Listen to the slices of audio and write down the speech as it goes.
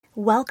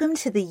Welcome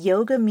to the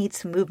Yoga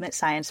Meets Movement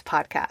Science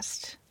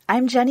podcast.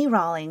 I'm Jenny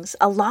Rawlings,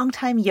 a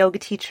longtime yoga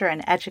teacher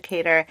and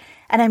educator,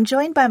 and I'm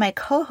joined by my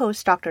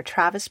co-host, Dr.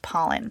 Travis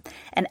Pollan,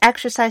 an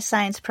exercise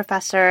science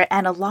professor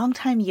and a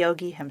longtime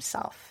yogi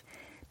himself.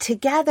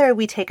 Together,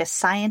 we take a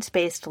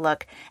science-based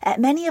look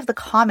at many of the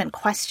common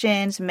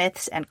questions,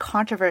 myths, and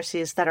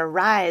controversies that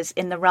arise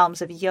in the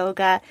realms of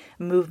yoga,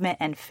 movement,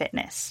 and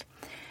fitness.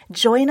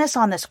 Join us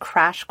on this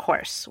crash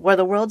course where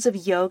the worlds of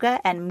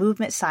yoga and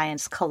movement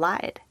science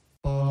collide.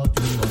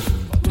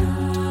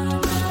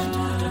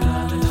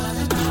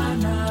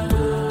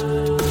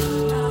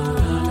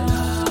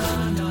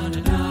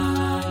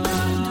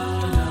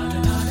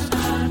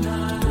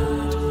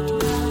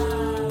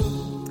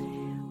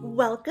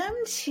 Welcome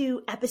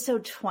to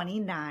episode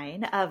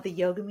 29 of the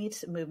Yoga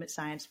Meets Movement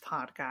Science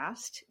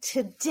podcast.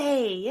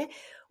 Today,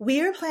 we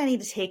are planning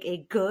to take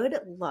a good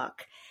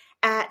look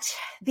at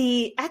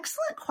the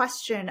excellent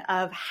question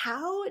of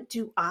how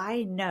do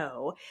I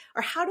know,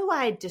 or how do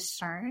I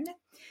discern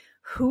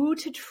who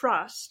to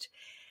trust?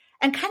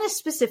 And kind of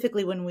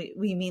specifically when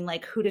we mean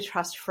like who to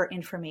trust for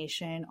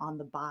information on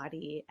the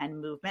body and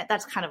movement.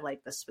 That's kind of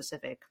like the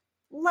specific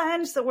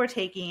lens that we're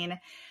taking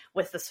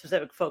with the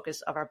specific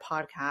focus of our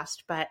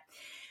podcast. But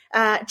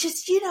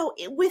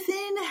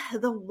within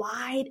the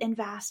wide and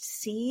vast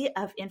sea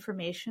of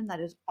information that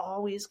is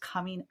always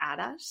coming at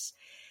us,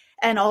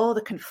 and all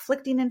the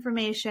conflicting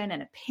information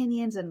and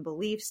opinions and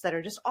beliefs that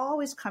are just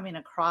always coming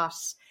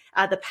across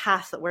the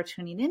path that we're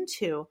tuning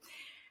into,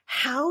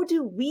 how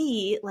do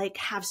we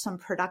have some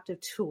productive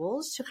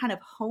tools to kind of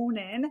hone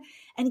in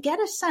and get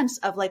a sense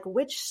of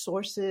which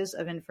sources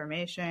of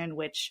information,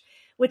 which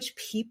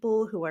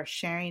people who are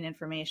sharing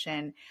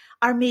information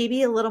are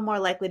maybe a little more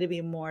likely to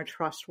be more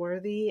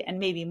trustworthy and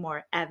maybe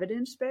more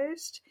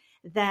evidence-based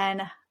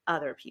than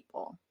other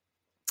people?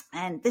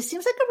 And this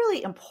seems like a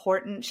really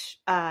important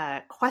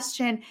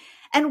question,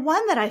 and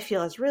one that I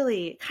feel is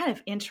really kind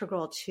of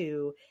integral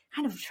to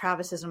kind of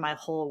Travis's and my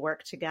whole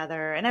work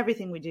together and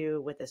everything we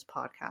do with this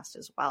podcast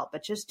as well.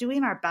 But just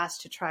doing our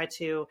best to try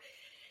to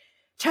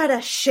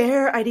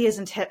share ideas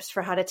and tips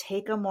for how to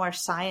take a more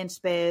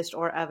science-based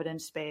or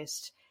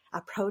evidence-based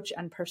approach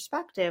and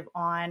perspective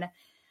on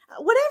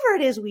whatever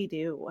it is we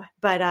do.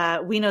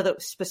 But we know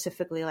that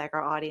specifically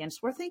our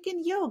audience, we're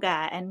thinking yoga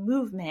and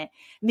movement,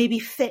 maybe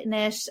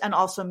fitness, and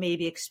also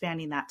maybe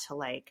expanding that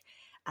to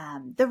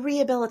the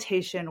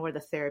rehabilitation or the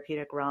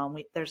therapeutic realm.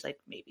 There's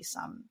maybe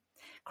some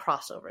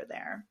crossover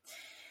there.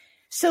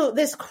 So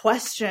this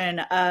question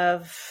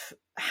of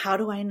how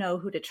do I know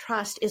who to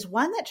trust is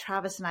one that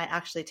Travis and I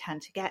actually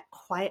tend to get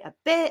quite a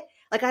bit.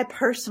 I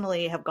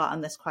personally have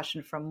gotten this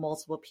question from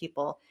multiple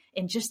people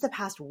in just the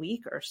past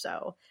week or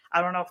so.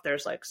 I don't know if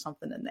there's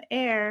something in the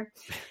air,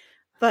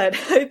 but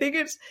I think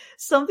it's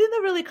something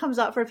that really comes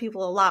up for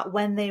people a lot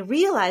when they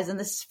realize, and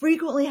this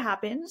frequently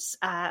happens,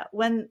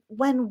 when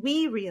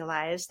we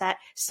realize that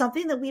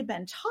something that we've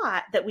been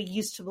taught that we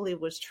used to believe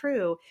was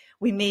true,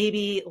 we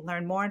maybe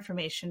learn more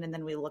information and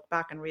then we look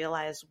back and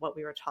realize what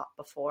we were taught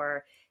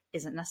before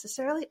isn't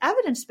necessarily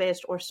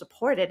evidence-based or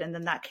supported. And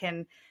then that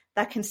can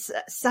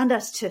send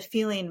us to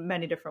feeling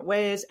many different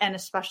ways, and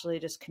especially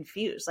just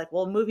confused. I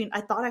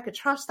thought I could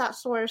trust that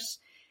source.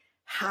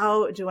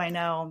 How do I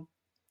know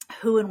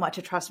who and what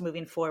to trust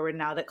moving forward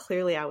now that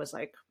clearly I was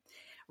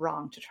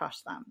wrong to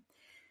trust them?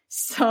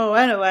 So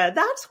anyway,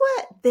 that's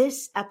what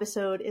this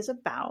episode is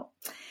about.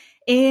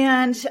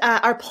 And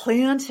our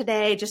plan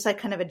today, just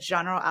kind of a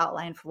general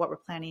outline for what we're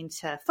planning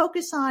to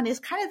focus on,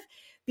 is kind of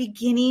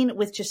beginning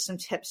with just some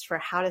tips for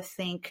how to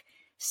think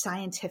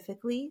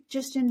scientifically,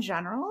 just in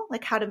general,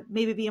 how to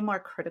maybe be a more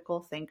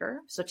critical thinker.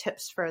 So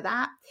tips for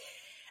that.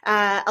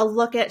 A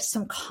look at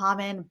some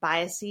common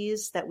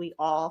biases that we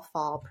all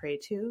fall prey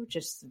to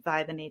just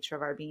by the nature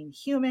of our being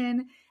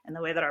human and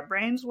the way that our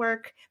brains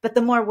work. But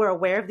the more we're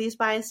aware of these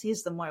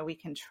biases, the more we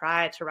can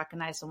try to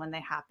recognize them when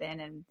they happen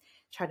and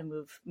try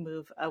to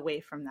move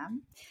away from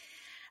them.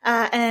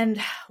 And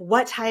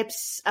what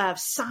types of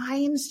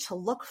signs to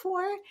look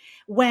for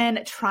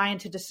when trying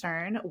to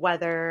discern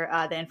whether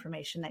the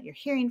information that you're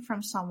hearing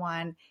from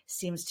someone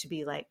seems to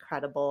be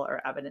credible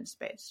or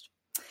evidence-based.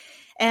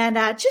 And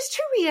just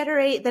to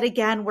reiterate that,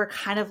 again, we're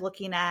kind of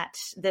looking at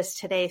this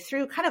today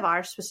through kind of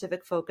our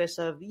specific focus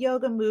of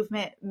yoga,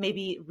 movement,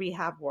 maybe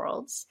rehab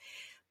worlds.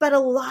 But a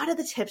lot of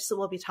the tips that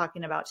we'll be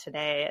talking about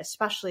today,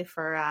 especially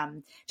for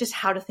just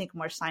how to think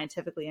more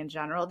scientifically in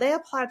general, they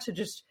apply to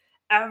just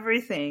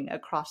everything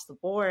across the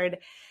board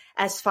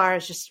as far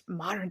as just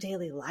modern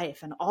daily life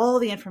and all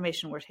the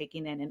information we're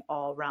taking in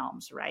all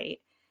realms, right?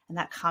 And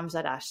that comes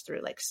at us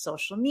through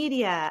social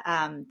media,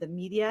 the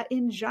media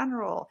in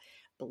general,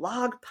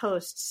 blog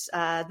posts,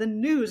 the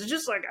news,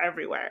 just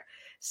everywhere.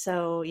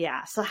 So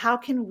yeah, so how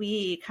can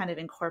we kind of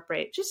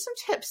incorporate just some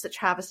tips that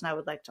Travis and I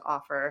would like to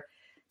offer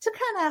to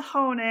kind of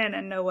hone in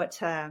and know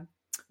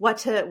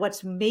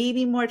what's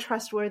maybe more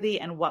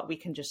trustworthy and what we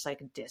can just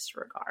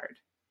disregard.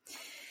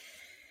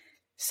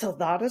 So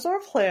that is our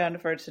plan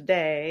for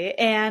today.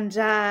 And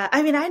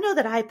I mean, I know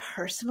that I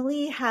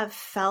personally have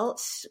felt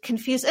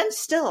confused, and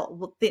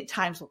still the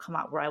times will come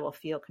out where I will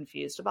feel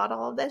confused about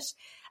all of this.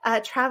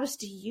 Travis,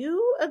 do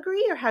you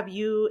agree, or have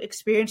you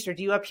experienced, or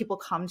do you have people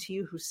come to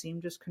you who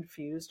seem just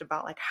confused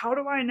about, like, how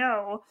do I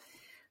know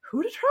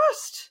who to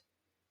trust?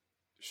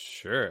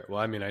 Sure. Well,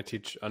 I mean, I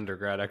teach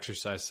undergrad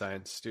exercise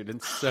science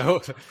students,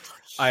 so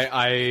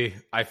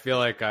I feel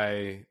like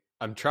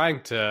I'm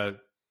trying to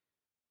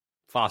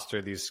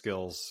foster these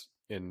skills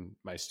in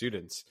my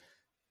students.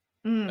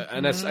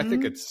 And I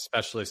think it's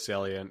especially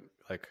salient,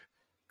 like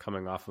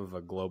coming off of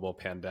a global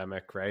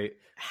pandemic, right?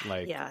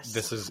 Like Yes,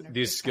 these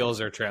 100%. skills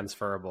are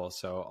transferable.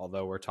 So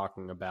although we're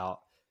talking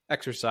about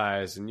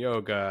exercise and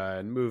yoga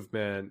and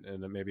movement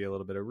and then maybe a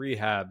little bit of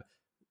rehab,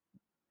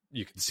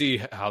 you can see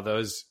how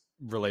those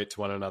relate to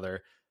one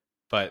another.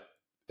 But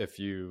if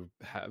you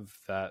have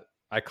that,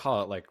 I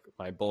call it like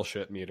my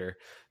bullshit meter.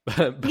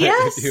 But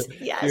Yes,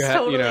 if yes, you know,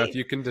 totally. if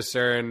you can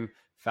discern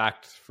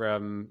fact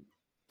from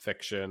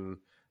fiction,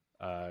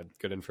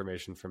 good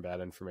information from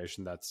bad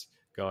information, that's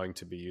going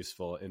to be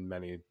useful in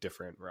many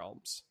different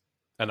realms.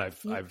 And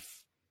I've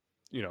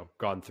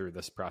gone through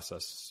this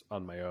process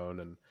on my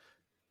own, and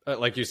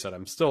like you said,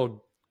 I'm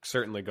still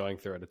certainly going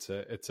through it.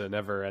 It's a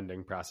never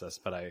ending process,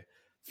 but I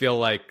feel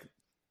like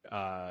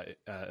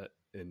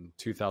in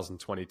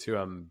 2022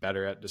 I'm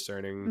better at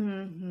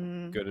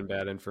discerning good and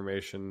bad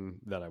information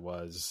than I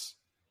was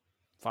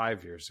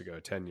 5 years ago,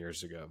 10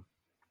 years ago.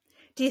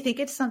 Do you think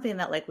it's something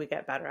that, like, we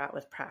get better at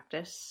with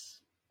practice?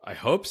 I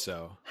hope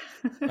so.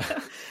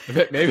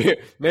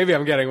 maybe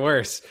I'm getting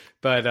worse,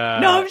 but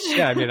No, I'm sure,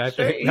 yeah, I mean,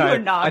 sure you are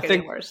not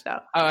getting worse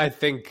now. I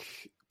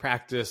think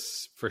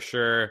practice for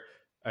sure.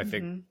 I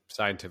think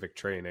scientific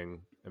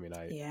training. I mean,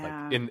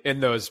 like in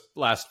those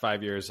last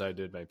 5 years, I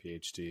did my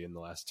PhD. In the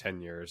last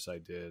 10 years, I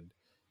did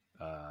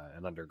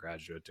an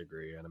undergraduate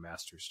degree and a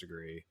master's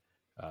degree,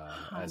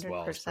 as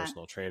well as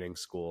personal training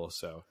school.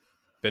 So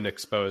been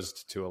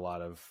exposed to a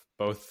lot of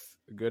both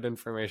good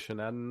information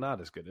and not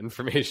as good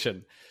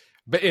information,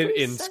 but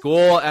in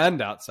school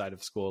and outside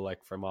of school,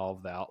 like from all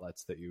of the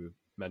outlets that you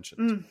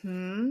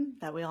mentioned.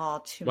 That we all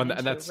tune into,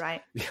 and that's,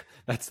 right?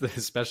 That's the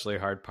especially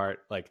hard part.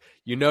 Like,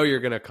 you're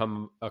going to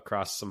come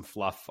across some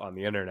fluff on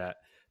the internet,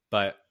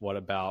 but what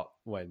about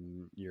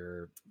when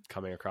you're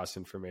coming across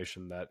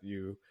information that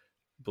you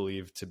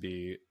believe to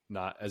be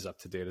not as up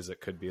to date as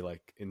it could be,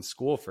 like in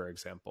school, for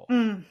example?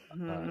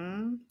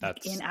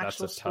 That's in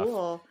actual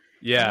school.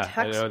 Yeah,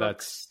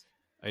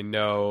 I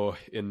know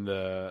in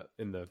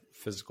the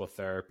physical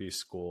therapy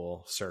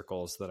school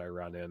circles that I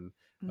run in,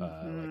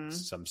 like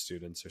some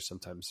students are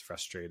sometimes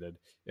frustrated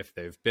if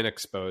they've been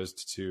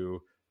exposed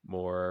to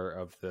more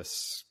of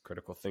this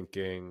critical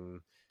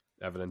thinking,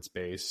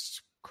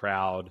 evidence-based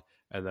crowd,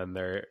 and then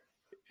they're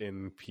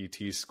in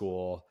PT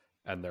school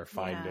and they're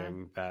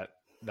finding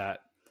that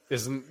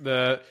isn't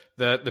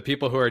the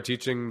people who are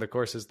teaching the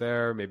courses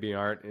there maybe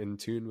aren't in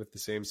tune with the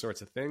same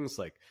sorts of things.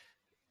 Like,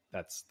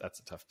 that's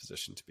a tough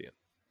position to be in.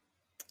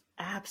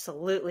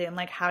 Absolutely. And,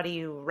 like, how do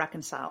you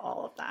reconcile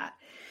all of that?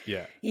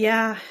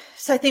 Yeah.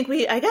 So I think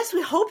I guess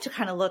we hope to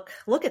kind of look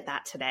at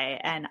that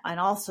today, and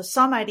also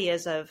some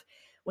ideas of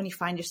when you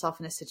find yourself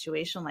in a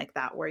situation like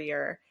that, where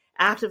you're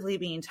actively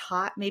being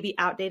taught maybe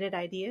outdated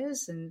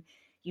ideas, and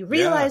you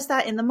realize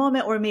that in the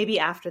moment, or maybe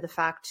after the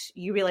fact,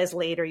 you realize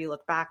later, you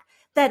look back,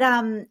 that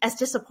as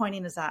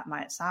disappointing as that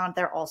might sound,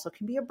 there also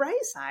can be a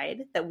bright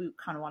side that we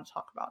kind of want to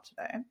talk about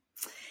today.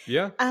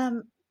 Yeah.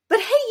 But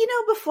hey,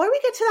 before we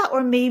get to that,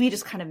 or maybe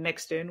just kind of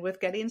mixed in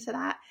with getting to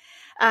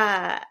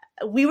that,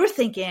 we were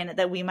thinking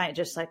that we might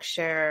just, like,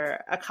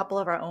 share a couple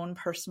of our own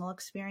personal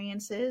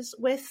experiences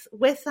with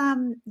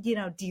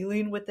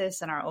dealing with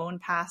this in our own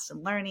past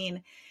and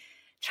learning.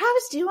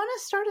 Travis, do you want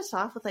to start us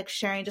off with, like,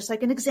 sharing just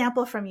like an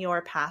example from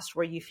your past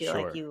where you feel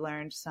like you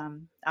learned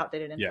some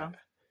outdated info?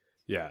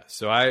 Yeah.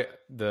 So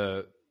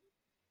the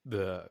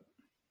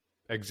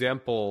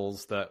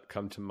examples that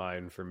come to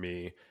mind for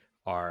me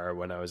are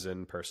when I was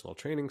in personal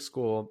training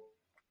school.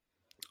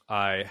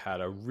 I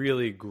had a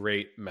really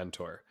great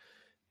mentor,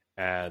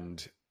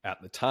 and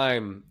at the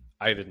time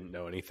I didn't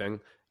know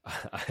anything.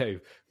 I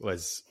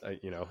was,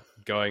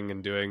 going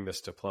and doing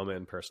this diploma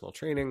in personal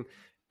training.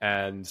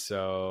 And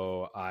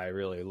so I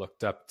really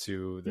looked up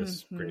to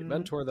this great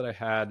mentor that I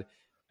had,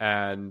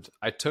 and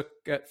I took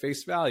at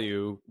face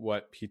value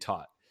what he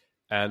taught.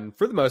 And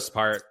for the most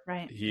part,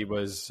 he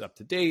was up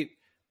to date.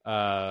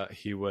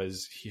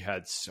 He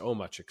had so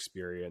much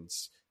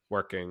experience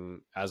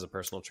working as a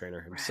personal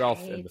trainer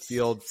himself in the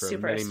field for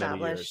many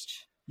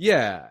years.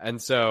 Yeah.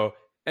 And so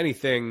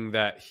anything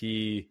that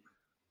he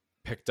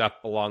picked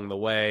up along the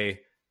way,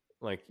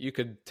 like, you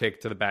could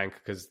take to the bank,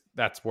 because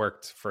that's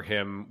worked for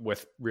him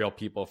with real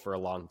people for a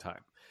long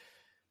time.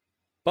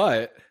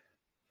 But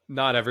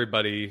not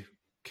everybody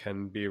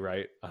can be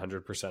right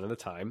 100% of the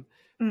time.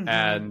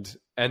 And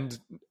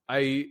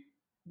I,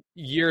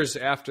 years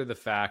after the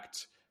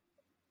fact,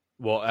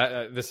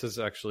 this has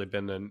actually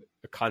been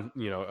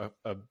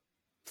a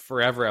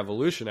forever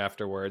evolution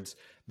afterwards.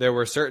 There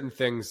were certain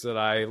things that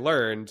I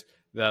learned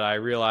that I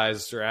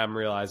realized or am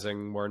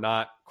realizing were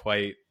not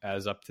quite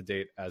as up to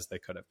date as they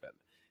could have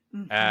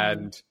been. Mm-hmm.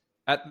 And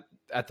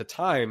at the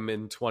time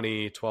in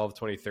 2012,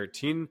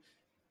 2013,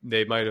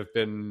 they might have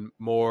been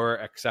more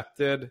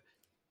accepted,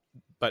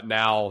 but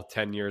now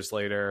 10 years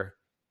later,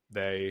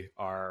 they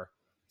are,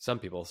 some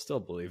people still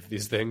believe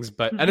these things,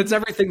 but, and it's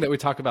everything that we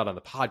talk about on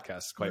the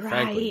podcast, quite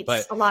frankly,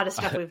 but a lot of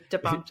stuff we've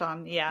debunked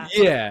on. Yeah.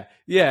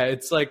 Yeah.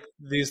 It's like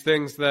these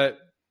things that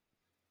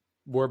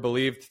were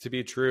believed to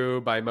be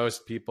true by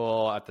most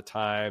people at the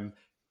time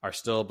are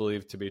still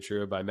believed to be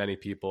true by many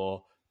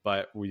people,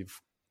 but we've,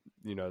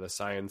 the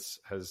science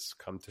has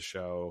come to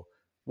show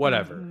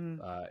whatever,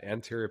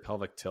 anterior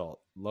pelvic tilt,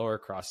 lower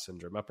cross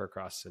syndrome, upper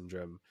cross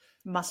syndrome,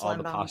 muscle all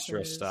imbalances. The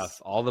postural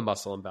stuff, all the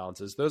muscle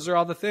imbalances. Those are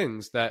all the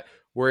things that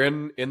were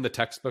in the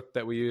textbook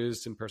that we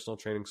used in personal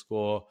training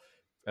school.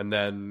 And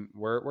then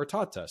we're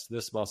taught to us,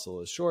 this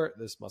muscle is short,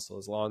 this muscle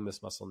is long,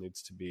 this muscle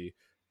needs to be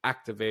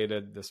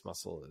activated, this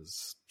muscle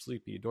is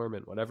sleepy,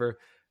 dormant, whatever.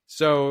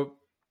 So,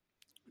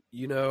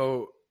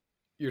 you're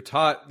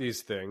taught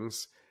these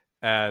things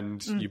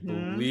and you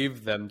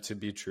believe them to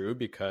be true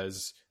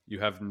because you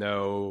have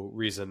no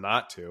reason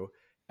not to.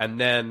 And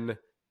then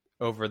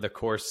over the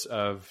course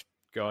of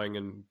going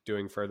and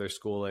doing further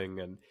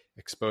schooling and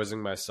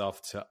exposing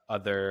myself to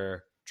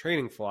other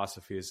training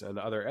philosophies and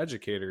other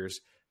educators,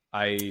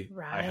 I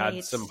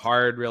had some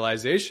hard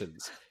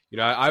realizations.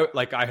 I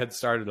had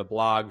started a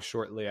blog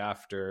shortly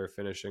after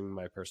finishing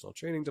my personal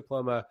training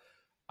diploma.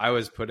 I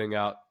was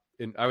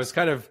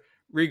kind of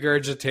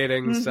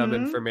regurgitating some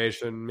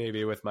information,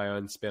 maybe with my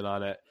own spin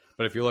on it.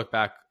 But if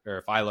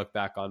I look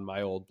back on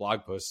my old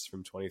blog posts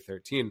from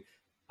 2013,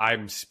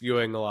 I'm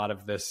spewing a lot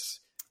of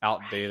this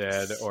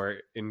outdated or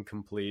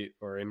incomplete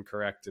or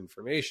incorrect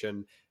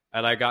information.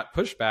 And I got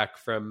pushback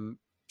from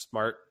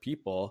smart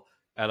people.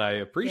 And I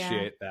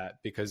appreciate that,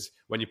 because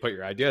when you put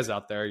your ideas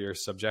out there, you're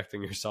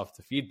subjecting yourself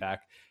to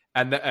feedback.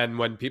 And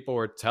when people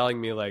were telling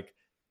me like,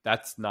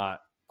 that's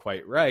not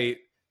quite right,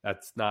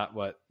 that's not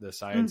what the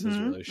science is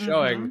really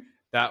showing,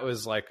 that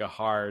was like a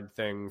hard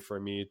thing for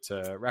me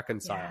to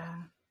reconcile.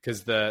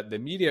 Because the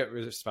immediate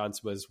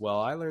response was, well,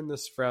 I learned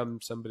this from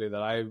somebody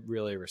that I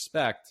really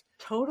respect.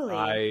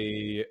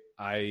 Totally.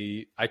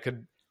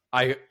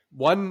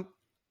 One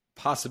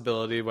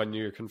possibility when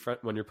you're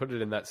put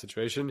in that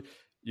situation,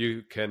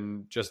 you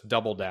can just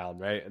double down,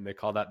 right? And they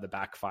call that the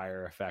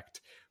backfire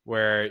effect,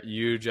 where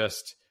you're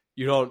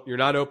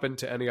not open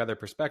to any other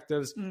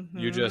perspectives.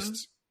 You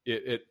just,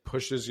 it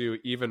pushes you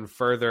even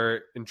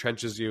further,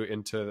 entrenches you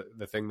into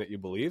the thing that you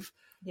believe.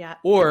 Yeah.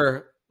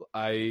 Or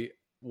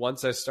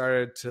once I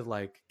started to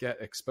like get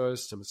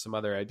exposed to some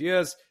other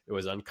ideas, it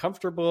was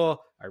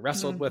uncomfortable. I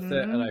wrestled with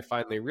it, and I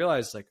finally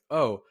realized like,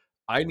 oh,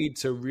 I need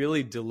to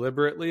really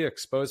deliberately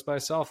expose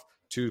myself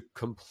to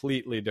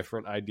completely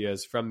different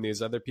ideas from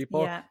these other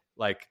people.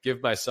 Like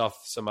give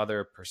myself some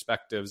other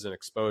perspectives and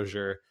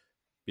exposure,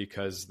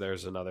 because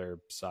there's another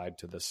side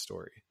to this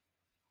story.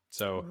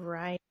 So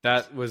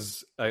that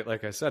was,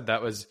 like I said,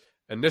 that was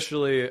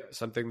initially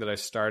something that I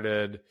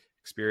started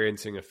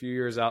experiencing a few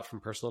years out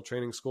from personal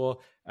training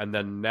school. And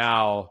then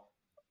now,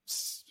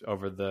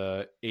 over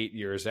the 8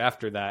 years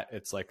after that,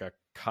 it's like a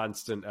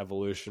constant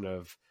evolution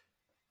of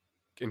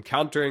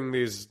encountering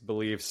these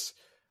beliefs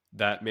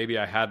that maybe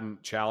I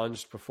hadn't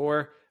challenged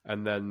before,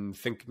 and then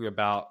thinking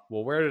about,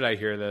 well, where did I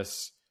hear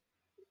this?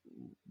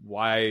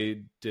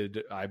 Why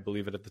did I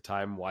believe it at the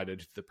time? Why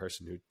did the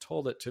person who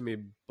told it to me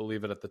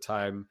believe it at the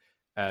time?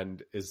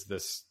 And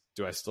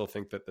do I still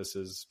think that this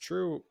is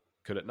true?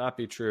 Could it not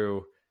be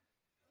true?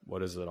 What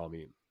does it all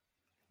mean?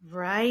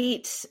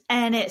 Right.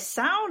 And it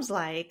sounds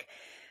like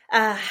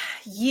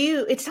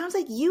you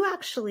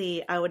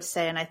actually, I would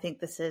say, and I think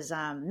this is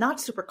not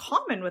super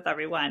common with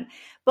everyone,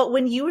 but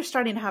when you were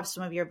starting to have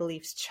some of your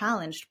beliefs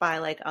challenged by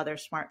like other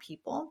smart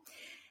people,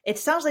 it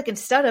sounds like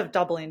instead of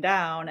doubling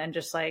down and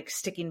just like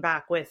sticking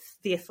back with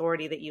the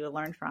authority that you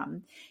learned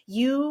from,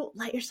 you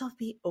let yourself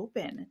be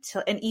open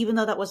to, and even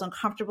though that was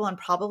uncomfortable and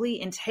probably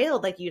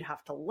entailed like you'd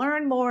have to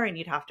learn more and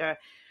you'd have to,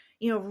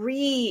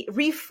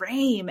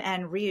 reframe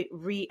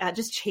and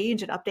just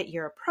change and update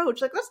your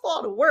approach. Like that's a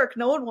lot of work.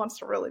 No one wants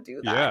to really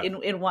do that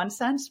in one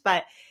sense,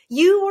 but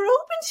you were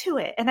open to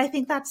it. And I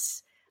think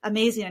that's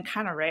amazing and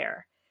kind of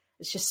rare.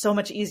 It's just so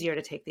much easier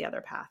to take the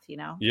other path,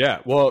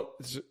 Yeah. Well,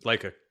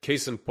 like a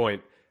case in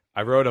point,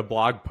 I wrote a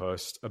blog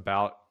post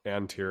about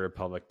anterior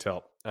pelvic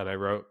tilt, and I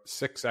wrote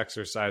 6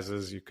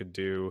 exercises you could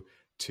do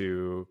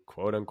to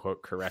quote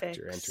unquote correct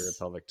your anterior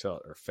pelvic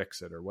tilt or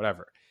fix it or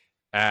whatever.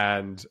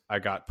 And I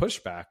got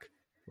pushback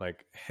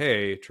like,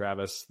 hey,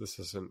 Travis, this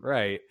isn't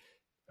right.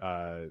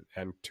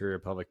 Anterior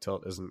pelvic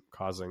tilt isn't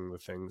causing the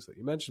things that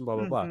you mentioned, blah,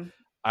 blah, blah.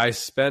 I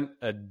spent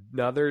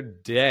another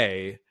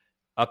day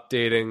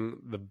updating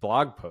the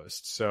blog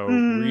post. So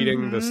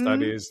reading the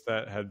studies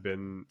that had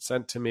been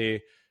sent to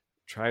me,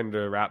 trying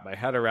to wrap my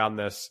head around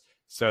this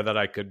so that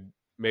I could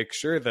make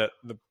sure that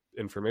the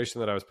information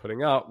that I was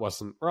putting out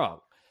wasn't wrong.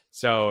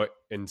 So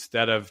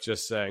instead of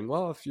just saying,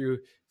 well, if your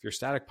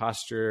static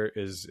posture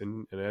is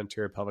in an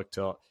anterior pelvic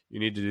tilt, you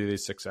need to do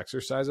these 6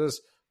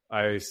 exercises,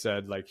 I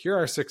said, like, here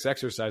are 6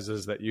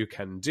 exercises that you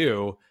can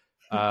do.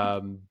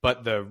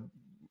 But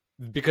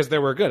because they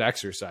were good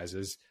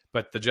exercises,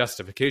 but the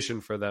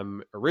justification for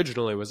them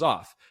originally was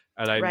off.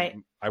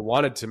 And I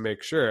wanted to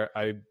make sure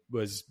I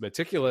was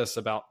meticulous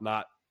about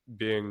not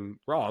being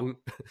wrong.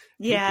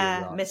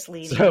 Yeah. wrong.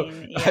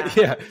 Misleading.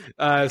 So,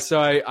 so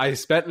I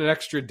spent an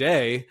extra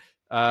day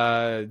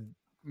going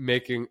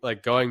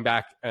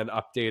back and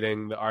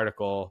updating the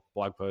article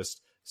blog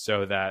post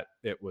so that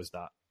it was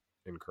not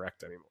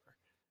incorrect anymore.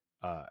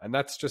 And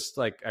that's just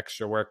like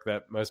extra work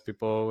that most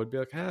people would be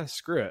like,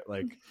 screw it.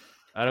 Like,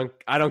 I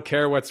don't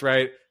care what's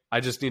right. I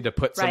just need to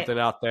put something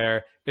out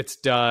there. It's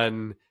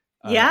done.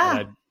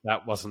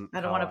 That wasn't.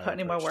 I don't want to put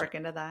any more work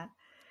into that.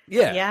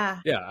 Yeah.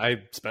 I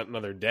spent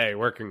another day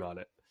working on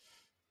it.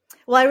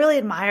 Well, I really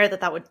admire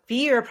that would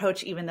be your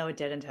approach, even though it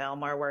did entail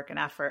more work and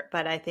effort.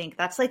 But I think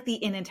that's like the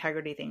in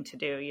integrity thing to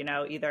do,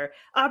 either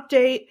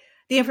update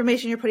the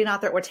information you're putting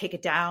out there or take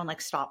it down, like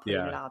stop putting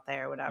it out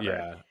there, whatever.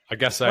 Yeah. I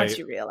guess once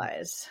you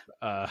realize.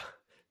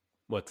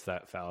 What's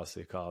that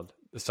fallacy called?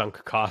 The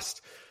sunk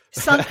cost.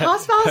 Sunk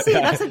cost fallacy?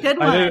 That's a good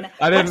one.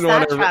 I didn't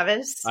want to,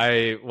 Travis?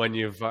 When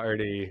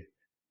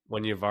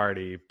you've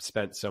already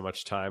spent so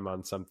much time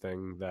on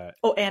something that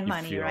and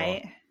money,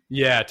 right?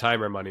 Yeah,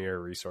 time or money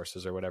or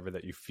resources or whatever,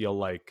 that you feel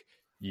like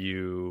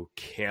you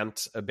can't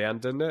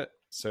abandon it.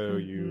 So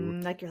you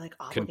like you're like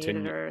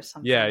obligated or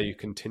something. Yeah, you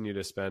continue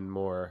to spend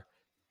more.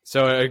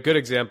 So a good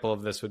example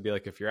of this would be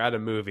like if you're at a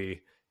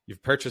movie,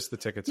 you've purchased the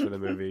tickets for the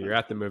movie, you're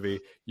at the movie,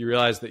 you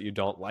realize that you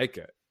don't like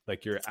it.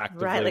 Like you're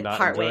actively not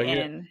enjoying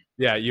it.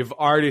 Yeah, you've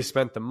already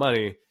spent the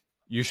money.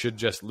 You should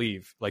just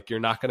leave. Like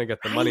you're not going to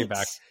get the money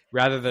back,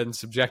 rather than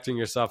subjecting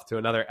yourself to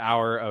another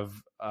hour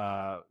of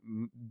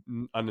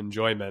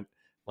unenjoyment.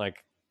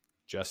 Like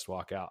just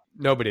walk out.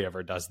 Nobody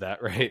ever does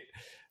that, right?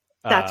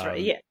 That's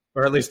right. Yeah.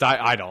 Or at least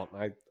I don't.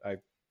 I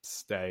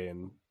stay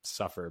and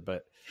suffer,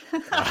 but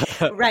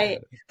right.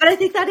 But I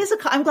think that is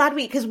I'm glad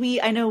because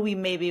I know we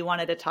maybe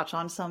wanted to touch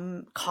on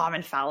some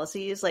common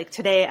fallacies like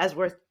today as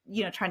we're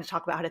trying to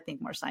talk about how to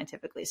think more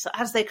scientifically. So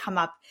as they come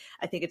up,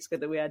 I think it's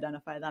good that we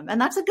identify them.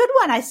 And that's a good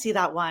one. I see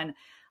that one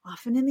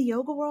often in the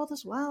yoga world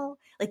as well.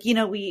 Like,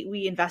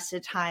 we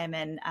invested time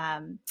and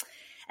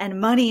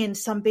money in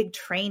some big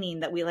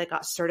training that we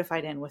got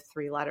certified in with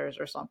 3 letters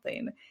or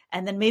something.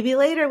 And then maybe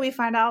later we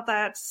find out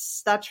that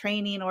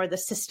training or the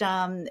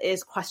system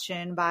is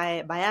questioned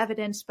by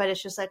evidence, but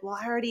it's just like, well,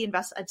 I already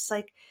invested. It's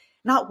like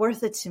not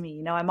worth it to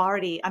me.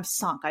 I'm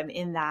sunk. I'm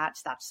in that.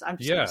 I'm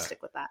just going to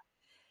stick with that.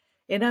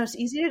 It's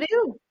easy to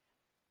do.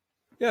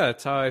 Yeah.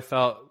 That's how I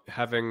felt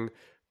having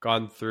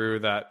gone through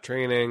that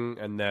training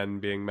and then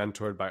being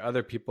mentored by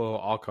other people,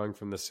 all coming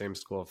from the same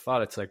school of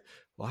thought. It's like,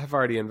 well, I've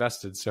already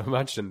invested so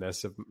much in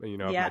this, of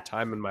my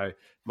time and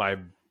my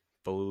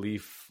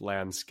belief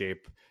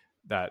landscape,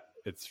 that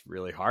it's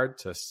really hard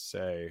to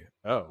say,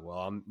 oh, well,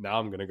 I'm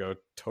going to go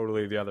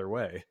totally the other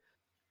way.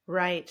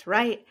 Right.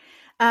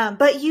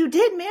 But you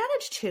did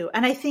manage to.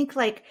 And I think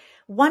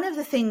one of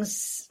the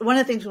things we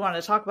wanted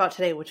to talk about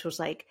today, which was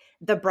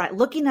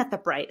looking at the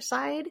bright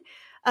side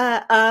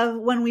of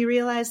when we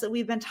realize that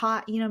we've been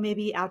taught,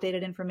 maybe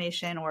outdated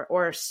information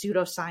or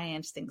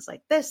pseudoscience, things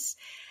like this.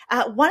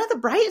 One of the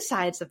bright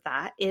sides of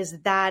that is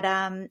that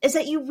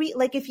you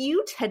if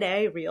you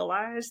today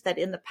realize that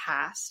in the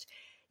past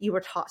you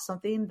were taught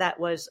something that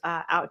was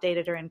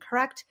outdated or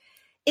incorrect,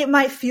 it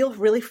might feel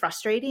really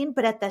frustrating,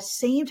 but at the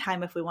same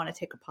time, if we want to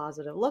take a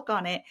positive look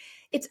on it,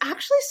 it's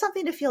actually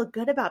something to feel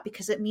good about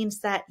because it means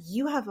that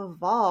you have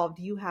evolved,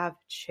 you have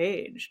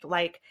changed.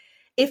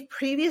 If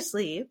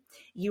previously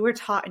you were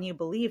taught and you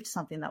believed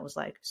something that was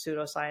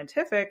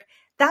pseudoscientific,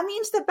 that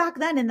means that back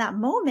then in that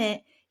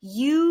moment,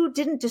 you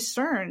didn't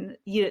discern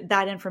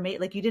that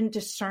information. You didn't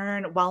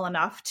discern well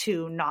enough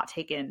to not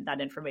take in that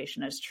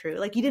information as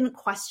true. You didn't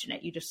question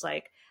it. You just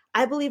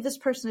I believe this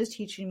person is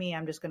teaching me.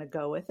 I'm just going to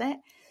go with it.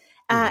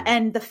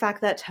 And the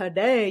fact that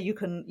today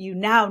you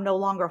now no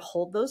longer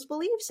hold those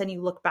beliefs and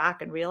you look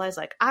back and realize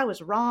I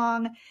was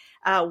wrong.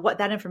 What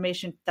that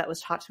information that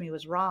was taught to me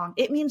was wrong.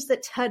 It means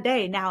that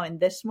today, now in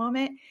this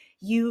moment,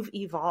 you've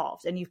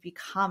evolved and you've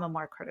become a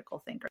more critical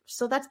thinker.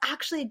 So that's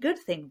actually a good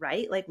thing,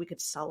 right? We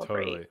could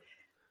celebrate, totally.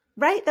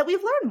 Right? That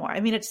we've learned more.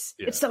 I mean, it's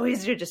so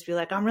easy to just be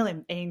I'm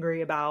really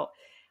angry about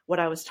what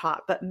I was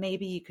taught, but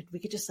maybe we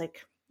could just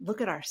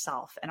look at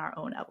ourselves and our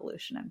own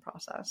evolution and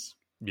process.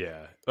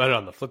 Yeah. But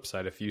on the flip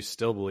side, if you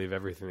still believe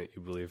everything that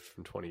you believed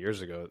from 20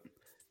 years ago,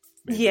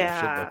 maybe you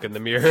should look in the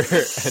mirror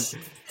and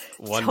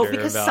wonder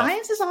because about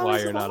science is always why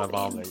you're not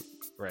evolving.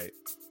 Right.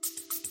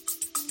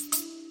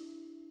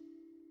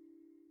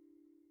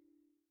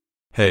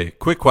 Hey,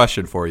 quick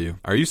question for you.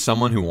 Are you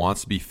someone who wants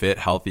to be fit,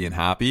 healthy, and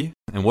happy?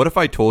 And what if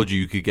I told you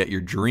you could get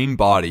your dream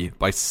body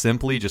by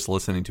simply just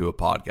listening to a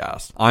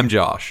podcast? I'm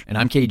Josh. And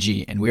I'm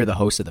KG, and we're the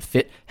hosts of the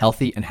Fit,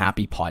 Healthy, and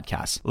Happy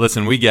podcast.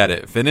 Listen, we get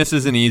it. Fitness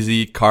isn't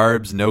easy.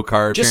 Carbs, no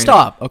carbs. Just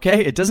stop,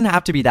 okay? It doesn't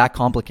have to be that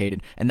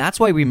complicated. And that's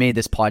why we made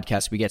this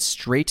podcast. We get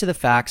straight to the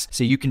facts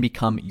so you can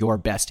become your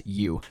best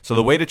you. So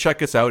the way to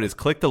check us out is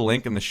click the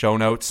link in the show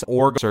notes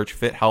or search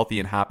Fit, Healthy,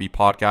 and Happy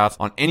podcast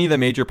on any of the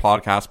major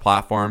podcast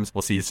platforms.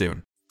 We'll see you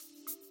soon.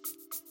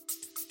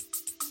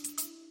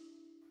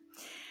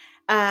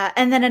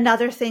 And then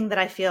another thing that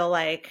I feel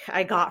like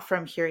I got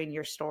from hearing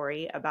your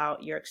story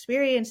about your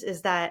experience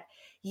is that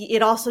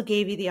it also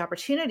gave you the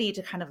opportunity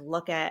to kind of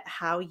look at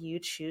how you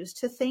choose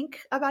to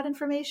think about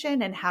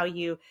information and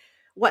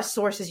what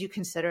sources you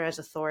consider as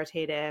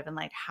authoritative, and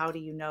like, how do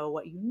you know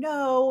what you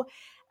know?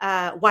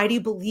 Why do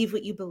you believe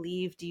what you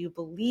believe? Do you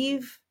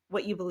believe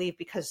what you believe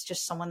because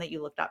just someone that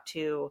you looked up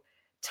to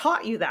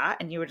taught you that,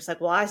 and you were just like,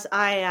 well,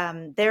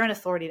 they're an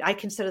authority, I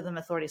consider them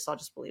authority, so I'll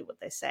just believe what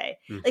they say.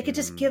 Mm-hmm. Like, it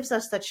just gives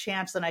us the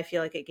chance, and I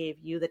feel like it gave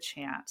you the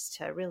chance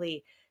to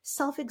really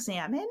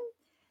self-examine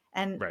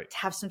and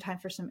have some time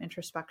for some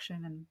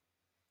introspection, and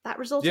that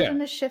resulted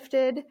in a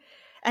shifted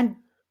and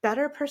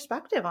better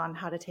perspective on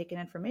how to take in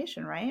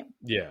information, right?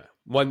 Yeah.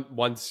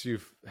 Once you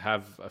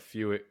have a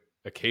few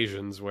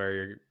occasions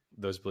where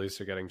those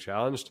beliefs are getting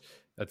challenged,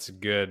 that's a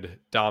good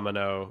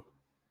domino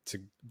to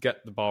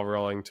get the ball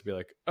rolling, to be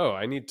like, oh,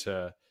 I need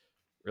to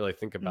really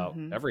think about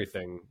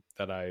everything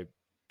that I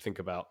think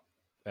about,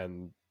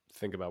 and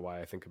think about why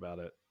I think about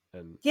it.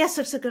 And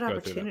so it's a good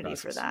opportunity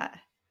for that.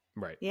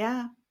 Right.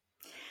 Yeah.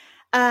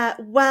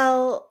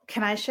 Well,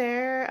 can I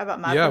share about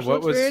my personal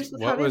experience?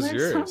 What was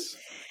yours?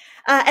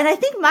 And I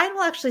think mine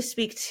will actually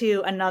speak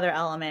to another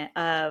element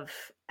of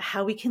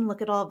how we can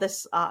look at all of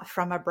this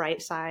from a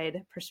bright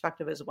side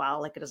perspective as well.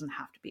 Like, it doesn't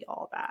have to be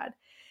all bad.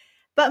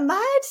 But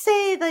I'd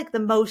say like the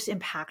most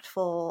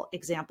impactful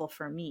example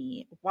for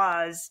me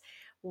was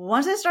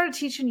once I started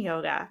teaching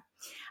yoga,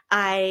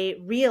 I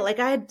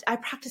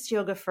practiced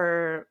yoga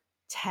for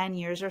 10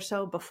 years or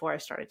so before I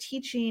started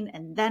teaching.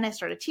 And then I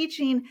started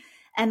teaching.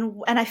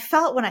 And I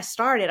felt when I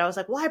started, I was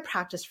like, well, I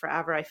practiced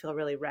forever. I feel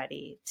really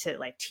ready to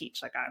like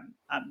teach, like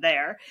I'm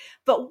there.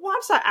 But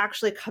once I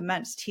actually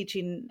commenced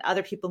teaching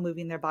other people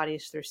moving their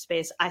bodies through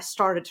space, I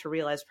started to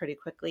realize pretty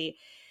quickly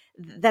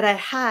that I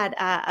had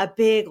a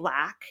big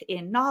lack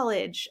in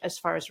knowledge as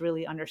far as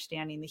really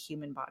understanding the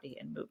human body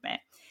and movement.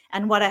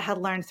 And what I had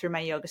learned through my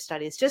yoga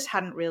studies just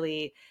hadn't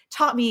really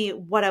taught me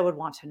what I would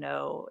want to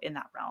know in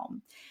that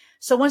realm.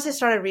 So once I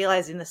started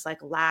realizing this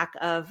like lack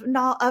of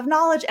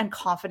knowledge and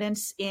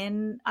confidence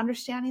in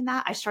understanding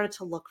that, I started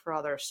to look for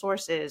other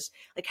sources.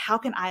 Like, how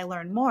can I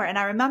learn more? And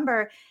I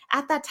remember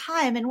at that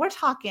time, and we're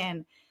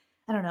talking,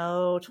 I don't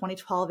know,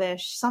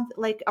 2012-ish, something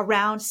like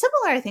around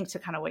similar, I think, to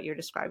kind of what you're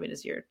describing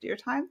as your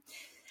time.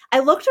 I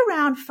looked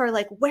around for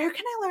like, where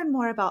can I learn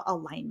more about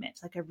alignment?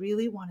 Like, I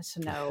really wanted to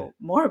know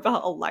more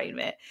about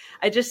alignment.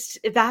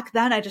 Back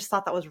then, I just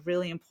thought that was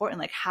really important.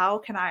 Like, how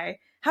can I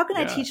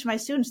teach my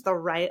students the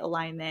right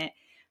alignment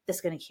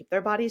that's going to keep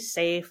their bodies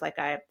safe? Like,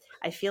 I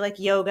feel like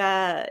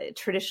yoga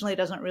traditionally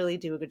doesn't really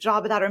do a good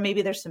job of that, or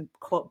maybe there's some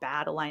quote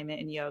bad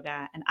alignment in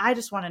yoga. And I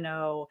just want to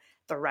know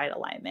the right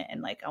alignment,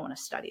 and like, I want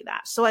to study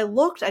that. So I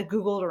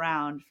Googled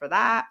around for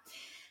that,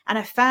 and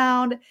I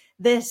found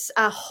this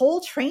whole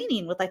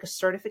training with like a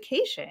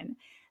certification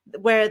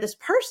where this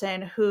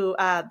person who,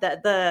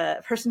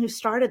 the person who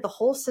started the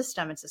whole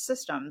system, it's a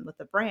system with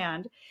the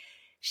brand,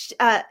 she's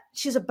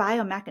a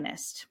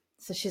biomechanist.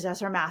 So she has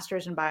her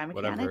master's in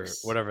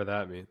biomechanics. Whatever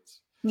that means.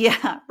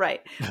 Yeah,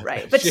 right.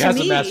 But she has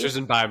a master's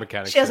in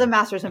biomechanics. She has a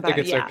master's in biomechanics. I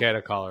think it's okay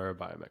to call her a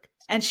biomechanist.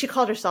 And she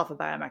called herself a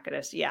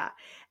biomechanist, yeah.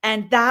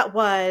 And that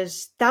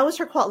was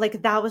her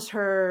that was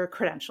her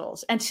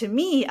credentials. And to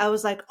me, I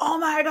was like, oh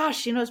my gosh,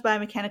 she knows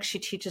biomechanics. She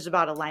teaches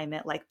about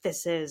alignment. Like,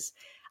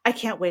 I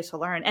can't wait to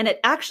learn. And it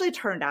actually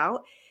turned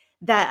out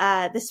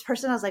that this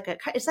person has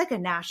it's like a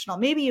national,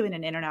 maybe even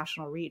an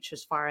international reach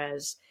as far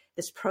as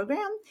this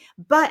program.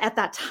 But at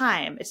that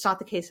time, it's not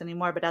the case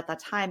anymore, but at that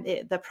time,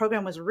 the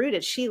program was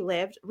rooted. She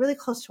lived really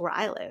close to where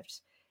I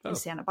lived in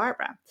Santa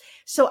Barbara.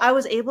 So I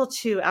was able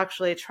to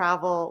actually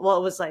travel. Well,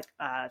 it was like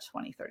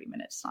 20, 30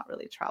 minutes, not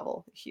really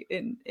travel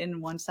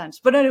in one sense.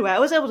 But anyway, I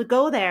was able to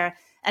go there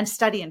and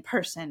study in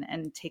person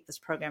and take this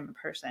program in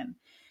person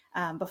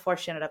before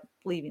she ended up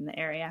leaving the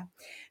area.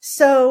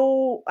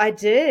 So I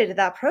did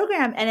that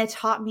program, and it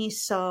taught me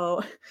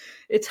so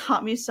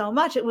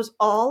much. It was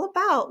all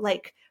about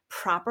like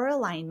proper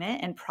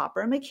alignment and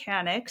proper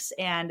mechanics,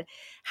 and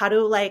how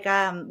to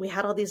we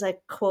had all these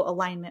like quote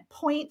alignment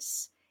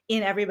points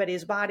in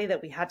everybody's body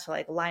that we had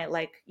to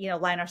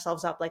line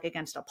ourselves up like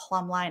against a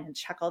plumb line and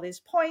check all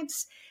these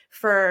points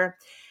for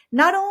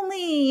not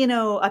only,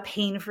 a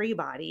pain-free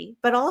body,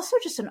 but also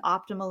just an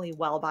optimally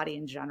well body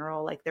in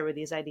general. Like, there were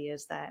these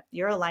ideas that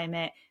your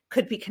alignment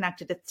could be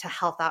connected to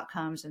health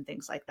outcomes and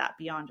things like that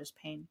beyond just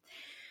pain.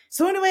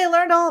 So anyway, I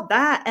learned all of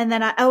that. And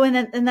then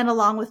and then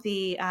along with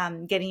the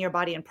getting your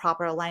body in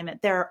proper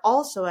alignment, there are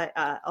also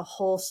a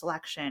whole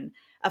selection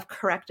of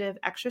corrective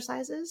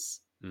exercises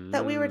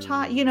that we were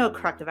taught? You know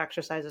corrective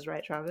exercises,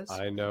 right, Travis?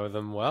 I know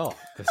them well.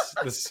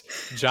 This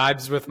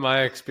jibes with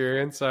my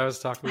experience I was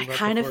talking about. I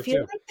kind of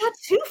feel like that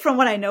too, from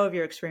what I know of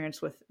your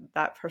experience with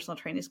that personal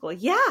training school.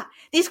 Yeah,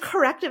 these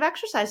corrective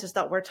exercises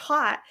that we're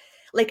taught,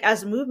 like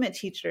as movement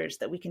teachers,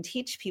 that we can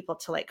teach people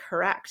to like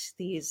correct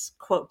these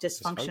quote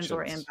dysfunctions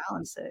or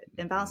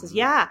imbalances.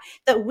 Yeah,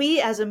 that we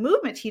as a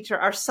movement teacher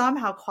are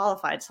somehow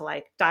qualified to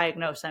like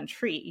diagnose and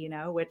treat.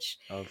 Which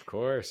of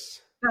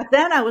course. Back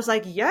then I was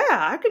like, yeah,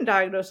 I can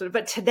diagnose it.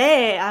 But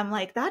today I'm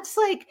like, that's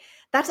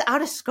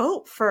out of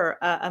scope for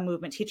a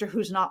movement teacher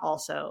who's not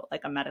also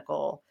like a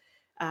medical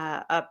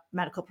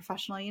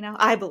professional.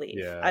 I believe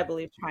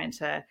trying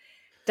to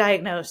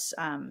diagnose,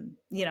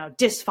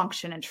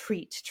 dysfunction and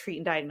treat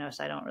and diagnose.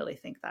 I don't really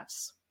think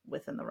that's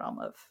within the realm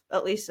of,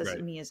 at least as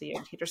me as a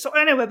yoga teacher. So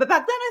anyway, but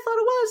back then I thought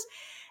it was.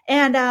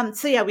 And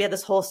so yeah, we had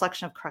this whole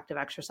selection of corrective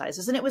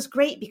exercises, and it was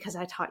great because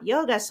I taught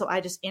yoga. So I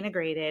just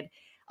integrated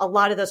a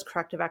lot of those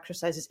corrective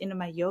exercises into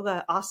my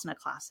yoga asana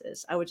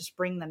classes. I would just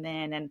bring them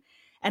in.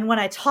 And when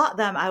I taught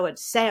them, I would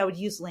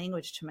use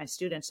language to my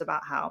students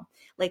about how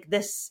like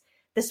this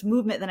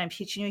movement that I'm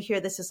teaching you here,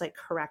 this is like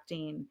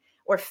correcting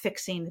or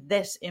fixing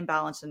this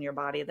imbalance in your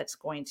body that's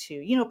going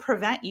to,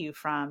 prevent you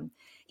from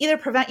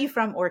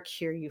or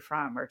cure you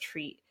from or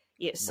treat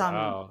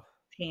some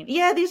pain.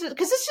 Yeah, because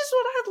it's just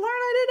what I had learned.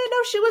 I didn't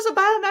know she was a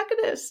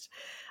biomechanist.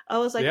 I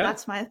was like,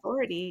 that's my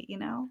authority,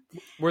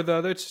 Were the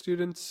other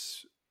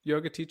students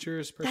yoga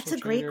teachers, personal That's a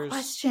trainers? great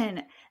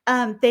question.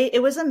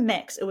 It was a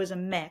mix. It was a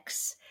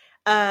mix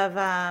of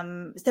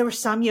there were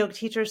some yoga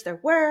teachers. There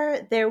were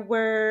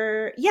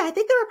I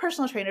think there were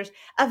personal trainers,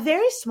 a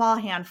very small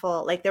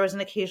handful. Like there was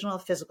an occasional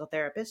physical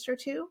therapist or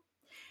two.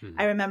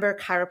 I remember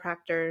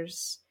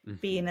chiropractors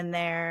being in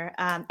there,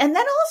 and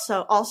then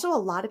also a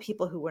lot of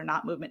people who were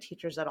not movement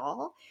teachers at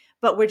all,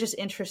 but were just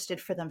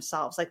interested for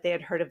themselves. Like they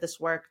had heard of this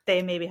work,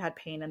 they maybe had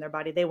pain in their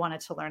body, they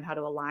wanted to learn how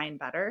to align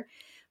better.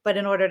 But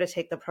in order to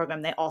take the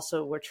program, they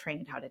also were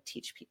trained how to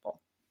teach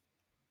people,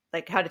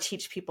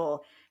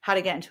 how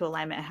to get into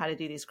alignment and how to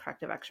do these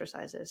corrective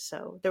exercises.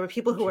 So there were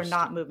people who were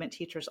not movement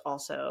teachers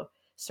also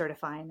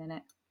certifying in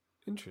it.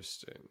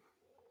 Interesting.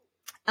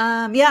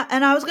 Yeah.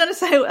 And I was going to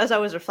say, as I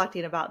was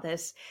reflecting about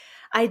this,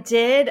 I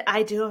do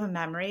have a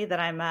memory that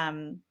I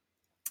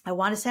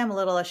want to say I'm a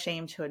little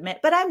ashamed to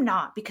admit, but I'm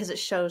not, because it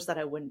shows that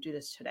I wouldn't do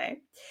this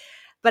today.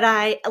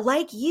 But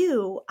like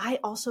you, I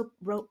also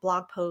wrote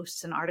blog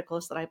posts and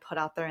articles that I put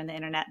out there in the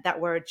internet that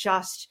were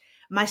just,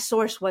 my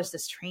source was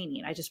this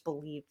training. I just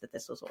believed that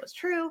this was what was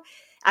true.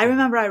 I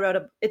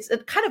remember it's a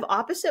kind of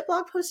opposite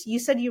blog post. You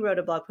said you wrote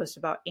a blog post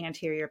about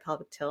anterior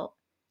pelvic tilt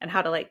and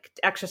how to like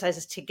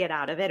exercises to get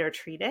out of it or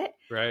treat it.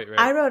 Right.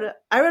 I wrote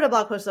a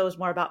blog post that was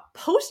more about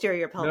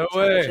posterior pelvic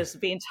tilt, which is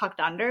being tucked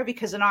under,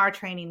 because in our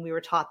training, we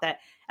were taught that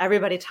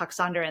everybody tucks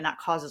under and that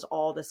causes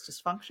all this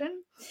dysfunction.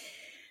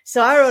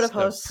 So I wrote a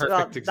post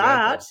about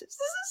that. This is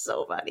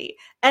so funny.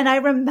 And I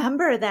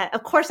remember that,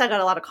 of course, I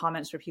got a lot of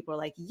comments where people were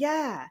like,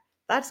 yeah,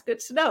 that's good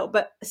to know.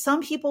 But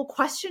some people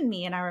questioned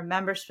me. And I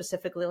remember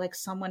specifically like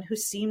someone who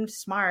seemed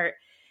smart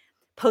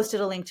posted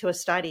a link to a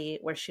study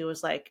where she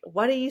was like,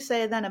 what do you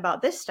say then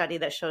about this study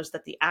that shows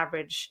that the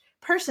average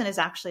person is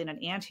actually in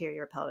an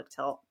anterior pelvic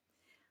tilt?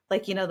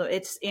 Like,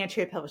 it's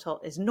anterior pelvic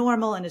tilt is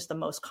normal and is the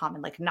most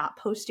common, like not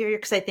posterior.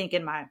 Because I think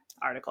in my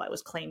article, I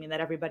was claiming that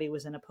everybody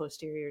was in a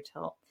posterior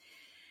tilt.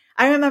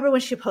 I remember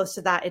when she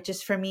posted that, it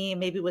just, for me,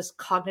 maybe was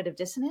cognitive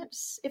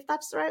dissonance, if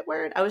that's the right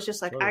word. I was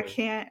just like, I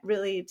can't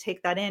really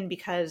take that in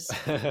because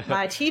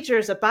my teacher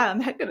is a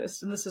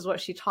biomechanist and this is what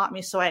she taught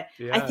me. So I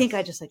think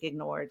I just like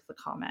ignored the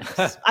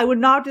comments. I would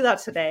not do that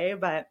today,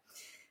 but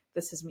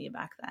this is me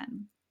back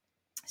then.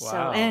 Wow.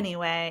 So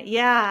anyway,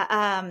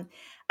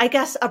 I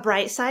guess a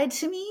bright side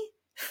to me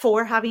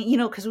for having,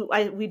 because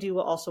we do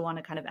also want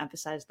to kind of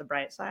emphasize the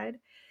bright side,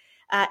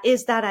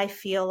 is that I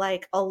feel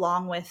like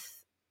along with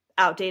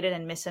outdated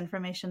and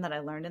misinformation that I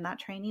learned in that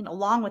training,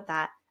 along with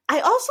that,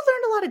 I also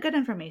learned a lot of good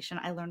information.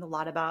 I learned a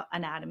lot about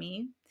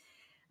anatomy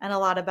and a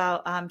lot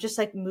about just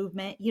like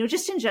movement,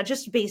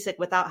 just basic,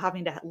 without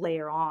having to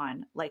layer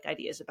on like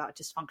ideas about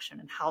dysfunction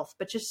and health,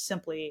 but just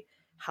simply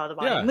how the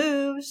body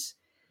moves,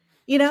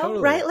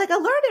 totally. Right? Like I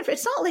learned it.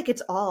 It's not like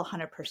it's all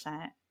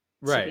 100%.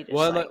 Right. Just,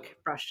 well, like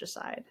brushed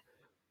aside.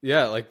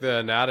 Yeah. Like the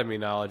anatomy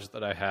knowledge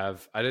that I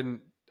have, I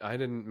didn't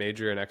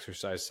major in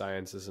exercise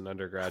science as an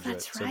undergraduate.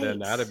 That's so right. the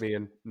anatomy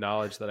and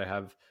knowledge that I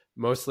have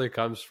mostly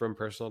comes from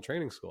personal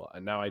training school.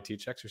 And now I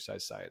teach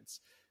exercise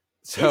science.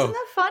 So isn't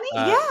that funny?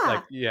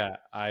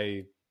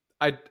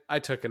 I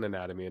took an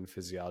anatomy and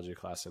physiology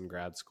class in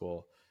grad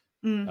school,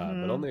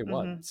 but only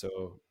one.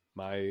 So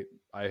my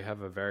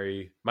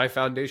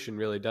foundation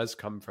really does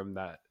come from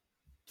that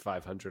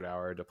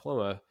 500-hour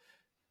diploma.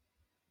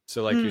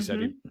 So like you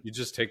said, you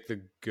just take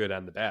the good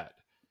and the bad.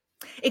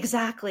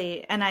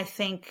 Exactly. And I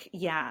think,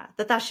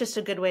 that's just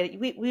a good way.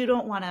 We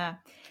don't want to,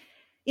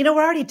 we're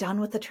already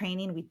done with the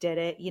training. We did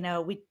it.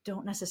 We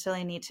don't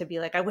necessarily need to be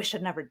like, I wish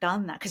I'd never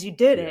done that, because you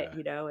did it,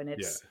 and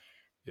it's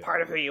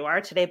part of who you are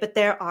today. But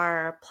there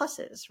are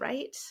pluses,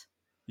 right?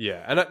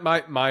 Yeah.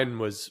 And mine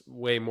was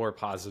way more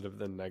positive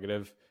than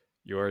negative.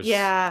 Yours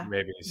Yeah.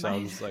 maybe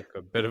sounds like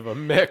a bit of a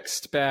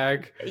mixed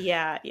bag.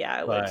 Yeah,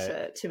 it was,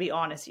 But to be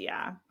honest,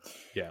 yeah.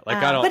 yeah, like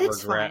I don't but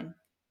it's regret. fine.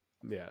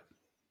 Yeah.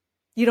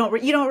 You don't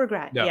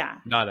regret. No, Yeah.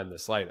 not in the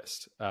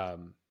slightest.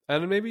 And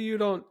maybe you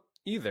don't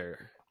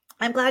either.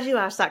 I'm glad you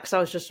asked that, because I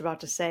was just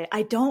about to say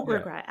I don't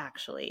regret,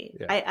 actually.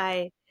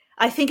 Yeah.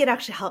 I think it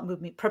actually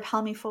helped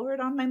propel me forward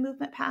on my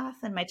movement path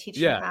and my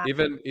teaching path.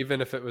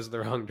 Even if it was the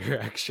wrong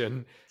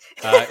direction.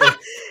 Now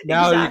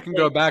Exactly. you can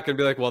go back and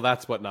be like, well,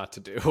 that's what not to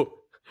do.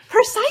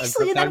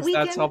 Precisely. And then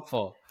that's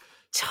helpful.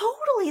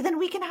 Totally. Then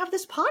we can have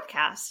this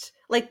podcast,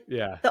 like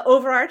the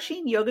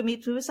overarching Yoga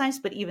Meets Movement Science,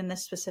 but even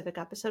this specific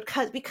episode,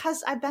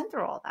 because I've been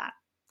through all that,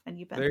 and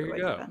you've been there through you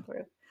what go. you've been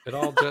through.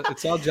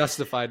 It's all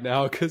justified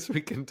now because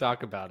we can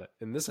talk about it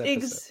in this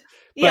episode.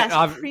 Yes,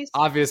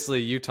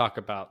 obviously you talk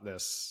about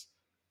this,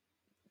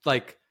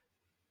 like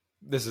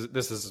this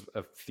is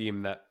a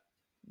theme that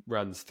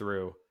runs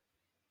through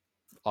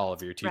all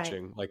of your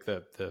teaching, right? Like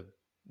the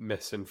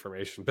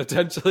misinformation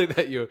potentially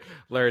that you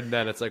learned.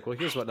 Then it's like, well,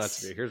 here's what not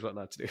to do. Here's what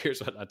not to do.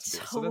 Here's what not to do.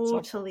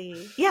 Totally.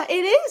 So yeah, it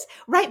is.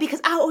 Right. Because,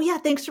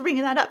 thanks for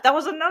bringing that up. That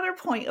was another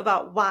point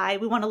about why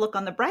we want to look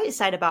on the bright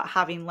side about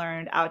having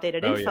learned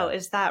outdated info.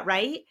 Is that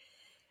right?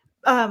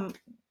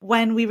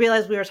 When we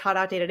realized we were taught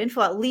outdated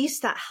info, at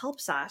least that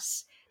helps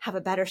us have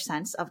a better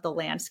sense of the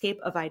landscape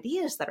of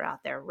ideas that are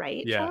out there.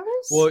 Right. Yeah.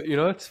 Travis? Well,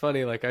 it's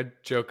funny. Like I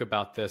joke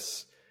about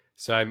this.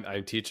 So I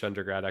teach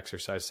undergrad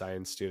exercise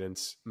science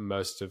students,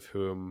 many of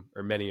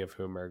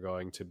whom are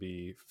going to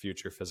be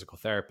future physical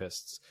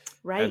therapists.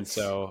 Right. And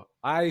so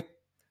I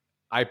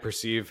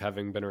perceive,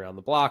 having been around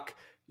the block,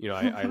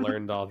 I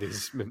learned all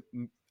these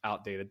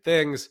outdated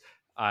things.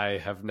 I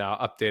have now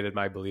updated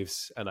my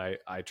beliefs, and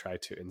I try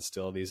to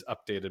instill these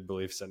updated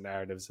beliefs and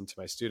narratives into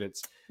my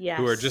students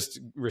who are just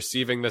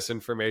receiving this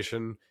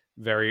information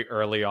very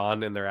early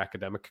on in their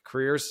academic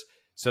careers.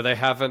 So they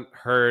haven't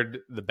heard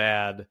the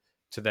bad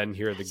to then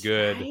hear the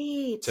good,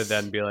 to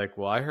then be like,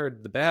 well, I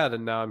heard the bad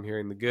and now I'm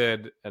hearing the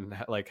good, and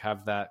like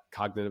have that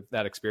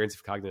experience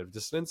of cognitive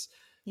dissonance.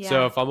 Yeah.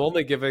 So if I'm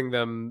only giving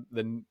them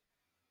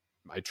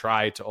I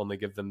try to only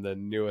give them the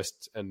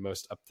newest and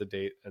most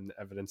up-to-date and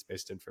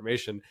evidence-based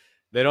information,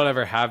 they don't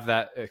ever have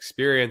that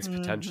experience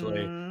potentially.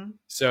 Mm-hmm.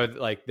 So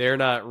like they're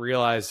not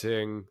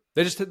realizing,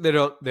 they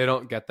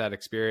don't get that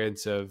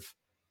experience of,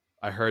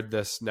 I heard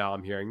this, now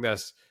I'm hearing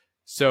this.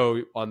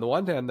 So on the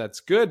one hand,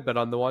 that's good, but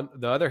on the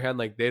other hand,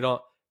 like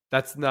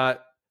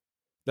that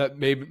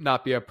may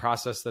not be a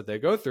process that they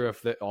go through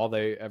if all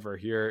they ever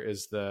hear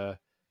is the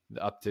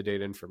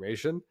up-to-date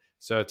information.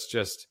 So it's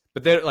just,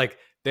 but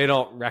they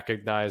don't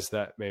recognize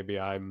that maybe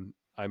I'm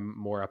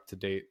more up to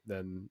date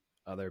than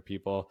other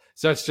people.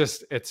 So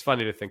it's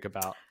funny to think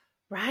about.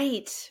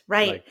 Right.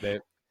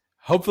 Like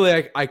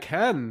hopefully I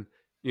can,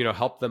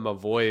 help them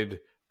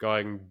avoid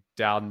going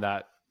down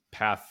that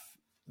path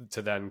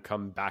to then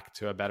come back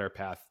to a better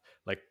path,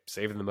 like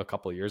saving them a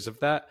couple of years of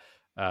that.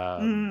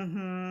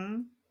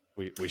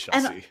 We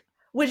shall see.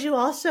 Would you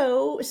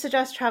also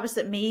suggest, Travis,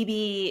 that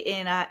maybe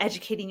in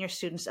educating your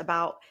students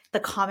about the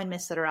common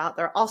myths that are out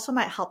there also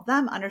might help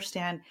them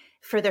understand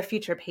for their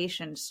future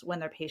patients, when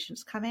their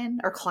patients come in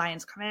or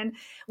clients come in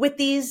with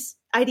these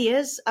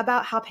ideas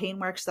about how pain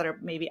works that are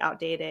maybe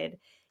outdated?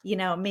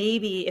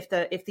 Maybe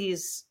if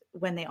these,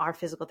 when they are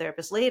physical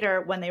therapists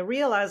later, when they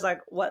realize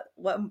like what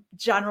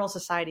general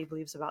society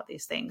believes about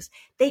these things,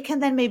 they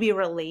can then maybe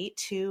relate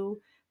to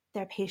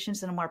their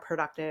patients in a more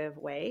productive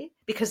way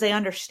because they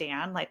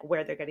understand like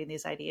where they're getting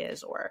these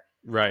ideas, or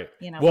right.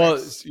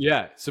 Well,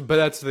 yeah. So, but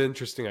that's the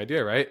interesting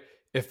idea, right?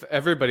 If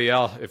everybody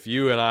else, if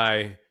you and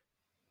I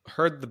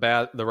heard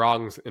the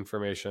wrong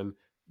information,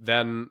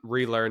 then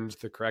relearned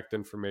the correct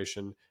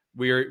information,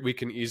 we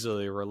can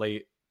easily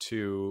relate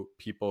to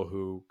people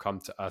who come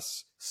to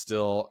us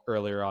still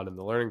earlier on in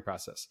the learning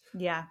process.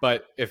 Yeah.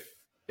 But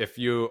if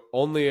you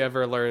only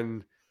ever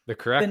learn the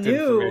correct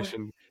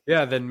information,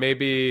 then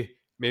maybe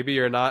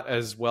you're not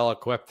as well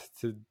equipped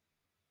to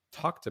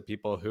talk to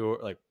people who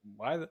are like,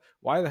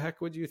 why the heck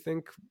would you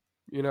think,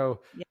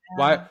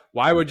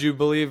 why would you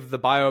believe the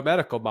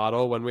biomedical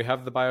model when we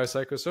have the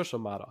biopsychosocial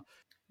model?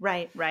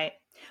 Right.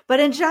 But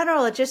in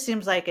general, it just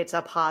seems like it's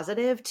a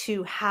positive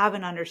to have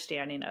an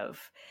understanding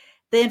of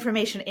the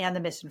information and the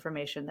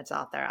misinformation that's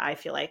out there. I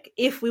feel like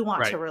if we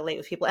want to relate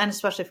with people, and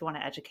especially if we want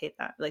to educate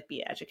them, like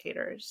be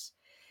educators.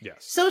 Yes.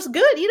 So it's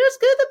good. It's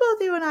good that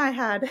both you and I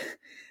had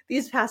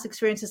these past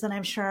experiences, and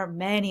I'm sure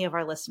many of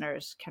our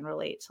listeners can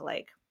relate to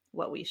like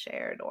what we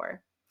shared.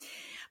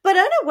 But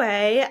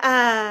anyway,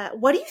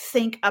 what do you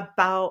think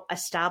about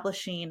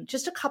establishing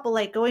just a couple,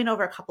 like going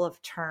over a couple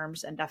of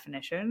terms and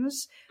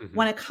definitions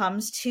when it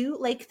comes to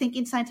like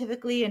thinking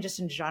scientifically and just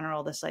in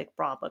general, this like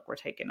broad look we're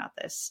taking at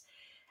this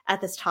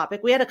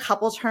topic? We had a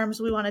couple terms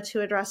we wanted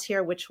to address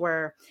here, which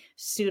were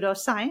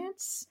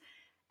pseudoscience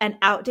and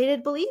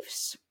outdated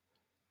beliefs.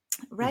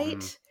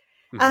 Right.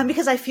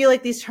 Because I feel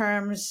like these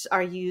terms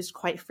are used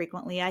quite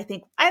frequently. I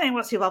think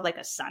most people have like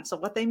a sense of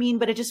what they mean,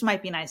 but it just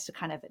might be nice to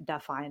kind of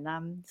define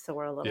them so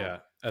we're a little. Yeah,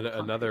 and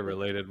another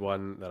related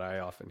one that I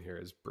often hear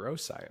is bro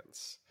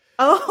science.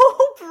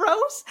 Oh,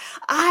 bros!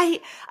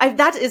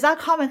 Is that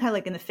common kind of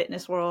like in the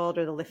fitness world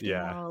or the lifting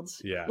world?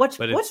 Yeah. What's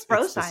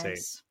bro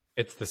science?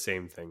 It's the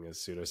same thing as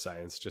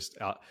pseudoscience, just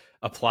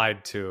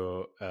applied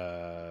to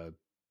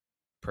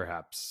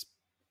perhaps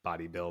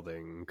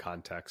bodybuilding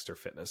context or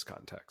fitness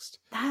context.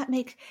 That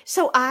makes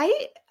so.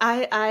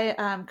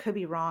 I could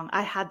be wrong.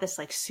 I had this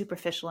like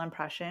superficial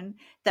impression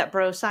that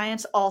bro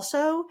science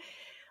also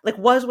like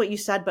was what you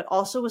said, but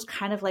also was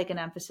kind of like an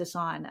emphasis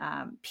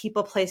on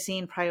people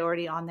placing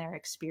priority on their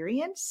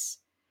experience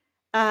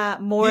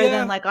more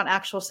than like on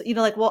actual,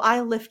 like, well, I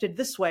lifted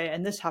this way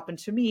and this happened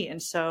to me,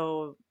 and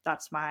so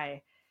that's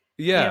my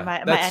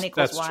my N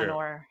equals one, true.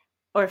 or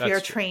if you're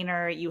a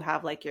trainer, you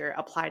have like your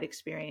applied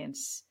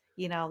experience.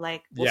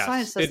 Like, well, yes,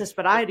 science says this,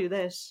 but I do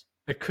this.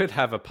 It could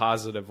have a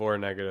positive or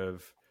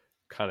negative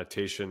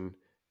connotation.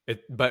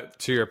 But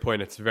to your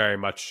point, it's very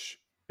much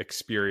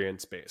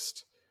experience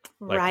based.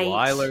 Like, right. well,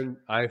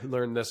 I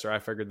learned this, or I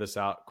figured this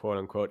out, quote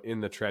unquote,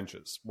 in the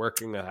trenches,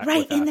 working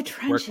in the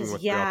trenches, working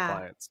with real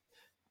clients.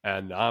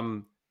 And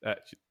I'm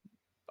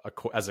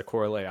as a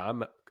corollary,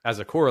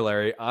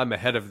 I'm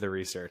ahead of the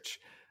research.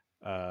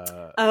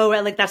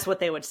 Right, like that's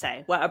what they would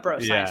say. What a bro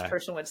science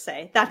person would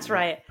say. That's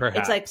right. Perhaps.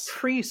 It's like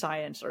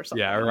pre-science or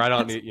something. Yeah, or I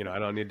don't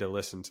need to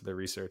listen to the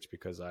research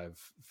because I've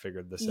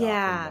figured this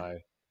out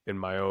in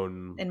my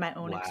own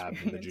lab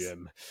experience. In the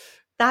gym.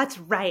 That's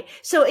right.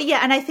 So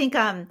and I think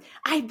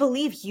I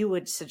believe you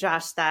would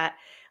suggest that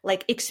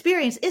like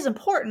experience is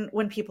important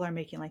when people are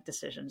making like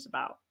decisions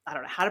about, I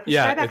don't know, how to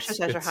prescribe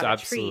exercise or how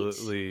to treat. It's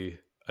absolutely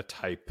a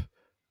type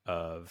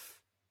of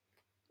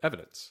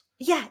evidence.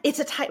 Yeah, it's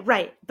a type,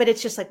 right? But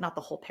it's just like not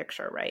the whole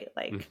picture, right?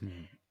 Like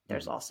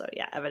there's also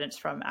evidence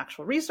from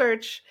actual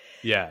research.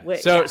 Yeah.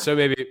 So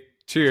maybe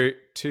to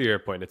your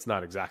point, it's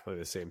not exactly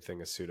the same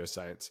thing as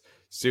pseudoscience.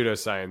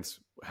 Pseudoscience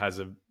has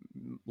a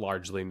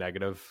largely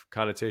negative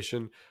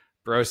connotation.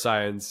 Bro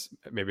science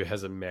maybe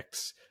has a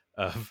mix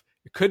of,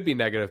 it could be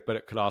negative, but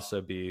it could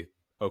also be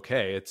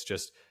okay. It's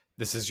just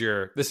this is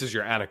your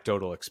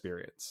anecdotal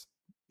experience.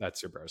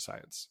 That's your bro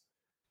science.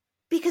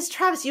 Because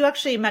Travis, you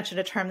actually mentioned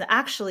a term that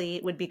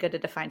actually would be good to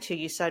define too.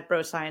 You said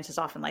bro science is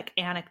often like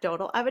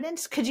anecdotal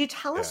evidence. Could you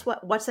tell us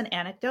what's an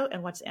anecdote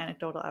and what's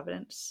anecdotal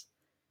evidence?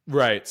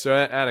 Right. So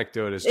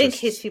anecdote is in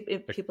case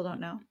people don't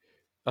know.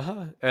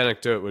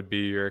 Anecdote would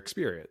be your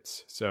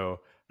experience. So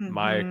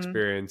my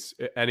experience,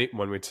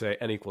 when we'd say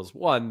N equals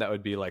 1, that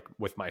would be like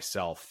with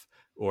myself,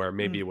 or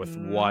maybe with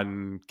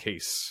one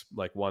case,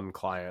 like one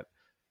client.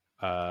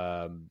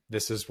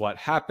 This is what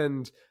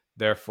happened.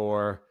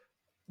 Therefore,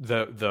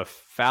 the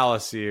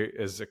fallacy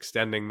is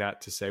extending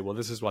that to say, well,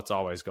 this is what's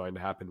always going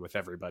to happen with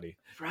everybody.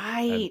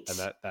 Right. And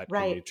that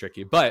can be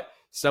tricky. But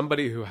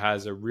somebody who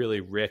has a really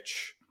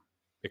rich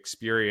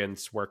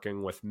experience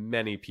working with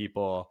many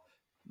people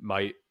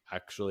might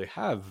actually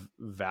have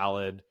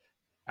valid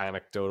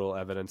anecdotal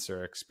evidence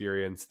or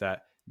experience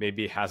that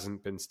maybe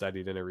hasn't been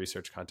studied in a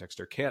research context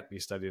or can't be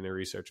studied in a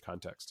research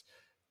context.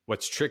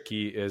 What's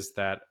tricky is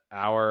that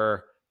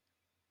our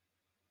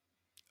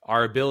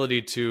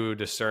ability to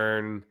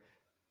discern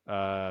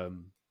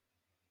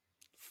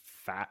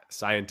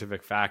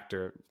scientific fact,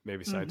 or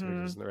maybe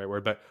scientific isn't the right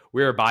word, but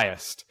we're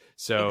biased.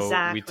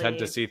 So we tend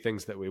to see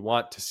things that we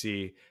want to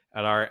see,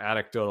 and our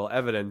anecdotal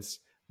evidence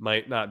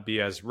might not be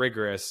as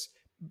rigorous.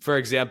 For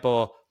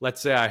example, let's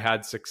say I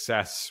had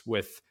success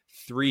with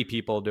 3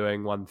 people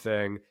doing one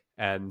thing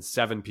and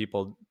 7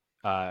 people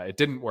it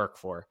didn't work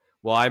for.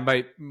 Well, I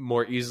might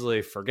more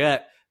easily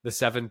forget the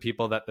 7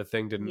 people that the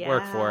thing didn't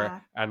work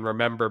for and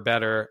remember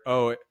better.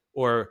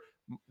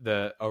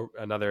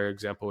 Another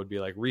example would be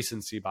like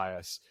recency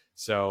bias.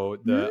 So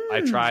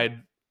I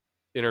tried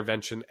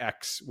intervention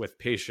X with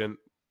patient,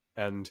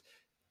 and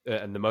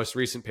the most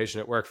recent patient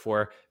it worked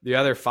for. The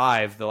other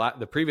 5,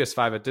 the previous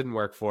 5 it didn't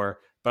work for.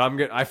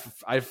 But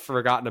I've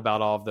forgotten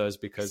about all of those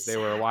because they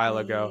were a while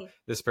ago.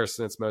 This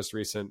person, it's most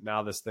recent.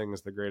 Now this thing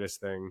is the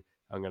greatest thing.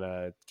 I'm going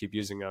to keep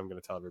using it. I'm going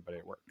to tell everybody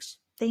it works.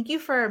 Thank you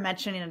for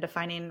mentioning and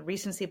defining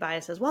recency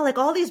bias as well. Like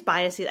all these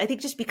biases, I think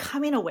just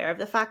becoming aware of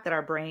the fact that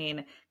our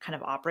brain kind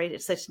of operates,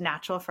 it's such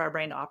natural for our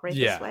brain to operate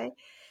this way.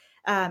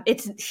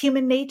 It's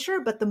human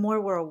nature, but the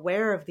more we're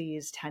aware of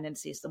these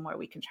tendencies, the more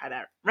we can try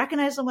to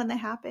recognize them when they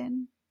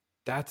happen.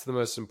 That's the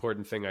most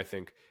important thing, I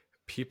think.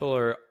 People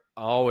are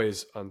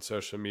always on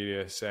social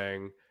media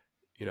saying,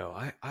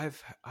 I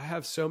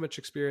have so much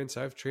experience.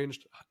 I've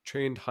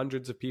trained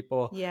hundreds of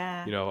people.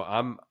 Yeah.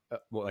 I'm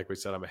like we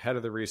said, I'm ahead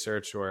of the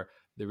research, or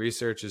the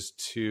research is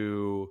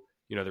too,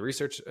 the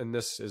research in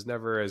this is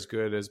never as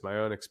good as my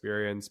own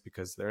experience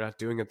because they're not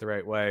doing it the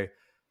right way.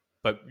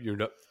 But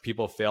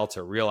people fail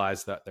to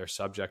realize that they're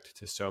subject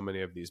to so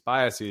many of these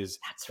biases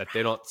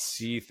they don't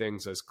see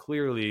things as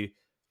clearly,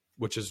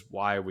 which is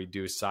why we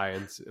do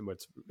science,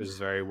 which is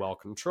very well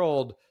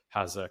controlled,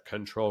 has a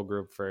control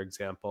group, for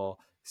example,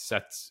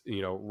 sets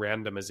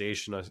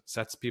randomization,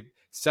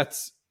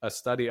 sets a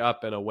study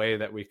up in a way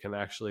that we can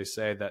actually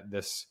say that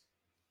this,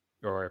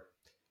 or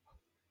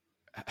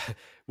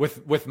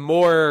with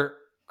more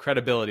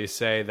credibility,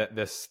 say that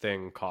this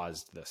thing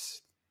caused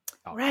this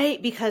outcome.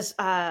 Right, because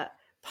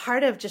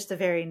part of just the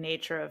very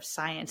nature of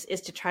science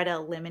is to try to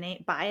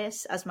eliminate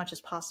bias as much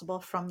as possible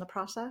from the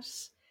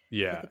process.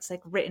 Yeah. Like it's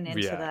like written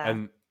into the...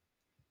 And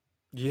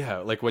yeah,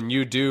 like when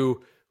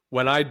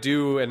I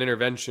do an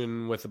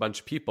intervention with a bunch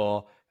of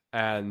people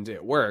and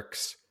it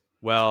works,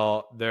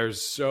 well,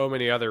 there's so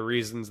many other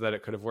reasons that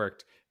it could have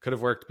worked. Could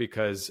have worked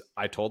because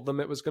I told them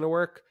it was going to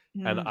work,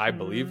 and I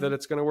believe that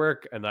it's going to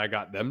work, and I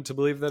got them to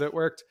believe that it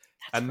worked.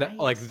 That's and right.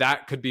 like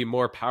that could be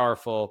more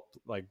powerful,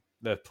 like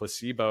the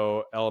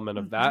placebo element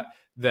of that,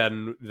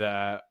 than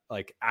the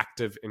like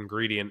active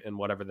ingredient in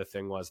whatever the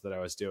thing was that I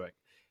was doing.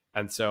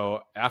 And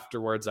so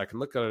afterwards I can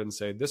look at it and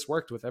say, this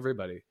worked with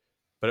everybody,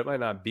 but it might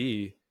not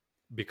be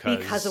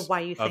because of why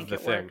you think the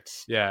it thing.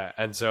 worked. Yeah.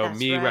 And so That's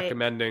me right.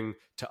 recommending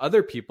to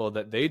other people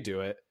that they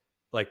do it,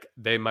 like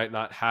they might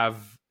not have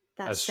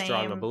That as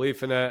strong a same-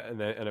 belief in it,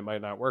 and it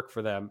might not work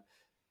for them.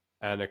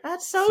 And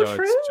That's so it's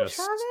true, just-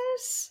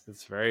 Travis.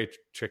 It's very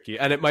tricky,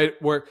 and it might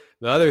work.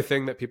 The other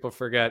thing that people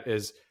forget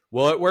is,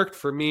 well, it worked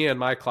for me and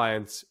my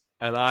clients,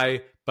 but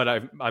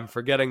I'm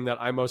forgetting that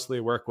I mostly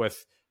work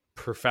with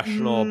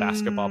professional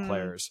basketball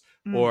players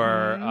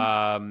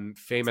or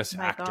famous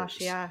My actors.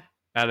 gosh, yeah.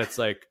 And it's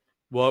like,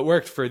 well, it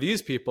worked for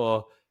these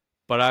people,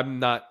 but I'm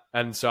not.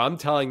 And so I'm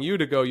telling you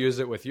to go use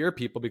it with your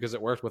people because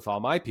it worked with all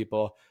my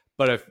people.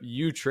 But if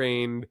you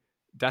trained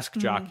desk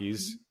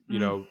jockeys,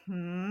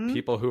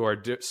 people who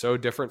are so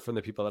different from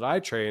the people that I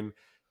train,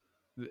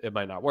 it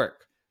might not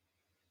work.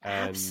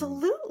 And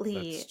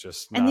Absolutely. that's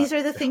just And these not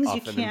are the things you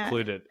often can't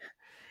included.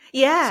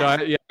 Yeah.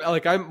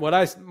 So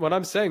what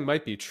I'm saying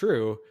might be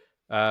true,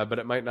 but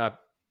it might not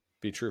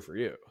be true for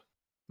you.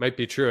 Might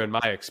be true in my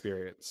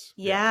experience.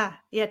 Yeah,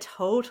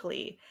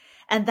 totally.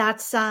 And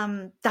that's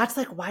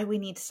like why we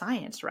need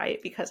science,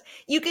 right? Because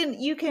you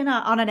can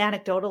on an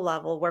anecdotal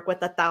level work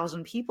with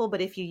 1,000 people,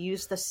 but if you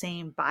use the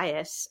same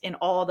bias in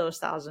all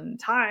those 1,000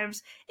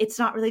 times, it's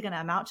not really going to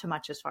amount to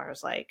much as far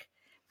as like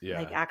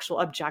actual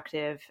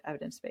objective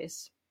evidence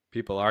base.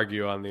 People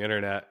argue on the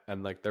internet,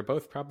 and like they're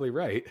both probably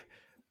right,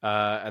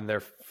 and they're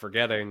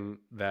forgetting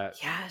that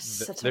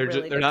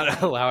they're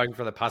not allowing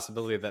for the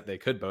possibility that they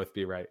could both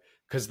be right,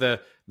 because the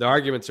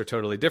arguments are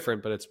totally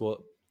different. But it's,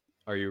 well,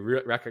 are you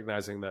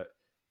recognizing that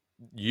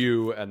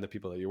you and the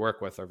people that you work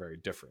with are very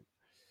different?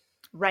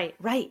 Right.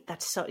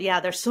 That's so,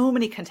 there's so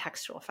many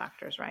contextual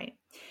factors, right?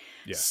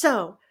 Yeah.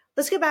 So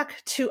let's get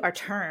back to our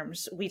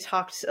terms. We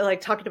talked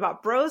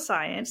about bro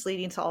science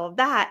leading to all of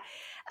that.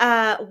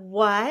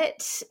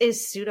 What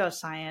is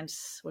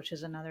pseudoscience, which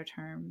is another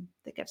term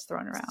that gets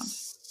thrown around?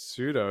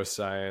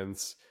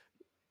 Pseudoscience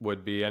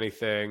would be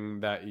anything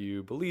that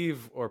you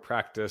believe or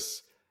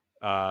practice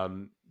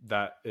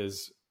that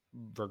is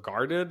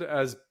regarded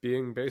as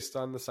being based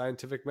on the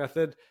scientific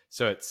method.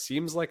 So it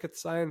seems like it's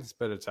science,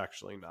 but it's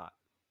actually not.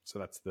 So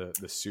that's the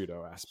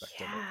pseudo aspect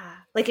of it. Yeah,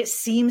 like it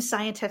seems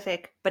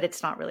scientific, but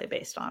it's not really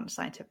based on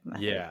scientific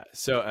method. Yeah.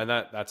 So, and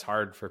that's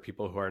hard for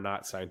people who are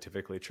not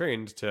scientifically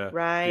trained to be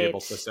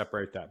able to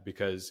separate that,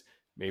 because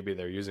maybe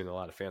they're using a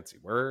lot of fancy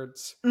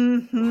words,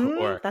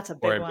 or that's a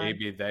big one.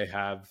 Maybe they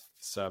have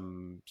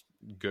some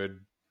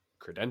good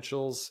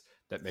credentials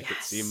that make it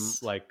seem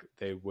like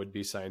they would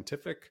be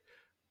scientific,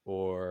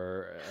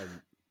 or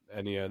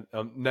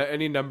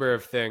any number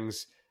of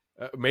things.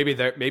 Maybe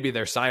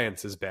their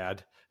science is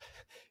bad.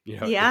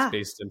 It's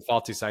based in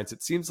faulty science.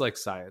 It seems like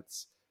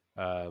science,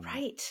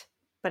 right?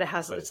 But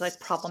it's like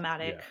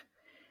problematic.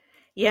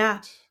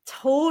 Yeah,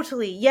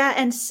 totally. Yeah,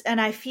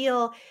 and I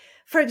feel,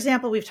 for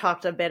example, we've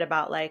talked a bit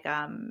about like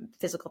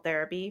physical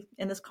therapy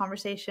in this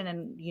conversation,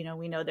 and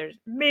we know there's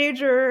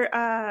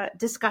major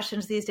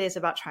discussions these days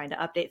about trying to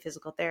update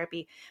physical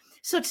therapy.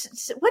 So,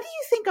 what do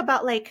you think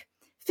about like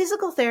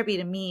physical therapy?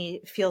 To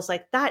me feels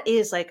like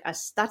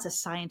that's a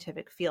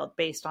scientific field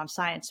based on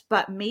science,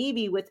 but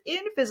maybe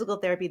within physical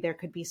therapy there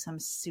could be some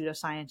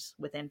pseudoscience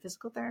within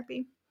physical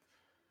therapy.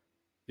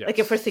 Yes, like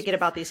if we're thinking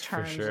about these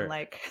terms, and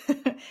like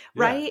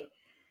right,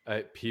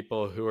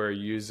 people who are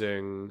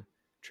using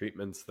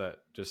treatments that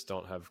just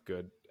don't have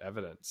good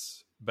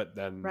evidence, but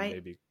then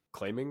maybe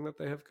claiming that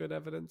they have good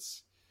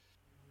evidence.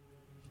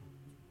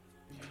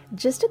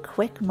 Just a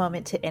quick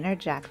moment to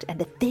interject and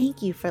to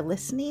thank you for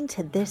listening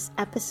to this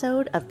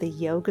episode of the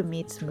Yoga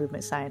Meets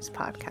Movement Science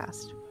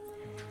podcast.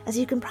 As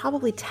you can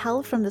probably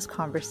tell from this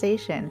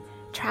conversation,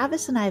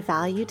 Travis and I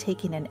value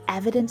taking an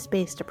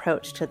evidence-based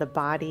approach to the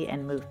body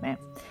and movement,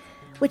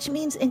 which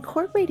means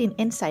incorporating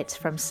insights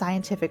from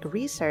scientific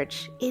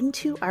research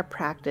into our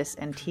practice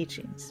and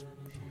teachings.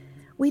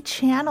 We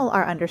channel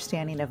our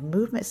understanding of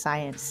movement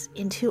science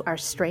into our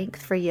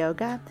Strength for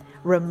Yoga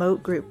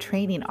remote group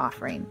training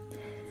offering,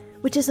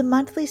 which is a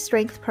monthly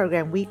strength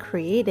program we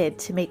created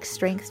to make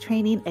strength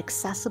training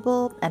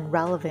accessible and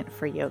relevant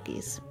for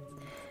yogis.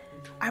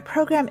 Our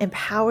program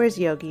empowers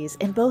yogis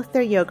in both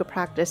their yoga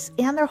practice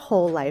and their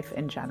whole life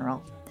in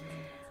general.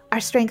 Our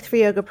Strength for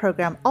Yoga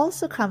program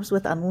also comes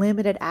with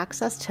unlimited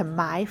access to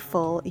my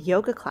full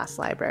yoga class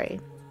library.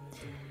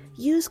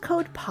 Use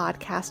code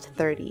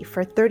PODCAST30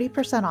 for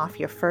 30% off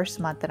your first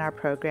month in our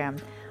program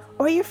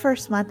or your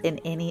first month in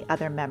any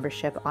other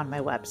membership on my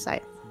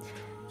website.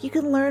 You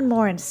can learn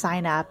more and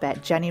sign up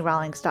at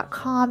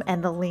jennyrawlings.com,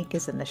 and the link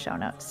is in the show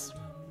notes.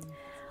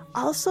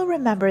 Also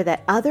remember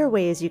that other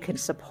ways you can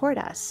support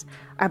us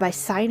are by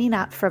signing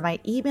up for my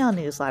email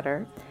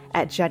newsletter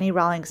at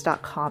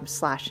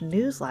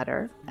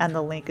jennyrawlings.com/newsletter, and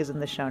the link is in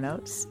the show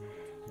notes,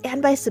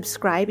 and by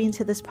subscribing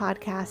to this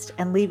podcast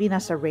and leaving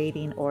us a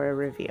rating or a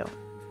review.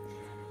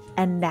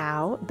 And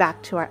now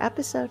back to our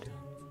episode.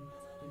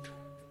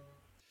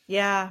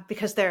 Yeah,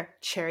 because they're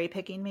cherry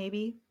picking,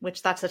 maybe,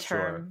 which that's a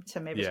term to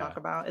maybe talk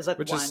about. Is like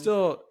which one. Is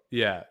still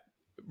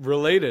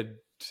related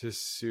to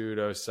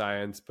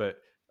pseudoscience,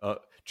 but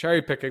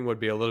cherry picking would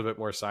be a little bit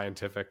more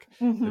scientific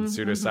than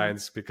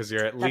pseudoscience because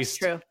you're at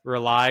least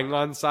relying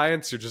on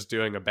science. You're just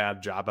doing a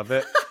bad job of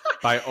it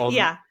by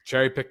only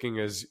cherry picking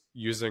is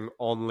using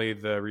only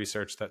the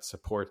research that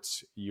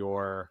supports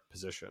your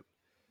position.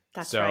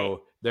 That's right.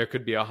 There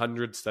could be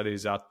 100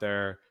 studies out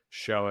there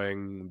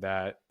showing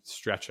that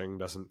stretching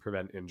doesn't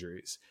prevent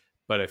injuries.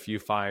 But if you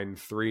find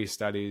 3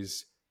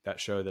 studies that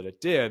show that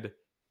it did,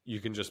 you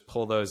can just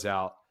pull those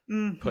out,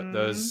 put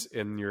those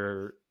in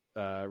your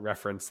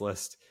reference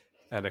list,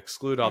 and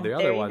exclude all the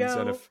other ones.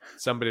 And if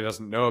somebody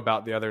doesn't know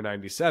about the other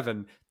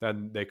 97,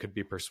 then they could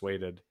be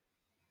persuaded.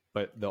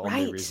 But the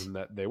only reason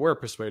that they were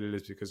persuaded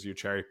is because you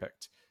cherry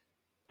picked.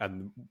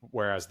 And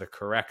whereas the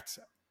correct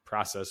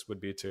process would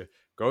be to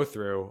go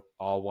through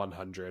all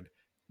 100,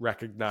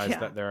 recognize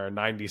that there are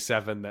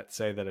 97 that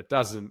say that it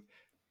doesn't,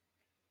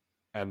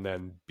 and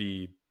then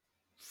be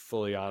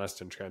fully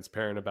honest and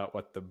transparent about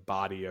what the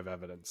body of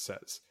evidence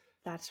says.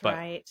 That's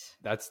right.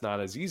 That's not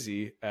as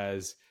easy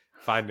as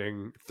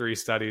finding 3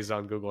 studies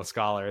on Google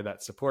Scholar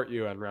that support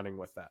you and running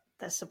with that.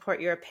 That support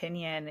your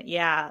opinion.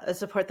 Yeah. That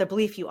support the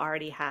belief you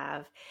already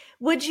have.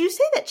 Would you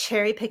say that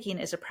cherry picking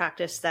is a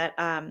practice that,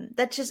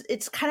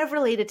 it's kind of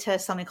related to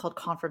something called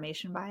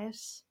confirmation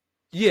bias?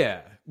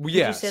 Yeah. Would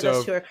you say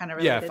those two are kind of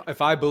related? Yeah. If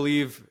I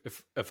want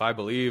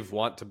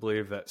to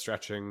believe that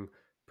stretching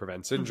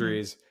prevents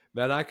injuries,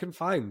 then I can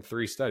find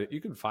 3 studies.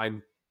 You can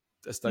find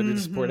a study to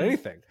support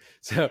anything.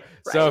 So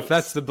if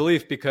that's the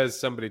belief because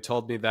somebody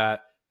told me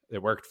that,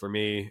 it worked for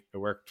me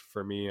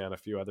and a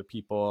few other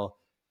people,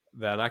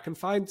 then I can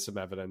find some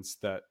evidence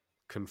that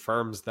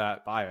confirms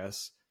that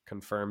bias,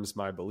 confirms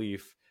my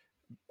belief.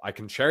 I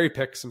can cherry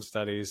pick some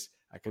studies.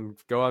 I can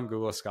go on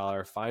Google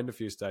Scholar, find a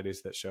few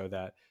studies that show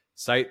that,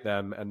 cite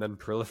them, and then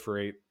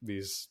proliferate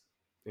these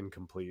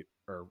incomplete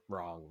or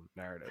wrong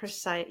narratives.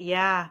 Precise.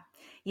 Yeah.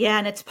 Yeah.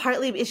 And it's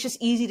just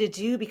easy to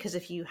do because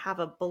if you have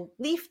a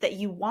belief that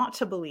you want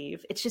to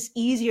believe, it's just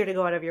easier to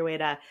go out of your way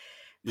to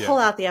pull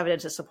out the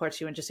evidence that supports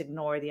you and just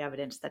ignore the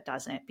evidence that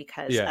doesn't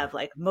because of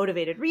like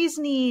motivated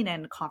reasoning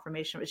and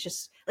confirmation. It's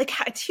just like,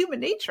 it's human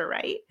nature,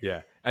 right?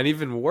 Yeah. And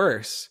even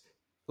worse,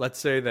 let's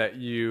say that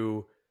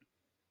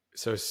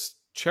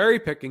cherry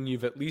picking,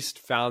 you've at least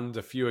found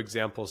a few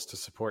examples to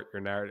support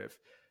your narrative.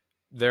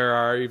 There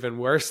are even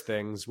worse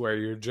things where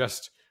you're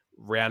just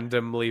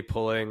randomly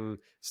pulling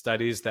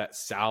studies that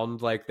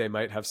sound like they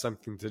might have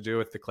something to do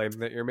with the claim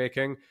that you're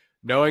making,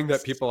 knowing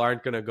that people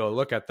aren't going to go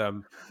look at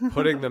them,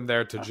 putting them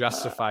there to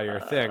justify your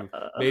thing.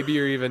 Maybe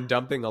you're even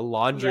dumping a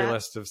laundry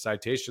list of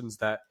citations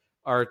that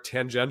are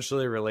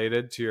tangentially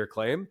related to your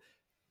claim,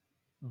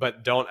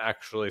 but don't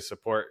actually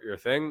support your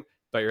thing.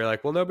 But you're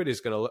like, well, nobody's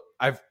going to look.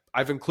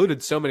 I've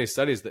included so many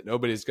studies that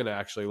nobody's going to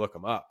actually look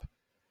them up.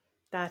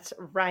 That's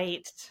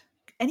right.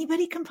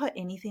 Anybody can put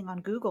anything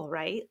on Google,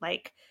 right?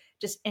 Like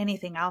just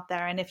anything out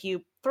there. And if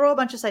you throw a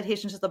bunch of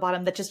citations at the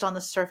bottom that just on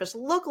the surface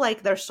look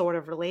like they're sort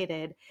of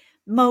related,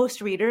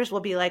 most readers will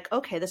be like,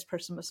 okay, this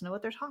person must know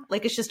what they're talking.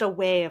 Like it's just a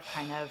way of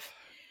kind of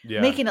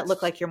making it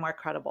look like you're more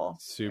credible.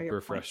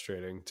 Super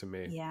frustrating to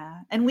me. Yeah.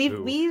 And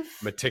we've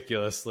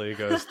meticulously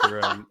goes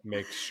through and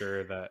makes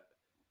sure that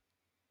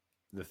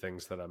the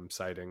things that I'm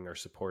citing are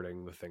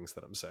supporting the things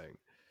that I'm saying.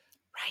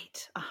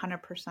 Right.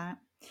 100%.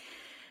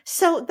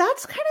 So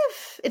that's kind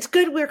of, it's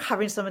good we're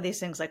covering some of these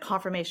things like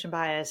confirmation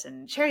bias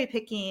and cherry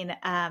picking.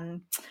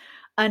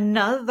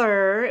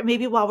 Another,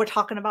 maybe while we're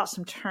talking about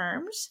some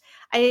terms,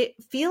 I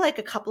feel like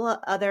a couple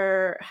of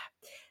there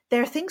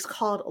are things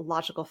called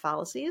logical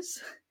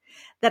fallacies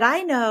that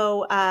I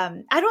know,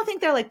 I don't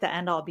think they're like the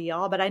end all be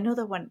all, but I know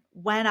that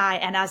when I,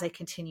 and as I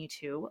continue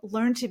to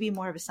learn to be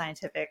more of a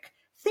scientific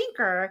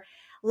thinker,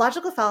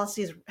 logical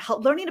fallacies,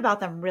 learning about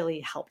them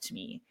really helped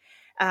me.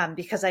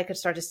 Because I could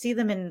start to see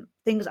them in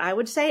things I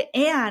would say.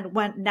 And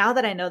now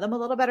that I know them a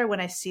little better, when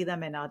I see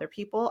them in other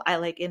people,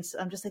 I'm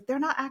just like, they're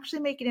not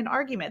actually making an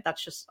argument.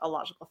 That's just a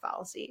logical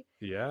fallacy.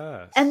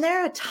 Yeah. And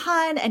there are a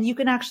ton, and you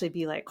can actually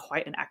be like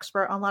quite an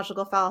expert on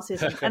logical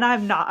fallacies. And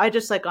I'm not, I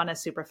just like on a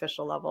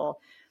superficial level,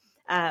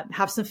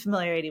 have some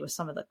familiarity with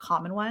some of the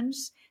common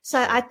ones. So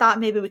I thought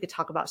maybe we could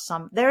talk about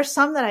some. There are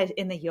some that I,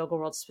 in the yoga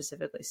world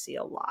specifically, see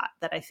a lot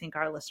that I think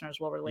our listeners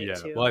will relate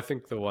to. Well, I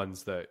think the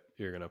ones that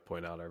you're going to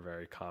point out are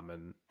very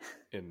common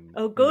in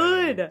Oh, many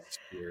good.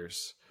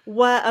 spheres.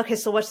 Okay,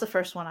 so what's the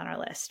first one on our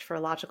list for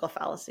logical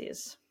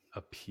fallacies?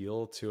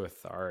 Appeal to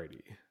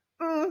authority,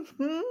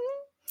 Hmm.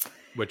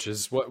 which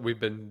is what we've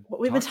been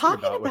What we've been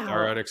talking about with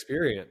our about. own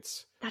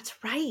experience. That's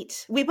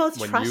right. We both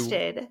When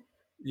trusted.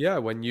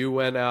 when you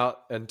went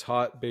out and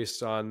taught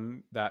based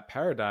on that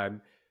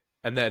paradigm,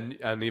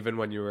 and even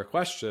when you were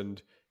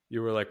questioned,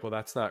 you were like, well,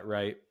 that's not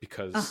right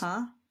because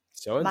Uh-huh.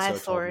 so and My so told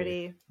me.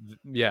 authority.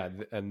 Yeah,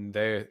 and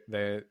they're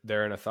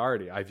an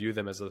authority. I view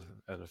them as an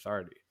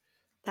authority.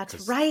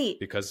 That's right.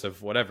 Because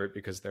of whatever,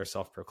 because they're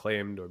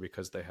self-proclaimed or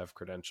because they have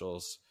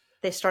credentials.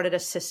 They started a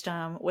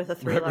system with a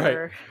Right,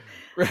 3-letter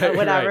right,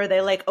 whatever. right.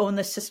 They like own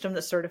the system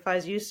that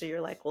certifies you. So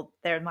you're like, well,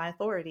 they're my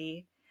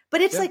authority.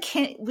 But it's like,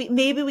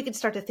 maybe we could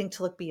start to think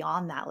to look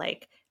beyond that.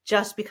 Like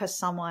just because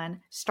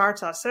someone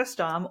starts a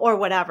system or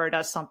whatever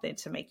does something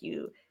to make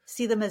you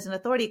see them as an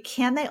authority,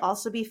 can they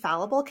also be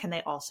fallible? Can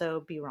they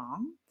also be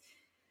wrong?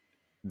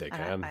 They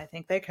can. I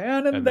think they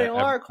can, and they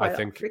are quite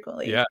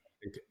frequently. Yeah, I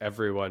think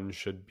everyone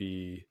should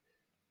be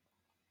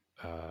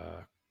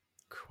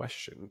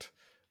questioned.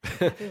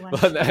 Everyone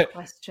should be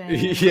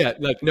questioned. Yeah,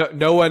 like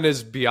no one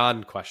is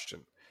beyond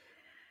question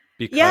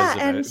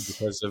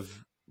because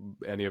of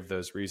any of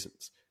those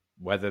reasons,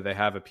 whether they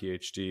have a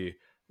PhD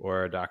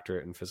or a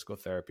doctorate in physical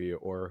therapy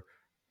or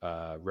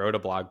wrote a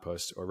blog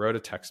post or wrote a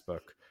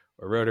textbook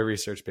or wrote a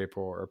research paper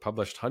or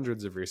published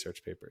hundreds of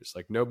research papers.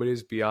 Like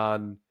nobody's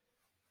beyond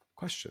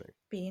questioning.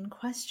 Being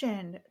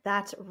questioned.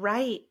 That's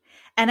right.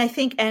 And I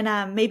think,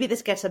 and maybe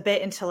this gets a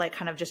bit into like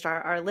kind of just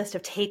our list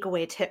of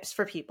takeaway tips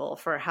for people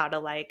for how to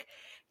like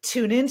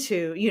tune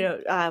into,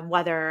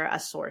 whether a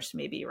source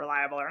may be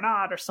reliable or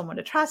not, or someone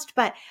to trust.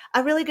 But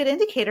a really good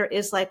indicator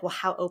is like, well,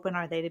 how open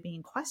are they to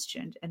being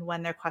questioned? And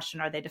when they're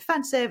questioned, are they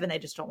defensive and they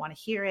just don't want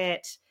to hear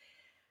it?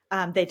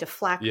 They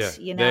deflect,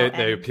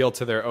 they appeal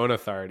to their own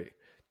authority.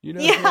 Who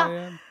I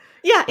am?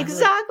 Yeah,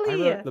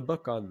 exactly. I wrote the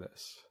book on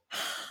this.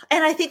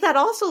 And I think that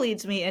also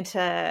leads me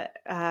into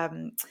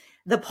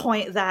the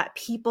point that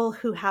people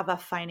who have a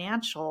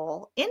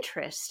financial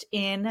interest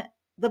in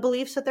the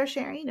beliefs that they're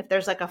sharing, if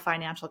there's like a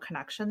financial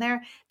connection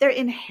there, they're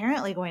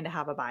inherently going to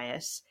have a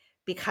bias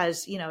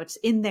because, it's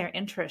in their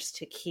interest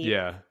to keep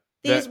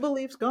these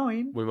beliefs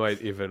going. We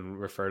might even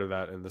refer to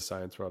that in the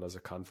science world as a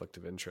conflict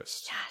of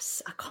interest.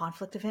 Yes, a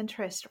conflict of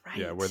interest, right?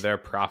 Yeah, where they're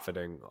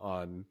profiting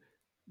on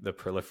the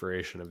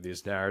proliferation of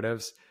these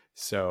narratives.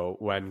 So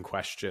when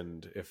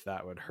questioned if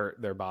that would hurt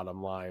their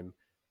bottom line,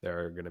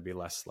 they're going to be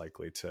less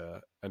likely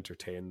to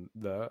entertain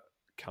the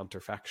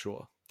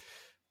counterfactual.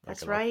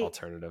 That's right.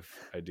 Alternative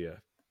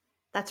idea.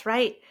 That's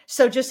right.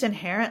 So just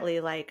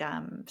inherently, like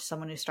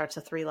someone who starts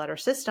a 3-letter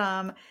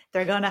system,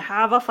 they're going to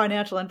have a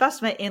financial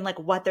investment in like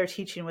what they're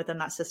teaching within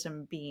that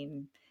system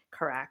being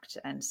correct.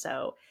 And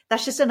so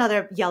that's just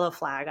another yellow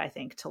flag, I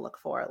think, to look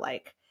for.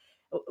 Like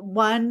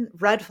one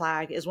red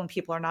flag is when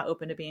people are not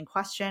open to being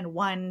questioned.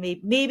 One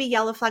maybe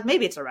yellow flag,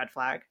 maybe it's a red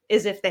flag,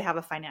 is if they have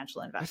a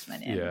financial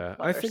investment in. Yeah,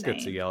 I think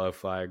it's a yellow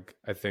flag.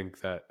 I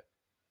think that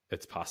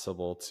it's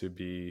possible to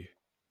be.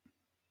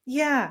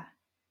 Yeah.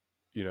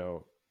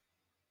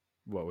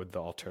 What would the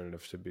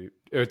alternative to be?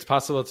 It's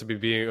possible to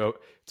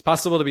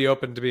be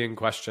open to being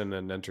questioned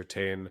and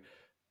entertain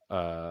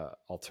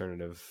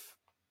alternative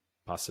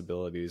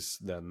possibilities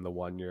than the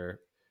one you're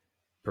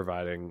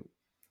providing,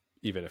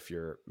 even if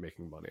you're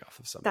making money off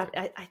of something.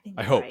 I think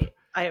I hope. Right.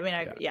 I mean,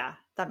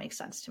 that makes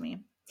sense to me.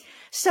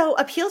 So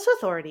appeal to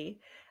authority,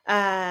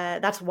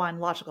 that's one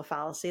logical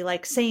fallacy,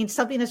 like saying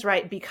something is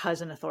right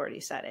because an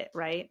authority said it,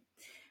 right?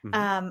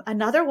 Mm-hmm.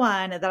 Another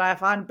one that I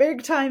found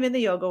big time in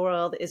the yoga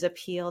world is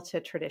appeal to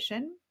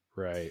tradition.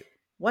 Right.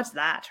 What's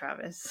that,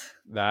 Travis?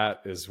 That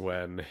is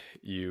when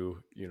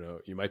you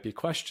might be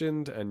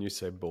questioned and you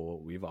say, well,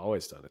 we've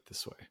always done it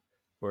this way,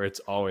 or it's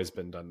always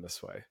been done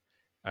this way.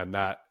 And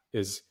that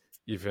is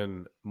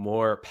even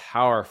more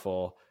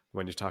powerful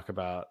when you talk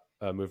about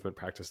a movement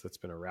practice that's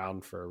been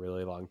around for a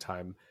really long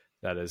time,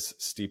 that is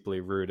steeply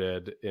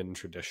rooted in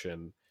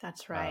tradition.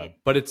 That's right.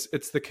 But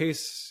it's the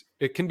case.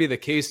 It can be the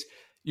case.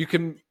 You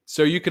can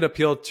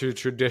appeal to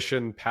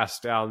tradition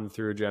passed down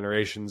through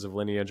generations of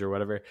lineage or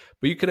whatever,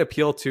 but you can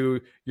appeal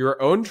to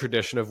your own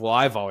tradition of, well,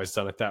 I've always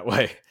done it that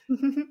way.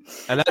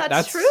 And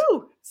that's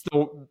true.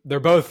 So they're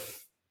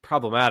both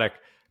problematic,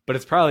 but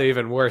it's probably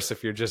even worse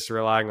if you're just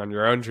relying on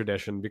your own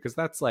tradition, because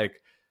that's like,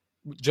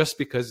 just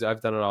because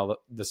I've done it all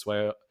this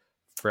way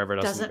forever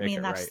doesn't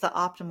mean that's the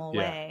optimal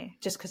way,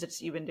 just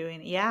because you've been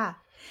doing it. Yeah.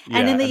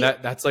 And then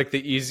that's like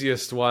the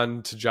easiest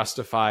one to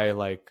justify,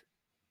 like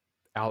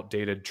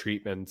outdated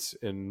treatments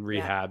in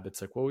rehab.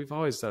 It's like, well, we've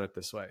always done it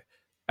this way.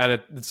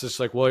 And it's just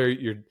like, well,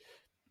 you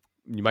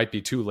might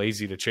be too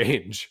lazy to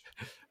change.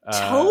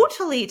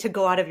 Totally, to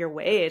go out of your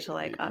way to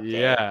like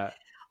update.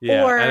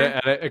 Yeah. Or,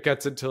 and it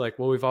gets into like,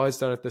 well, we've always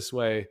done it this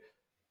way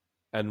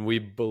and we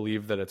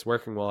believe that it's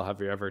working well.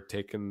 Have you ever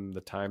taken the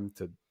time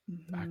to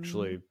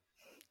actually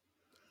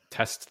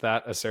test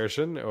that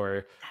assertion?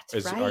 Or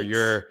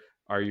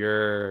are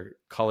your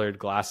colored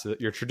glasses,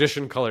 your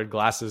tradition colored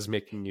glasses,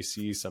 making you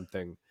see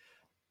something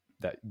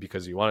that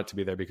because you want it to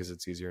be there because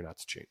it's easier not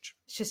to change.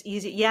 It's just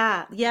easy.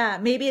 Yeah.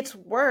 Maybe it's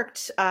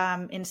worked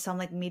in some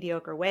like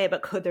mediocre way,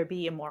 but could there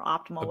be a more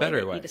optimal way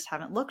that you just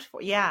haven't looked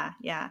for? Yeah.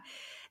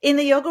 In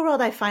the yoga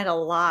world, I find a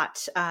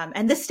lot,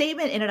 and the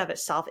statement in and of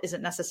itself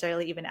isn't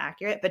necessarily even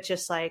accurate, but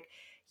just like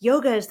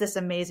yoga is this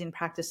amazing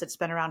practice that's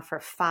been around for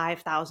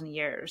 5,000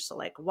 years. So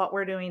like what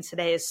we're doing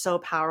today is so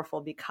powerful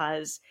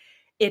because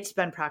it's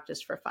been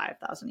practiced for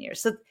 5,000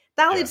 years. So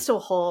that leads to a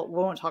whole, we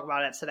won't talk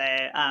about it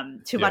today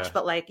too much,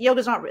 but like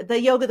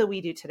the yoga that we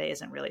do today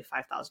isn't really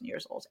 5,000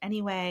 years old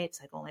anyway. It's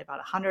like only about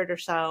 100 or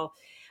so.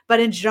 But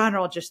in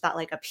general, just that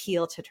like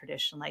appeal to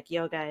tradition, like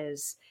yoga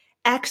is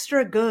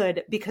extra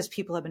good because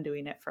people have been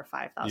doing it for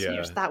 5,000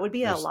 years. That would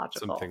be a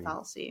logical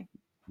fallacy.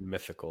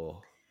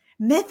 Mythical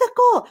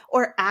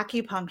or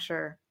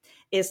acupuncture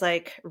is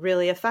like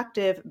really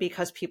effective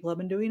because people have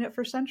been doing it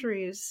for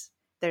centuries.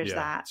 There's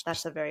that.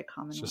 That's a very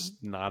common one. It's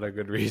just not a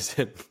good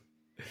reason.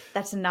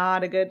 That's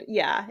not a good,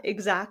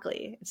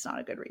 exactly. It's not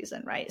a good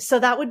reason, right? So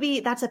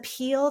that's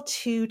appeal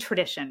to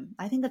tradition.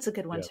 I think that's a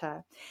good one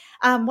to.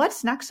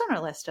 What's next on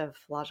our list of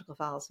logical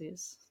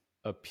fallacies?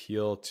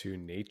 Appeal to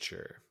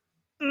nature.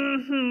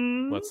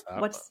 Mm-hmm. What's that?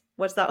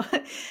 What's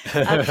that?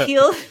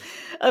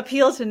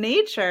 appeal to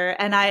nature,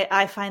 and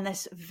I find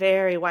this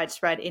very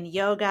widespread in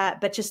yoga,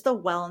 but just the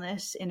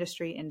wellness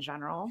industry in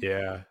general.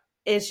 Yeah,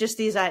 it's just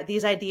these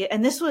ideas,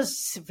 and this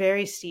was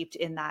very steeped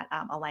in that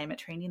alignment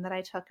training that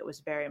I took. It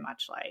was very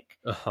much like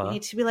we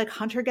need to be like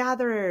hunter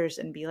gatherers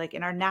and be like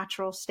in our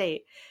natural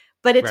state.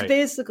 But it's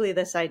basically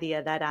this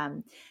idea that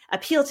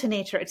appeal to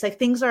nature. It's like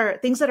things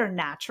that are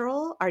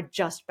natural are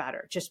just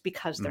better just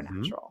because they're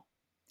natural.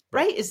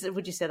 Right?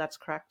 Would you say that's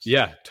correct?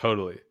 Yeah,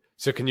 totally.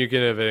 So can you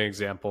give an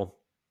example?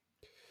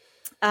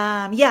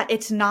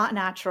 It's not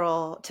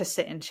natural to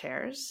sit in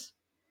chairs,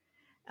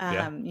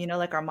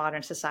 like our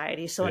modern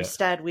society. So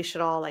instead we should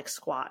all like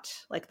squat.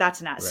 Like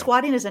that's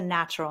squatting is a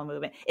natural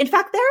movement. In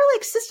fact, there are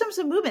like systems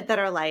of movement that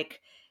are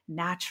like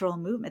natural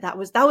movement. That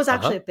was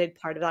actually a big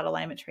part of that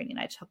alignment training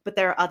I took, but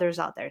there are others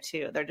out there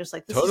too. They're just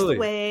like, this is the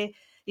way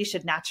you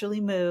should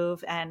naturally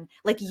move. And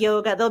like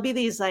yoga, there'll be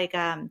these like,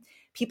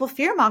 people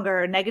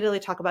fearmonger or negatively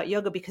talk about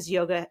yoga because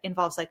yoga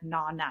involves like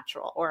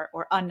non-natural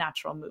or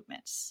unnatural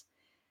movements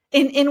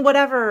in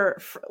whatever,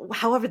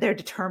 however they're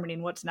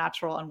determining what's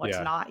natural and what's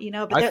not,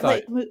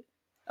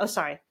 but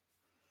sorry.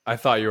 I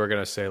thought you were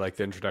going to say like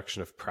the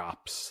introduction of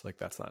props, like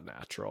that's not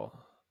natural.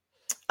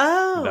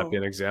 Oh, would that be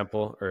an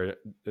example, or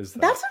is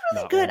that's a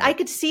really good? I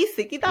could see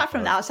thinking that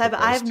from the outside,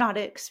 but I have not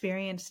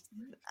experienced.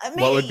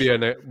 What would be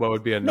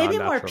a maybe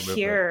more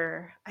pure?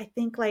 Movement? I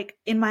think like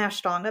in my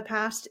Ashtanga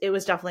past, it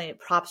was definitely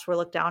props were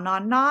looked down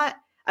on. Not,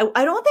 I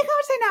don't think I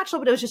would say natural,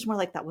 but it was just more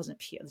like that wasn't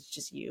pure. It's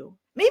just you.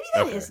 Maybe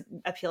that is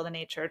appeal to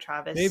nature,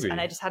 Travis. Maybe. And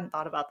I just hadn't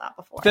thought about that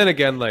before. But then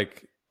again,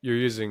 like you're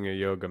using a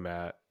yoga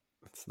mat.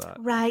 It's not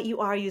right.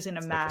 You are using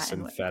a mat, like a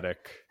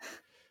synthetic.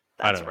 That's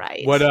I don't know.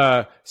 Right.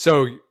 What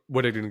so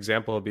would an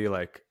example be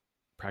like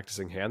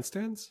practicing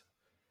handstands?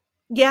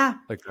 Yeah.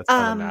 Like that's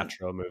not a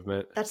natural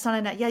movement. That's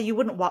not you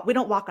wouldn't walk. We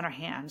don't walk on our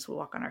hands. We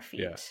walk on our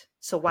feet. Yeah.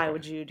 So why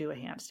would you do a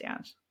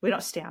handstand? We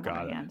don't stand on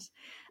our hands.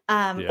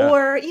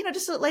 Or,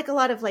 just like a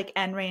lot of like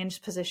end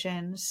range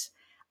positions.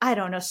 I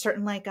don't know,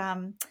 certain like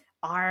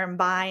arm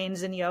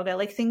binds in yoga,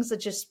 like things that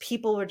just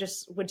people would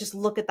just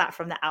look at that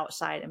from the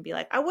outside and be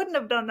like, I wouldn't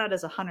have done that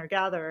as a hunter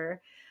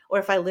gatherer or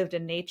if I lived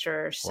in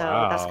nature. So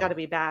that's got to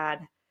be bad.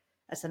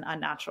 That's an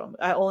unnatural.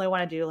 I only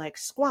want to do like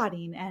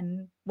squatting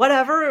and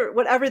whatever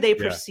they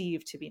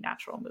perceive to be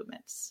natural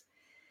movements.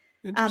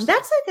 That's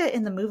like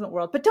in the movement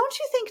world. But don't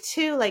you think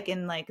too, like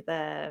in like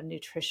the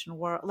nutrition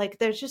world, like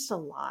there's just a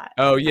lot.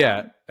 Oh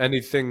yeah.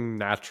 Anything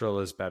natural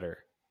is better.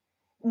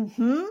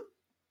 Mm-hmm.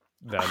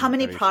 How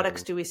many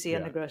products do we see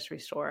in the grocery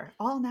store?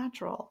 All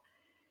natural.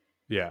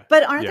 Yeah.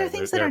 But aren't there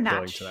things that are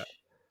natural?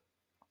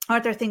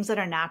 Aren't there things that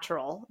are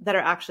natural that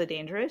are actually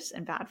dangerous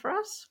and bad for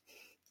us?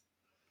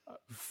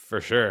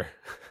 For sure.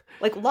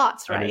 Like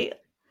lots, right?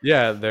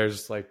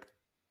 There's like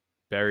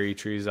berry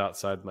trees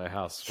outside my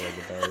house where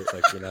the berry,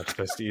 like you're not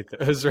supposed to eat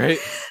those, right?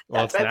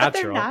 Well, it's natural. But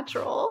they're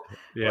natural,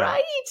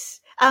 right?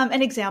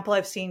 An example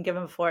I've seen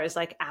given before is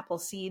like apple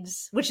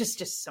seeds, which is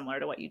just similar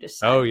to what you just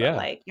said. Oh yeah,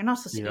 like you're not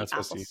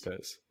supposed to eat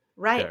those,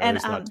 right? And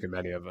not too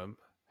many of them.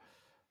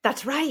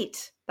 That's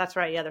right.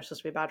 Yeah, they're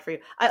supposed to be bad for you.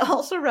 I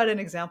also read an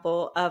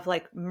example of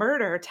like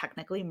murder.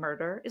 Technically,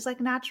 murder is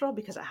like natural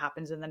because it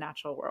happens in the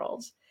natural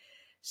world.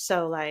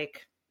 So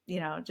like,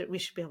 we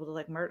should be able to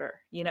like murder,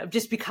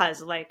 just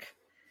because like,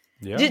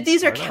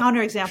 these are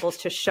counter examples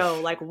to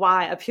show like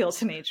why appeal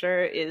to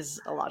nature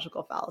is a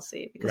logical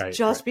fallacy,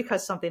 because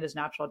because something is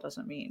natural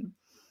doesn't mean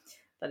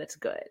that it's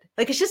good.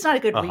 Like, it's just not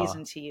a good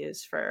reason to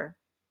use for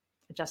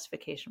a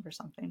justification for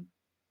something.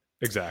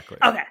 Exactly.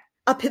 Okay.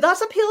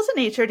 That's appeal to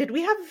nature. Did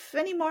we have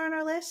any more on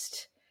our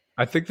list?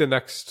 I think the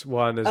next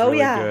one is really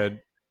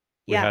good.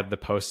 We had the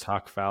post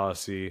hoc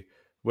fallacy,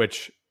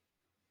 which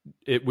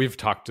we've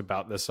talked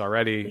about this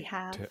already. We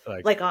have,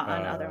 like on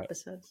other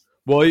episodes.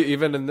 Well,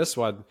 even in this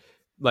one,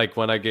 like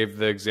when I gave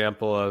the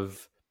example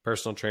of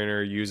personal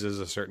trainer uses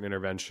a certain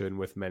intervention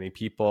with many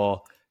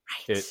people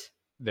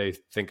They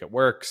think it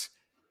works.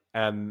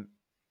 And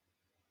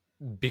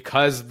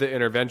because the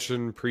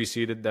intervention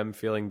preceded them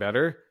feeling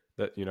better,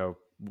 that,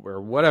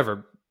 or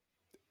whatever,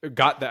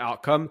 got the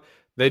outcome,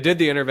 they did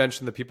the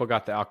intervention, the people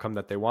got the outcome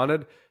that they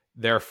wanted.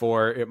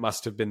 Therefore, it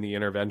must have been the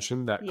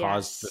intervention that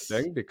caused the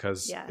thing,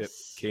 because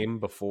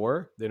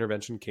the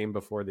intervention came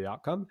before the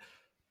outcome.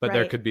 But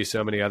there could be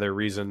so many other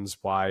reasons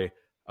why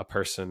a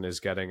person is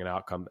getting an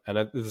outcome. And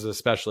this is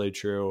especially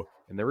true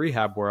in the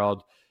rehab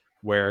world,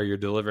 where you're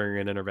delivering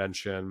an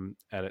intervention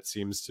and it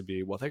seems to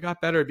be, well, they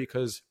got better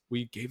because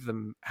we gave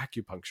them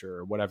acupuncture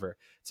or whatever.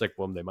 It's like,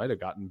 well, they might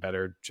have gotten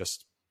better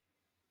just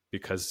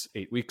because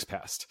 8 weeks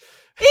passed.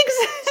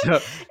 Exactly.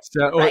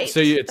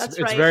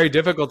 It's very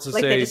difficult to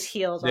say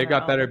they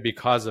got better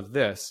because of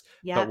this.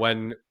 Yeah. But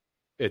when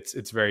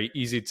it's very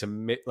easy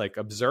to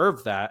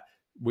observe that,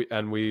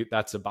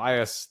 that's a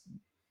bias.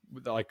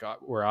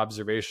 We're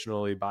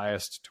observationally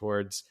biased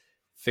towards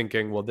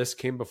thinking, well, this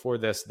came before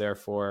this,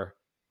 therefore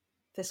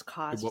this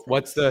caused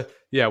what's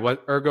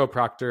what ergo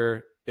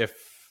proctor,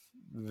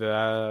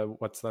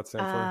 what's that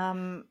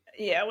stand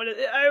for? What is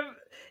it?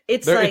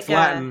 It's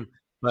Latin.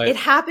 But it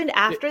happened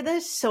after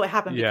this, so it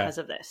happened because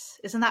of this.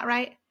 Isn't that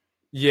right?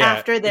 Yeah.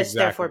 After this,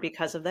 therefore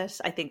because of this.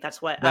 I think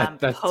that's what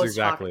that's post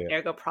exactly hoc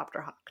ergo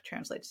propter hoc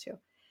translates to.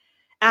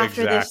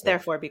 After this,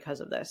 therefore because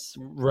of this.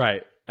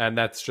 Right. And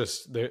that's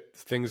just,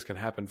 things can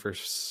happen for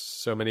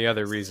so many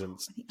other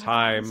reasons.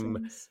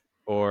 Time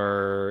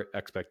or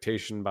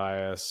expectation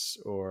bias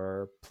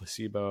or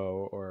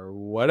placebo or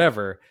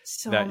whatever,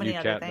 that you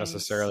can't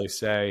necessarily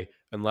say,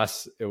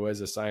 unless it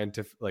was a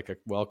scientific, a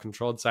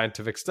well-controlled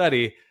scientific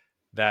study,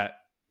 that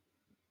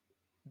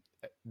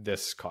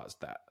this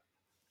caused that.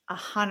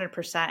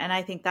 100%. And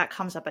I think that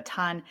comes up a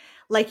ton,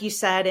 like you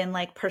said, in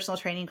personal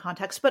training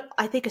context, but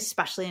I think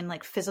especially in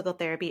physical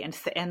therapy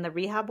and the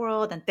rehab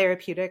world and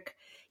therapeutic,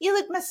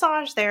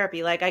 massage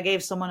therapy. I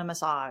gave someone a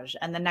massage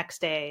and the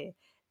next day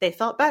they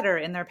felt better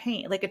in their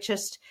pain.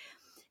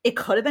 It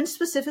could have been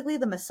specifically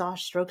the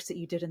massage strokes that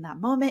you did in that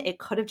moment. It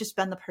could have just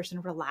been the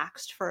person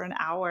relaxed for an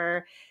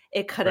hour.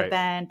 It could have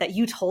been that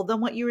you told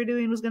them what you were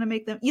doing was going to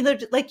make them either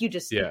you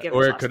just give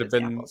or it could have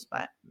been,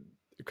 but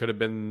it could have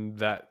been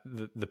that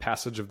the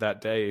passage of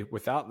that day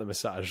without the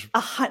massage.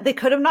 They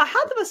could have not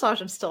had the massage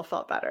and still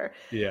felt better.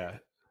 Yeah.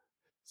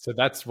 So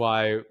that's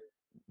why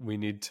we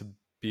need to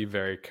be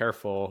very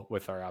careful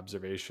with our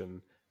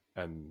observation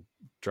and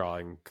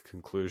drawing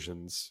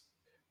conclusions,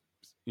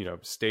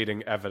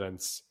 stating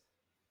evidence,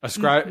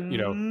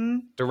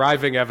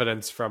 deriving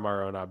evidence from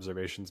our own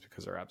observations,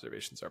 because our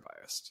observations are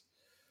biased.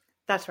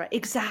 That's right.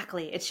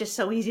 Exactly. It's just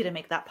so easy to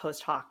make that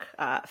post hoc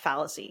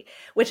fallacy,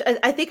 which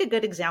I think a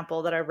good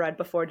example that I've read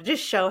before to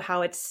just show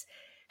how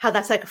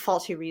that's a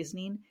faulty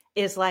reasoning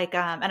is and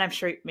I'm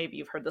sure maybe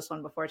you've heard this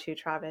one before too,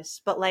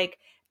 Travis, but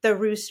the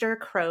rooster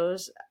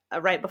crows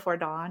right before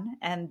dawn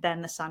and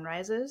then the sun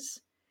rises.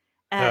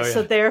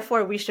 So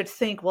therefore we should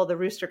think, well, the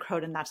rooster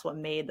crowed and that's what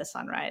made the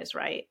sunrise,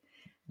 right?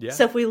 Yeah.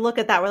 So if we look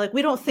at that, we're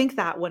we don't think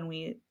that when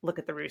we look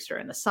at the rooster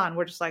and the sun.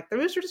 We're just the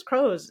rooster just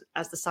crows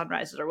as the sun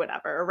rises or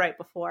whatever, or right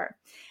before.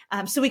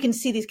 So we can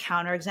see these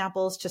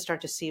counterexamples to start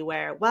to see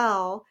where,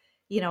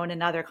 in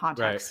another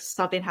context,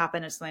 something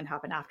happened and something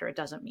happened after. It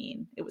doesn't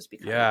mean it was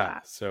because of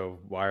that. So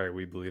why are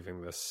we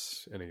believing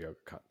this in a yoga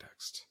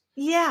context?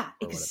 Yeah,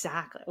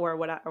 exactly. Or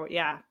whatever.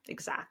 Yeah,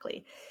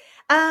 exactly.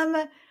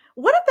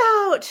 What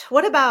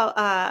about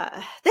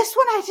this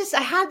one?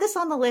 I had this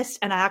on the list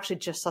and I actually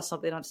just saw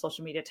something on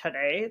social media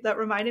today that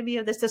reminded me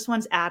of this. This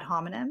one's ad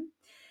hominem.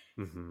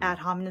 Mm-hmm. Ad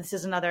hominem. This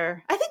is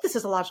another, I think this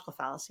is a logical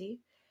fallacy.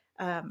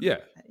 Yeah,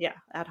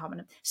 ad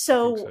hominem.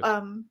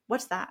 So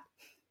what's that?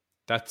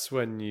 That's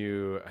when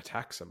you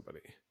attack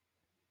somebody.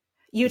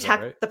 You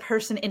attack the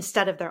person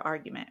instead of their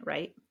argument,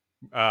 right?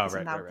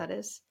 Isn't that what that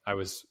is? I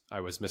was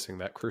missing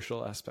that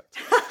crucial aspect.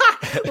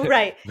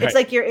 Right.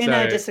 It's you're in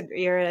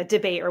you're in a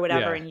debate or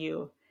whatever, and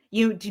you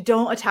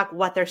don't attack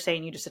what they're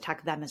saying, you just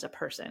attack them as a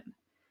person.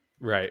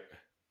 Right.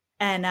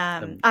 And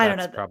I don't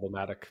know.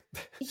 Problematic.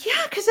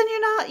 Yeah, because then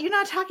you're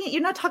not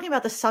talking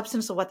about the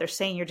substance of what they're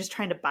saying. You're just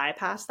trying to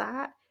bypass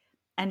that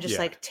and just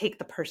take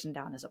the person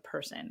down as a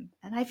person.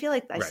 And I feel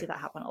I see that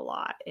happen a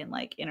lot in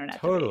internet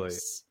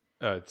debates.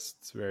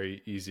 It's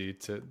very easy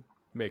to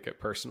make it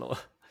personal.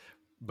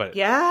 But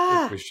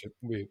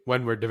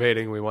when we're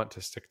debating, we want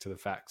to stick to the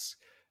facts.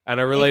 And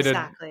a related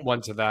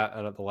one to that,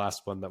 and the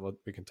last one that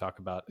we can talk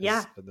about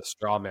is the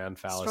straw man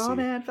fallacy. Straw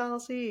man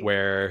fallacy.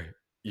 Where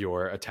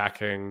you're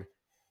attacking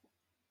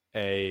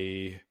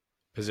a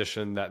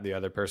position that the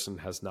other person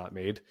has not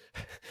made.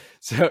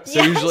 So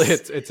usually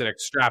it's an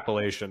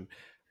extrapolation.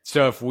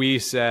 So if we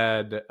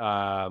said,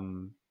 what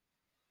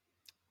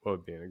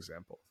would be an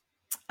example?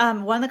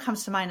 One that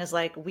comes to mind is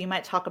we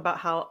might talk about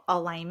how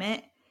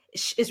alignment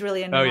is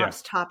really a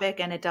nuanced topic,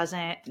 and it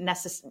doesn't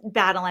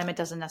bad alignment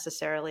doesn't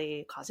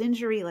necessarily cause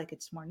injury.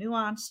 It's more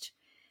nuanced.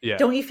 Yeah.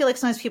 Don't you feel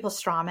sometimes people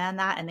strawman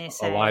that and they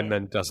say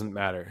alignment doesn't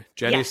matter?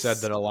 Jenny said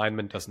that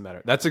alignment doesn't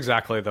matter. That's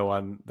exactly the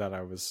one that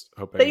I was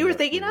hoping that you were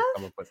thinking of.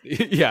 Come up with.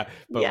 Yeah,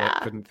 but I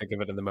couldn't think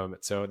of it in the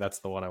moment. So that's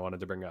the one I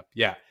wanted to bring up.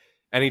 Yeah.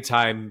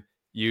 anytime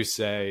you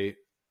say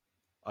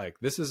like,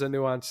 this is a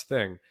nuanced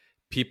thing,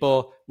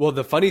 people, well,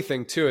 the funny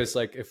thing too is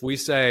like, if we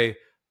say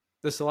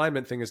this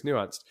alignment thing is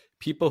nuanced,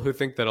 people who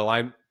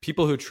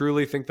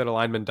truly think that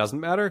alignment doesn't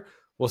matter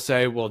will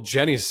say, well,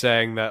 Jenny's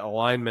saying that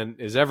alignment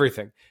is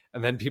everything.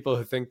 And then people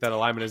who think that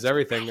alignment is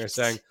everything are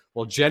saying,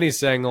 well, Jenny's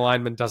saying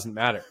alignment doesn't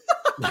matter.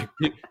 Like,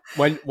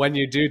 when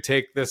you do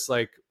take this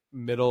like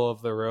middle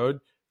of the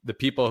road, the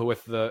people who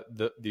with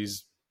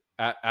these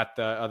at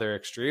the other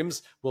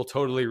extremes will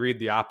totally read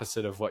the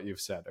opposite of what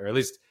you've said, or at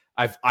least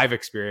I've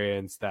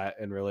experienced that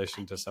in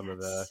relation to some of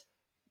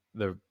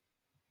the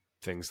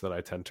things that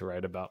I tend to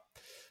write about.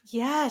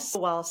 Yes,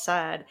 well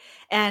said.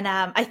 And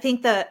I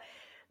think that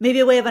maybe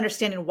a way of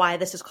understanding why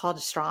this is called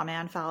a straw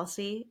man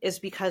fallacy is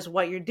because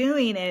what you're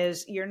doing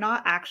is you're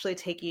not actually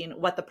taking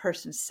what the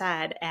person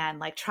said and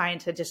like trying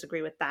to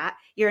disagree with that.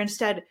 You're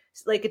instead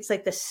like, it's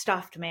like the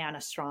stuffed man,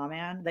 a straw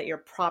man that you're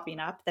propping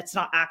up. That's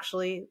not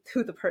actually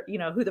who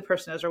the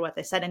person is or what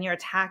they said. And you're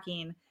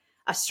attacking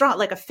a straw,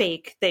 like a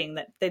fake thing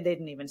that they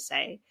didn't even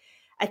say.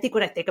 I think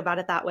when I think about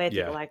it that way, I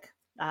think like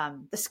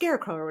the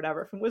Scarecrow or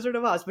whatever from Wizard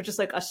of Oz, but just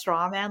like a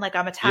straw man, like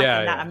I'm attacking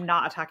that. I'm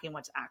not attacking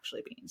what's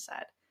actually being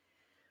said.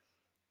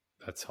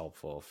 That's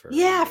helpful for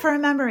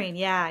remembering.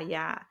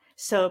 Yeah.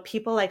 So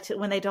people like to,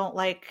 when they don't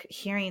like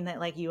hearing that,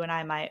 like you and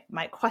I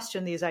might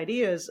question these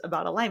ideas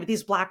about alignment,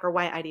 these black or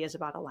white ideas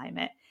about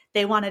alignment,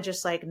 they want to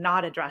just like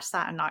not address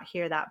that and not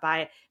hear that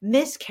by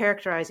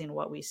mischaracterizing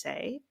what we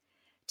say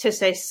to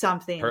say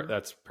something.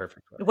 That's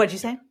perfect. What'd you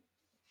say?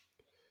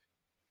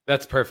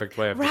 That's perfect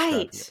way of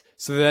describing it.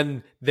 So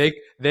then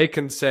they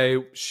can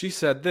say, she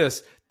said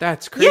this,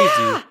 that's crazy.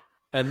 Yeah!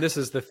 And this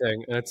is the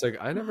thing. And it's like,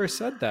 I never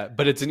said that.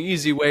 But it's an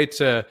easy way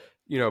to,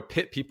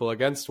 pit people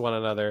against one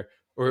another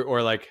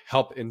or like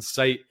help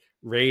incite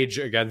rage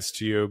against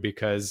you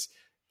because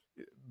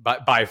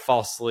by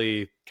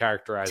falsely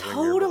characterizing.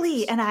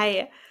 Totally. And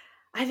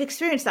I've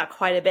experienced that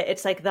quite a bit.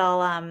 It's like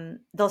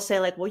they'll say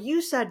like, well,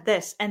 you said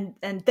this and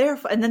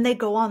therefore, and then they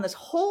go on this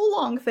whole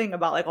long thing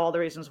about like all the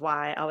reasons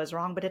why I was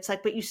wrong. But it's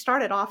like, but you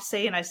started off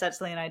saying I said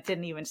something I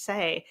didn't even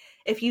say.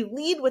 If you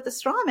lead with the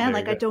straw man,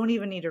 like I don't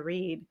even need to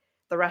read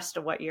the rest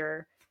of what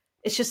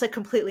it's just like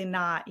completely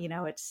not,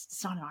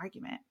 it's not an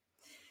argument.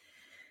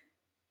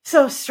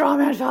 So straw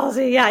man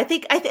fallacy. Yeah, I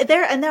think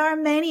there are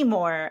many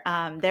more.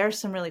 There are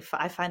some really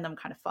I find them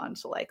kind of fun.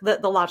 So like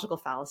the logical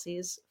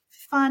fallacies,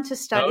 fun to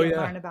study and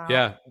learn about.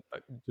 Yeah,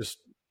 just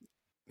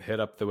hit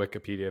up the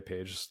Wikipedia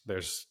page.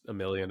 There's a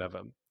million of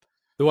them.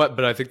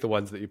 But I think the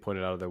ones that you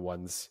pointed out are the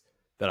ones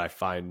that I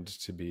find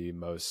to be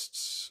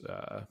most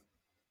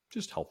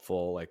just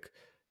helpful, like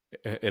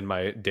in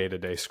my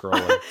day-to-day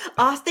scrolling.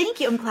 Oh, thank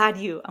you. I'm glad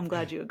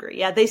you agree.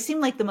 Yeah, they seem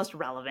like the most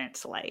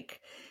relevant, like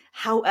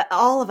how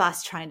all of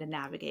us trying to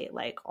navigate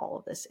like all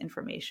of this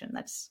information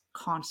that's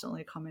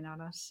constantly coming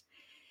at us.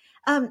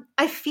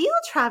 I feel,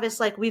 Travis,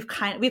 like we've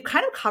kind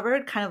of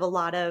covered kind of a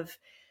lot of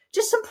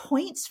just some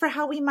points for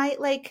how we might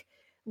like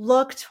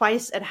look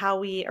twice at how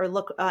we, or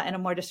look in a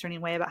more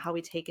discerning way about how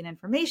we take in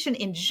information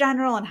in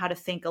general and how to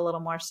think a little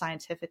more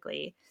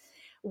scientifically.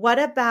 What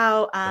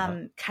about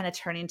kind of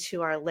turning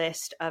to our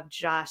list of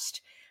just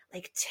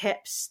like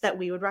tips that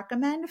we would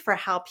recommend for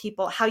how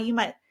you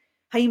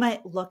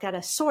might look at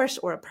a source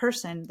or a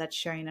person that's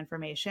sharing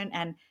information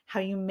and how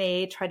you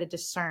may try to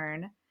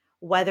discern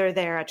whether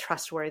they're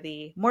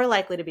more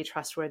likely to be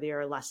trustworthy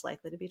or less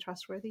likely to be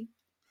trustworthy.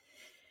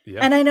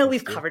 Yeah, and I know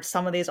we've covered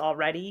some of these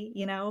already,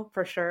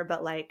 for sure,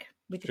 but like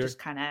we could just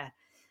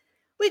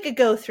we could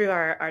go through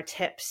our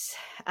tips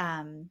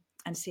and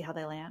see how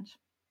they land.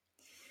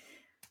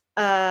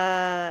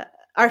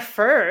 Our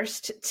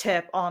first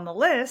tip on the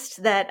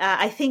list that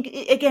I think,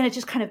 again, it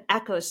just kind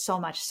of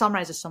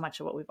summarizes so much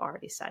of what we've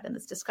already said in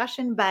this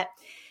discussion, but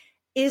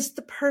is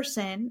the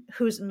person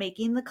who's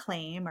making the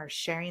claim or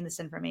sharing this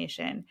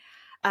information,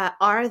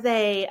 are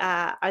they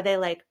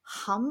like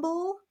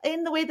humble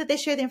in the way that they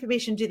share the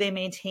information? Do they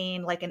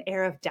maintain like an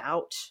air of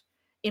doubt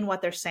in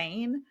what they're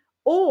saying?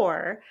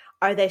 Or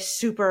are they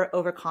super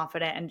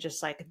overconfident and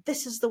just like,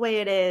 this is the way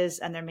it is,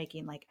 and they're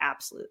making like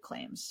absolute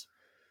claims?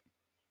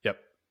 Yep.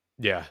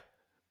 Yeah.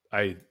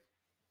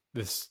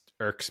 This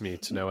irks me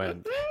to no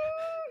end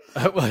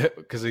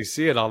because I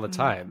see it all the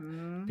time.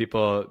 Mm-hmm.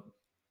 People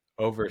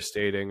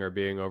overstating or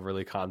being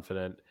overly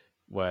confident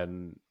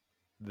when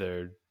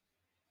they're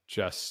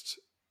just,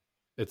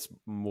 it's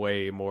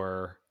way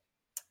more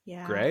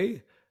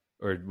gray,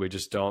 or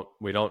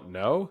we don't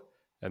know,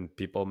 and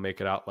people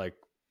make it out like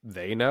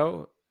they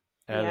know.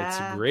 And it's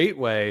a great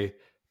way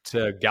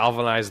to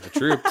galvanize the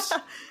troops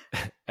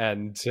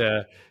and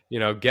to,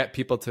 get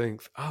people to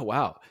think, oh,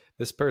 wow,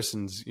 this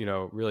person's,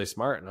 really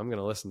smart, and I'm going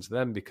to listen to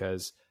them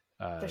because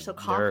they're so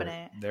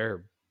confident.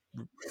 They're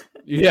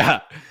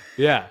yeah,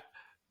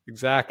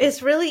 exactly.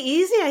 It's really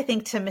easy, I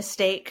think, to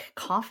mistake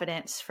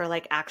confidence for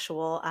like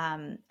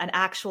an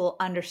actual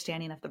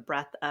understanding of the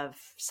breadth of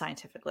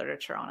scientific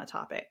literature on a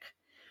topic.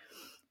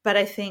 But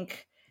I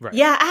think,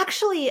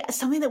 actually,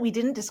 something that we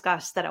didn't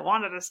discuss that I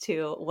wanted us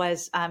to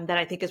was that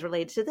I think is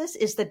related to this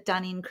is the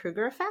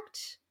Dunning-Kruger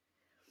effect.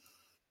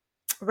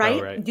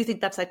 Right? Oh, right. Do you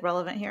think that's like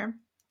relevant here?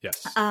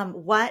 Yes.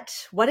 What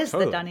is the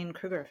Totally.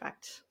 Dunning-Kruger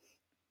effect?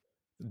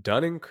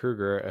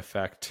 Dunning-Kruger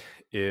effect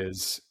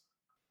is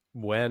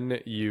when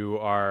you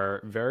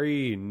are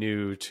very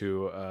new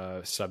to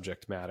a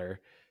subject matter.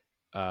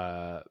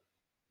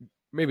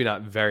 Maybe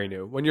not very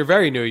new. When you're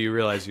very new, you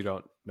realize you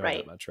don't know Right.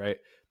 that much, right?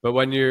 But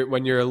when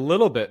you're a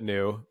little bit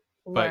new,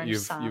 but Learn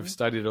you've some.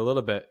 studied a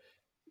little bit,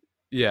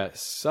 yeah,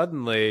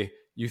 suddenly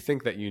you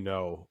think that you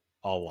know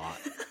a lot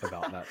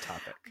about that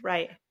topic.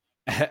 Right.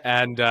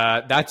 And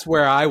that's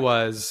where I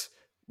was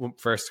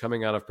first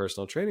coming out of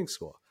personal training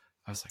school.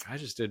 I was like, I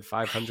just did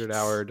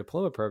 500-hour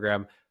diploma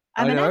program.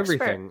 I'm I an know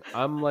expert. everything.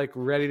 I'm like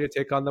ready to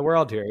take on the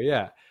world here.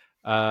 Yeah.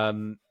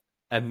 And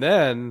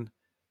then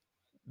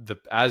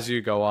as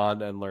you go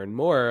on and learn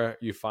more,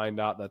 you find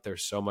out that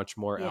there's so much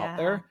more out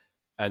there.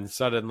 And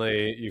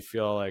suddenly you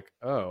feel like,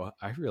 oh,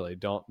 I really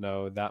don't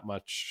know that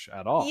much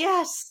at all.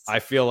 Yes. I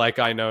feel like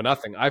I know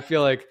nothing. I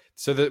feel like,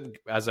 so that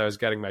as I was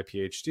getting my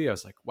PhD, I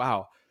was like,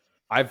 wow,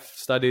 I've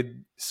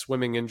studied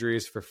swimming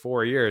injuries for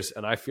 4 years,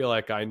 and I feel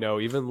like I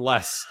know even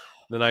less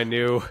than I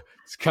knew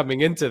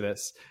coming into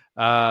this,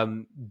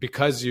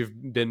 because you've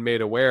been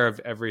made aware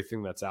of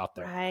everything that's out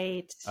there.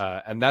 Right.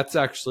 And that's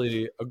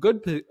actually a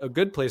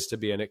good place to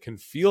be in. It can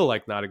feel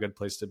like not a good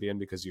place to be in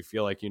because you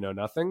feel like you know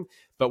nothing.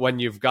 But when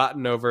you've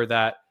gotten over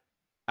that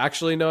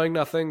actually knowing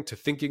nothing to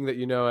thinking that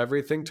you know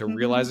everything to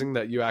realizing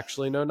that you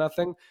actually know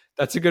nothing,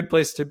 that's a good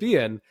place to be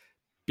in,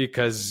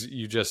 because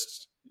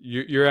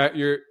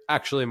you're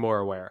actually more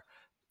aware.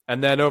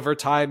 And then over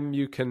time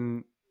you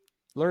can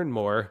learn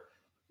more,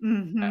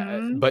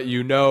 but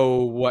you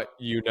know what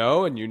you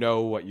know and you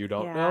know what you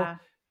don't know,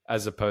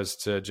 as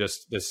opposed to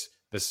just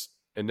this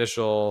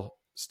initial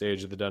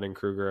stage of the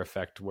Dunning-Kruger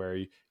effect where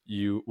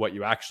what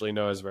you actually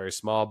know is very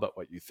small, but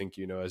what you think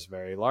you know is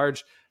very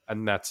large.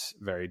 And that's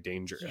very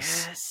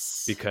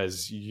dangerous,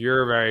 because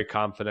you're very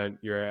confident,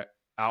 you're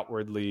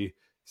outwardly,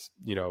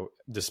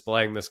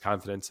 displaying this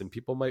confidence, and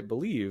people might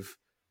believe,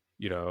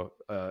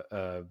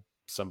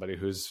 somebody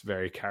who's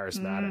very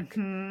charismatic,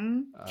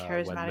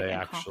 Charismatic when they and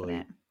actually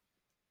confident.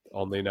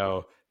 only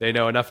they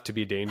know enough to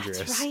be dangerous.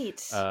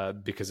 That's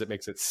right. Because it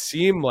makes it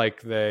seem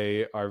like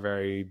they are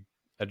very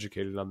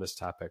educated on this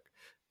topic,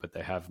 but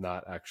they have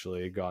not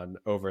actually gone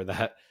over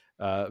that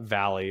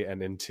valley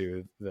and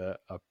into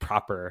a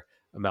proper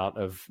amount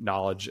of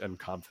knowledge and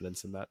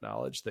confidence in that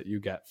knowledge that you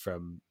get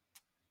from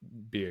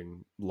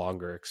being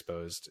longer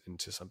exposed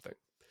into something.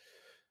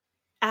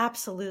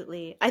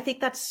 Absolutely. I think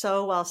that's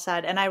so well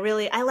said. And I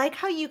like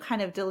how you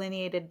kind of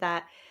delineated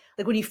that.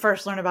 Like when you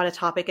first learn about a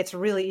topic, it's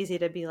really easy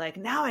to be like,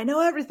 now I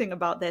know everything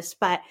about this.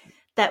 But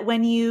that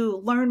when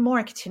you learn more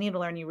and continue to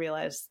learn, you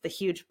realize the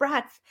huge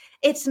breadth.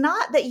 It's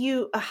not that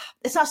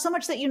it's not so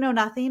much that you know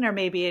nothing, or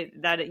maybe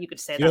that you could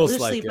say that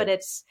loosely, but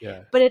it's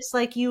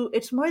like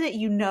it's more that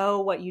you know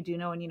what you do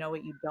know and you know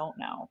what you don't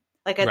know.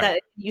 Like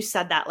that you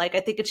said that, like,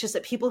 I think it's just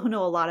that people who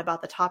know a lot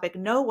about the topic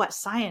know what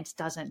science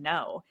doesn't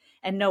know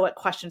and know what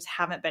questions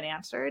haven't been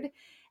answered.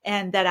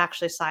 And that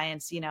actually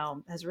science,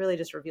 has really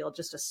just revealed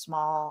just a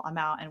small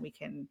amount, and we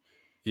can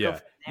go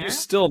from there. You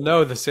still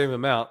know the same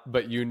amount,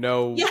 but you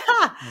know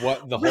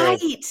what the whole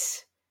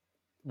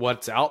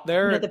what's out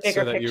there, the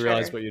bigger so that picture. you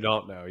realize what you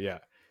don't know. Yeah.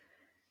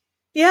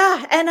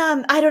 And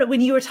I don't know, when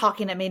you were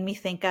talking, it made me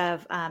think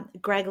of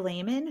Greg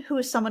Lehman, who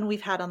is someone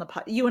we've had on the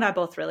pod. You and I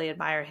both really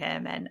admire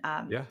him, and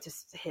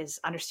just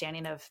his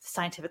understanding of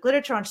scientific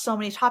literature on so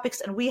many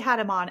topics. And we had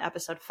him on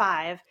episode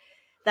 5,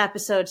 the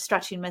episode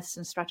Stretching Myths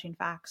and Stretching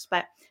Facts.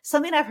 But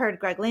something I've heard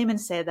Greg Lehman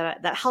say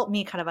that helped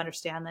me kind of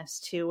understand this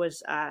too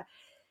was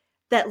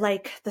that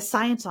like the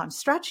science on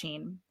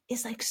stretching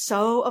is like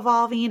so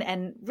evolving,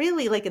 and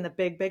really like in the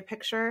big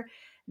picture,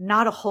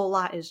 not a whole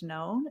lot is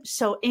known.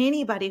 So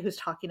anybody who's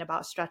talking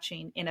about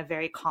stretching in a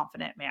very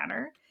confident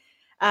manner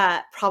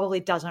probably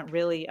doesn't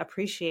really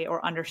appreciate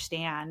or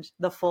understand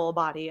the full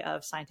body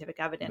of scientific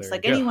evidence.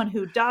 Like anyone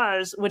who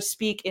does would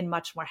speak in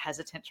much more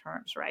hesitant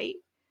terms, right?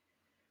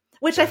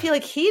 Which I feel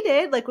like he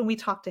did, like when we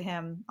talked to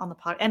him on the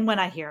pod, and when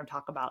I hear him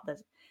talk about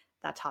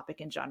that topic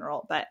in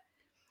general. But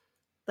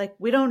like,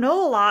 we don't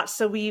know a lot,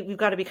 so we've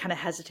got to be kind of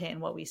hesitant in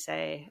what we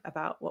say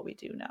about what we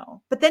do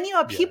know. But then you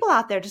have people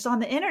out there just on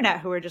the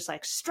internet who are just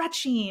like,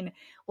 stretching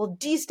will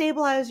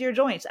destabilize your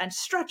joints, and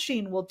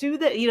stretching will do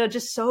that,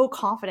 just so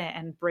confident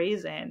and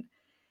brazen.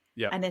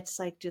 Yeah. And it's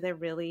like, do they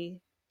really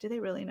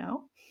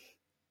know?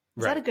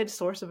 Is that a good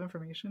source of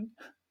information?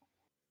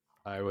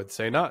 I would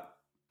say not.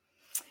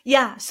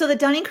 Yeah. So the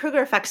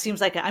Dunning-Kruger effect seems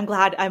like it. I'm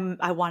glad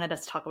I wanted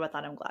us to talk about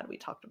that. I'm glad we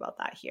talked about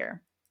that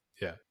here.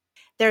 Yeah.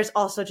 There's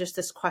also just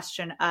this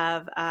question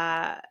of,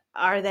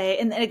 are they,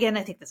 and again,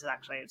 I think this is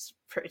actually, it's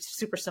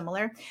super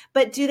similar,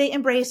 but do they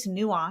embrace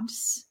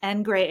nuance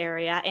and gray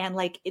area and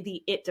like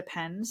the it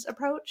depends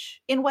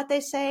approach in what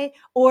they say?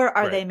 Or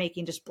are they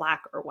making just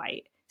black or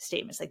white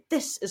statements? Like,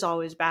 this is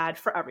always bad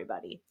for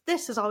everybody.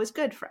 This is always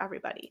good for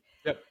everybody.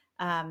 Yep.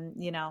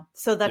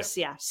 So that's,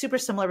 super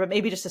similar, but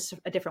maybe just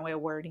a different way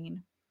of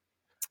wording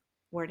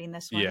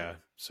this one. Yeah.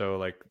 So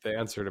like the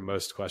answer to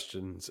most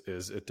questions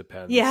is it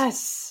depends.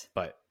 Yes.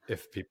 But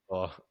if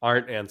people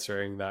aren't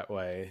answering that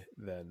way,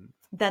 then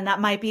that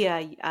might be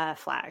a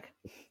flag,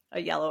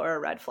 a yellow or a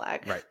red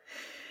flag. right.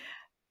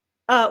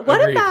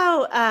 What Agreed.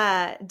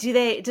 about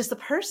does the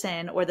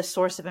person or the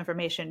source of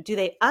information, do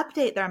they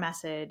update their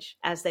message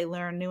as they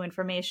learn new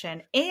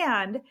information,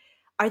 and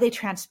are they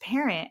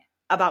transparent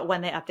about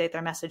when they update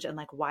their message and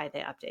like why they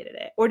updated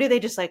it, or do they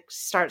just like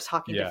start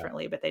talking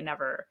differently but they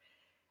never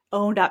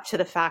owned up to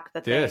the fact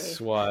that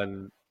this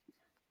one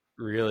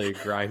really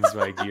grinds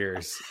my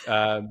gears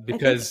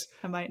because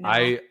I might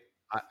know.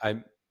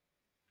 I'm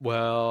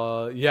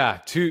well, yeah,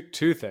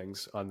 two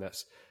things on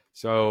this.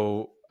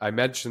 So I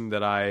mentioned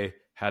that I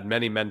had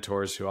many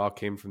mentors who all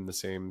came from the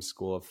same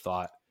school of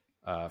thought,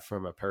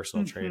 from a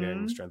personal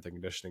training, strength and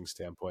conditioning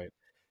standpoint.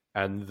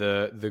 And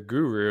the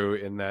guru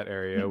in that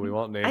area, we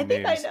won't name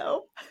names, I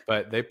know,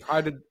 but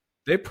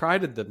they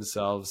prided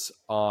themselves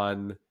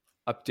on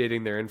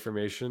updating their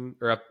information,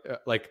 or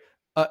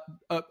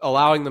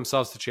allowing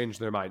themselves to change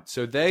their mind.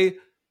 So they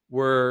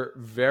were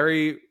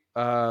very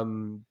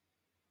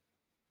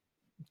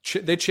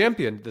they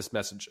championed this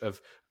message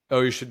of,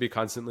 oh, you should be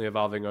constantly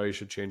evolving, oh, you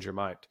should change your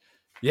mind.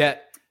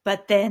 Yet,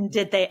 but then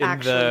did they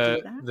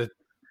actually do that?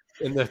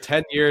 In the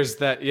 10 years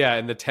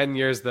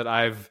that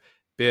I've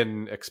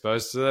been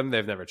exposed to them,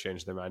 they've never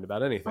changed their mind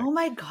about anything. Oh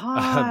my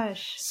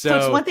gosh. So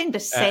it's one thing to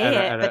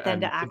say but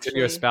then to actually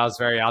continue to espouse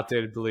very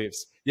outdated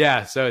beliefs.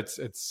 Yeah. So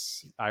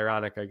it's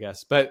ironic, I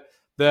guess. But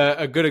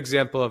a good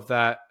example of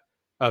that,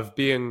 of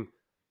being,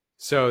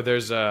 so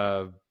there's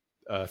a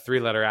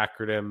 3-letter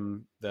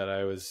acronym that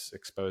I was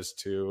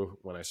exposed to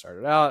when I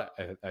started out.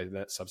 I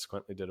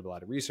subsequently did a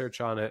lot of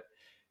research on it,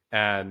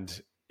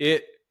 and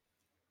it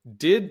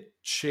did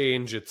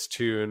change its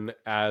tune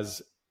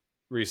as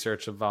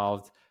research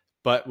evolved,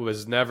 but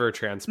was never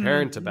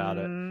transparent about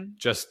it.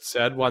 Just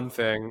said one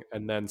thing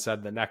and then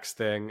said the next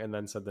thing and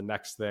then said the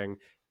next thing.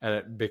 And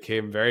it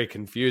became very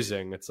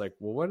confusing. It's like,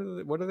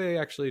 well, what are they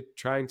actually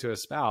trying to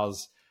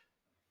espouse?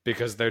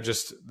 Because they're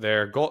just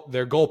their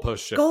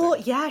goalpost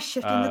shifting.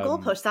 Shifting the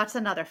goalpost. That's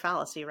another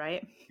fallacy,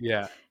 right?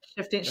 Yeah.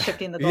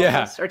 Shifting the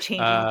goalpost or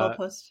changing the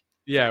goalpost.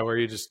 Yeah, where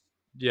you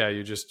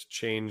just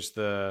change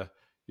the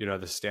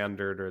the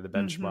standard or the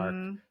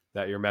benchmark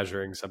that you're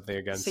measuring something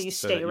against, so you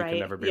stay right. You can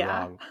never be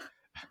wrong.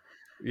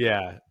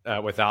 Yeah,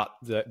 without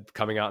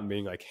coming out and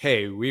being like,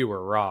 "Hey, we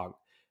were wrong."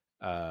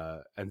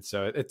 And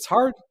so it's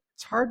hard.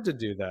 It's hard to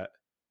do that.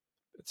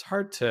 It's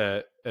hard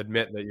to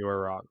admit that you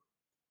were wrong.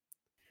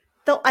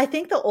 Though I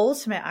think the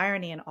ultimate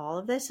irony in all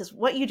of this is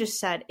what you just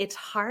said. It's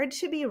hard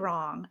to be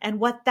wrong, and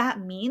what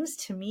that means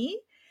to me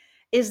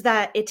is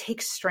that it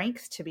takes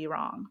strength to be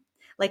wrong.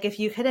 Like if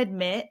you could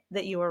admit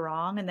that you were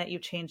wrong and that you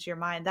changed your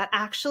mind, that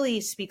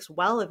actually speaks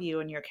well of you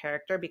and your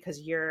character, because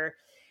you're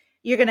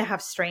going to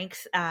have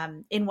strength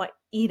in what,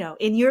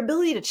 in your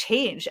ability to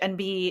change and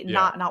be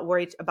not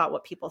worried about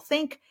what people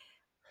think,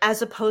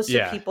 as opposed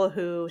to people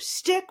who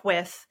stick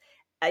with,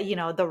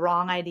 the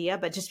wrong idea,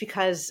 but just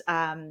because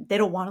they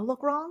don't want to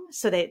look wrong.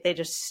 So they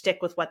just stick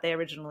with what they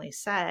originally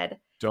said.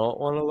 Don't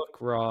want to look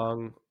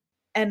wrong.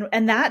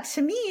 And that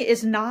to me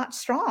is not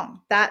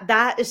strong.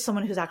 That is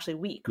someone who's actually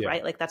weak,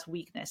 right? Like that's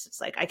weakness. It's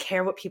like, I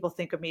care what people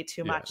think of me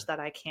too much that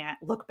I can't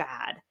look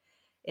bad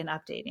in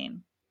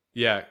updating.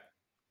 Yeah.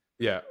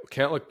 Yeah.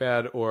 Can't look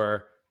bad,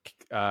 or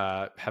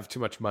have too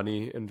much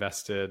money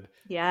invested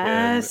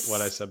in what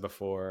I said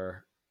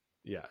before.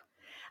 Yeah.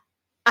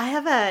 I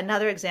have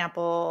another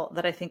example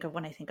that I think of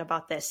when I think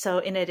about this. So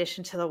in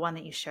addition to the one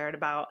that you shared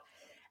about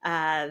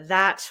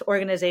that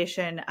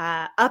organization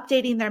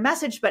updating their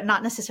message, but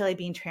not necessarily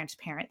being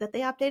transparent that they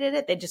updated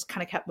it. They just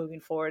kind of kept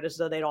moving forward as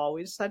though they'd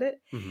always said it.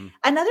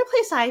 Another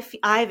place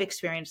I've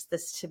experienced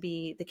this to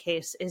be the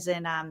case is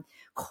in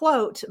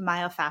quote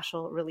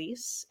myofascial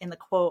release, in the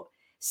quote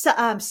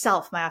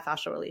self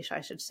myofascial release, I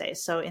should say.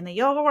 So in the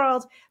yoga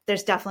world,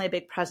 there's definitely a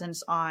big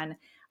presence on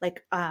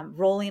like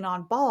rolling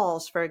on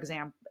balls, for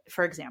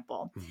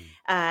example,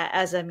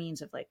 as a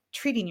means of like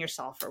treating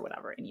yourself or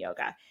whatever in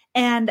yoga.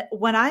 And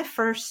when I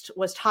first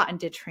was taught and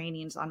did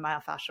trainings on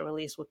myofascial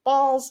release with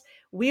balls,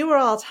 we were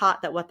all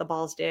taught that what the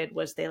balls did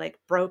was they like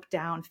broke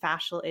down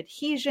fascial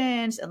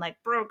adhesions and like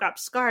broke up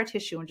scar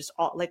tissue and just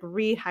all like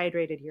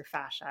rehydrated your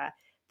fascia.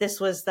 This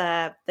was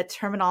the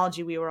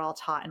terminology we were all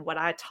taught and what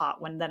I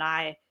taught when then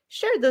I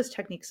shared those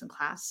techniques in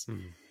class.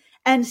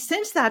 And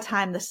since that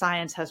time, the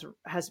science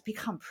has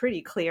become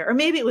pretty clear, or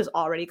maybe it was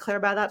already clear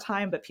by that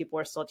time, but people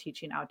are still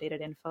teaching outdated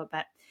info.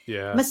 But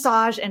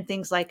massage and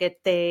things like it,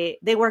 they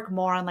work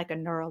more on like a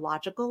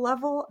neurological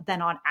level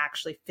than on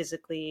actually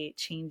physically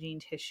changing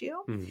tissue.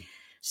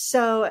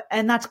 So,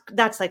 and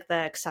that's like the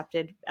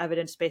accepted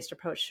evidence-based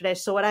approach today.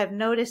 So what I've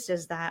noticed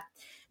is that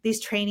these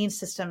training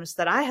systems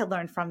that I had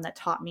learned from that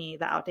taught me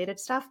the outdated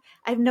stuff,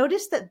 I've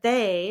noticed that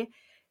they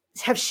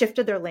have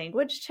shifted their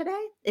language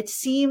today. It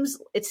seems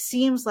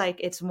like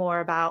it's more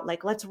about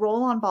like, let's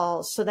roll on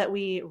balls so that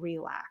we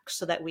relax,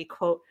 so that we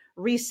quote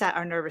reset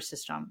our nervous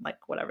system, like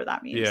whatever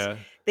that means. Yeah.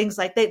 Things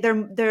like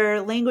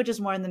their language is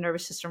more in the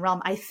nervous system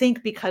realm, I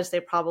think, because they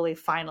probably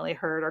finally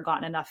heard or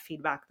gotten enough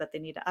feedback that they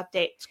need to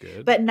update. It's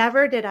good. But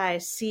never did I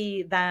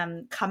see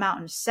them come out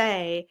and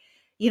say,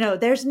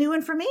 there's new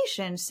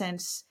information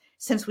since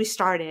we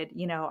started,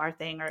 our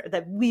thing, or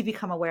that we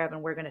become aware of,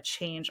 and we're going to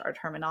change our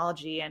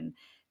terminology. And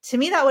to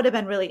me, that would have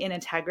been really in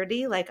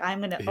integrity. Like, I'm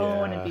going to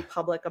own and be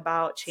public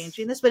about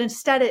changing this. But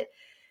instead,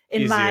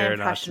 in my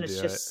impression,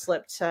 it's just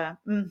slipped to,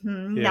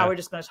 now we're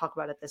just going to talk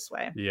about it this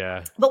way.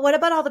 Yeah. But what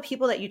about all the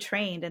people that you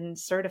trained and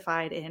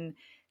certified in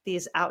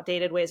these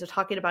outdated ways of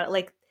talking about it?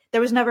 Like, there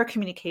was never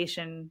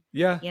communication,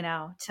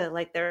 to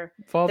like their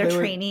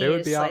trainees. They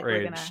would be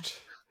outraged.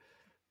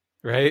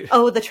 Right?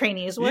 Oh, the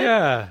trainees would?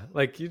 Yeah.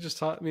 Like, you just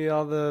taught me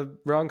all the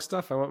wrong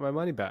stuff. I want my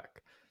money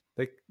back.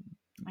 Like,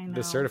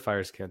 the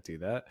certifiers can't do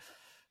that.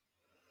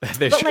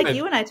 But should. Like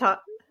you and I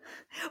talk.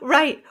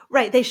 Right.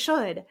 They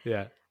should.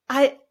 Yeah.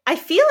 I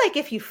feel like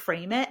if you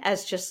frame it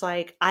as just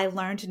like, I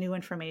learned new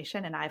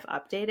information and I've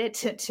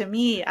updated, to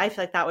me, I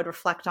feel like that would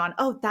reflect on,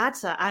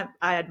 I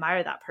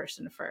admire that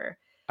person for,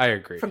 I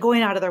agree, for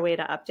going out of their way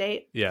to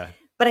update. Yeah.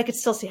 But I could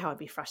still see how it'd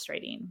be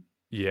frustrating.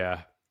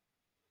 Yeah.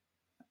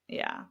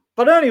 Yeah.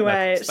 But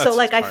anyway, that's so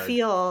like, hard. I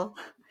feel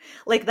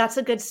like that's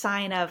a good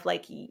sign of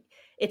like,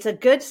 it's a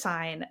good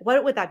sign.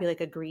 What would that be,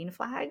 like a green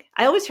flag?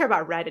 I always hear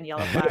about red and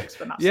yellow flags,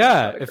 but not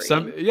yeah.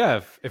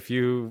 green. If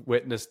you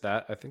witnessed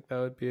that, I think that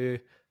would be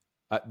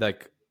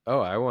like,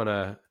 I want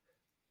to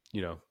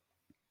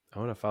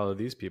follow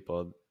these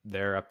people.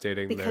 They're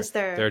updating because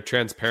they're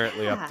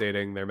transparently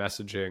updating their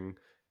messaging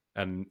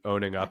and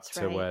owning up That's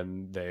to right.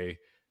 when they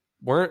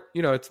weren't,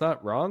 it's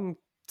not wrong.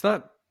 It's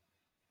not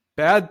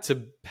bad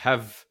to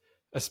have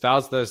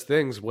espoused those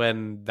things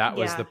when that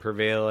was the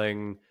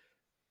prevailing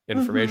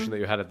information that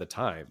you had at the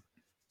time.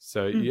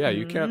 So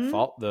you can't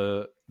fault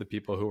the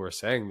people who were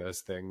saying those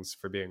things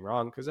for being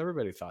wrong, because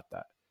everybody thought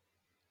that.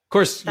 Of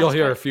course, you'll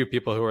hear a few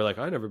people who are like,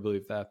 I never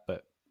believed that,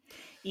 but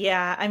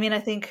yeah, I mean, I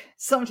think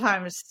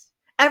sometimes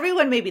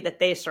everyone maybe that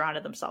they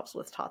surrounded themselves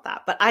with taught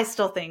that, but I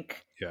still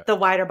think the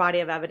wider body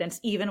of evidence,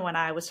 even when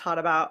I was taught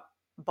about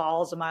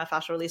balls and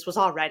myofascial release,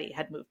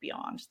 had moved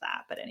beyond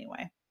that. But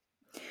anyway,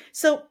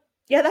 so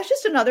yeah, that's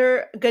just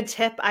another good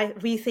tip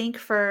we think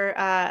for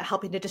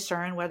helping to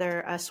discern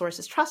whether a source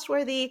is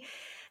trustworthy.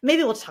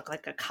 Maybe we'll talk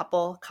like a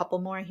couple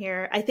more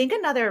here. I think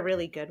another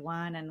really good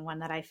one, and one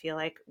that I feel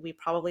like we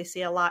probably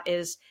see a lot,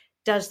 is,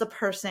 does the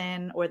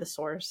person or the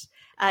source,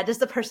 does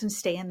the person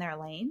stay in their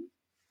lane?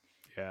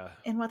 Yeah.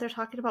 In what they're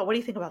talking about? What do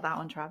you think about that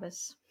one,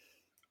 Travis?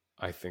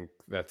 I think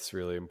that's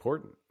really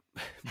important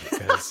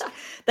because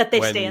that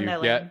they stay in their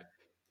lane.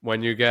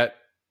 When you get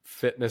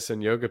fitness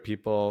and yoga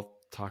people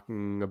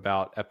talking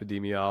about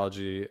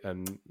epidemiology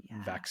and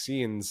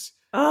vaccines,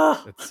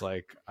 it's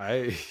like,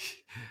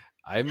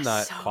 I'm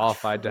not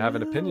qualified to have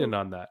an opinion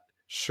on that.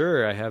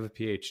 Sure, I have a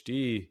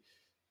PhD,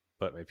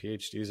 but my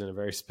PhD is in a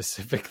very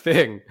specific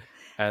thing.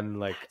 And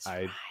like,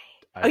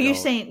 you're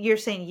saying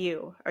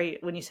you, are you,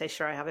 when you say,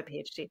 sure, I have a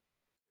PhD?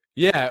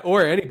 Yeah.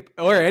 Or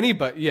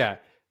anybody. Yeah.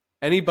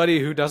 Anybody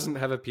who doesn't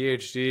have a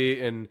PhD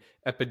in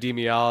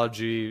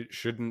epidemiology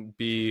shouldn't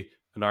be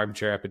an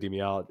armchair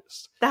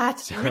epidemiologist.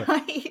 That's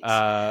right.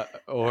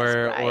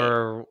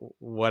 Or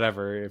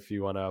whatever, if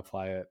you want to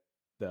apply it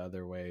the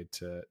other way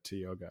to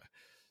yoga.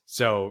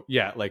 So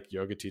yeah, like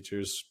yoga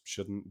teachers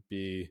shouldn't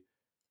be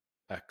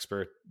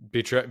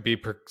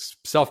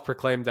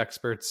self-proclaimed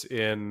experts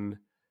in,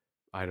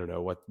 I don't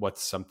know,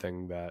 what's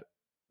something that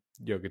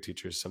yoga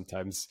teachers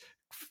sometimes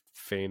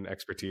feign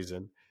expertise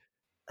in.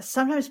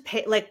 Sometimes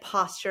like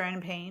posture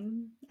and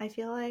pain, I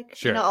feel like.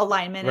 Sure.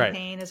 Alignment and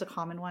pain is a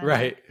common one.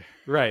 Right.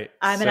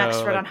 I'm an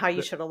expert on how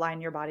you should align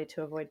your body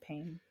to avoid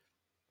pain.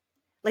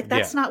 Like,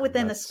 that's not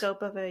within the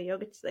scope of a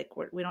yoga. Like,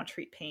 we don't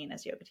treat pain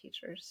as yoga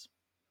teachers.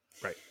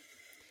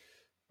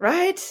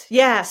 Right?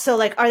 Yeah. So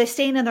like, are they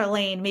staying in their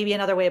lane? Maybe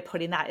another way of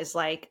putting that is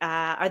like,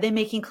 are they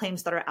making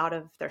claims that are out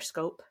of their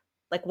scope?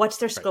 Like, what's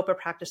their scope of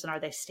practice, and are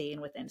they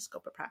staying within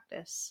scope of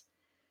practice?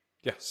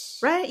 Yes.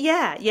 Right.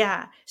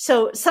 Yeah.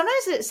 So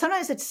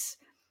sometimes it's,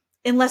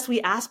 unless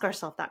we ask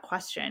ourselves that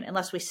question,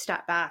 unless we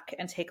step back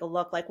and take a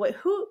look, like what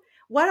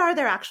are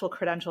their actual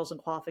credentials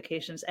and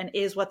qualifications, and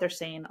is what they're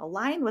saying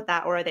aligned with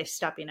that, or are they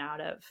stepping out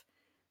of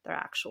their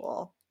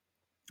actual,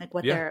 like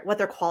what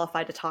they're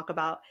qualified to talk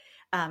about?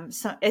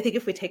 So I think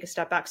if we take a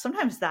step back,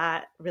 sometimes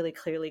that really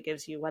clearly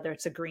gives you whether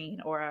it's a green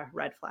or a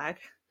red flag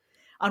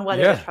on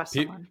whether to trust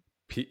someone.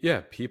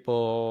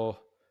 People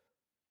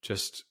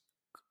just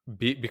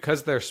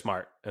because they're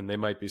smart, and they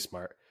might be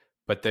smart,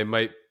 but they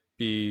might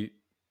be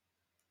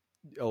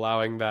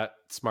allowing that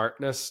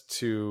smartness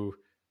to,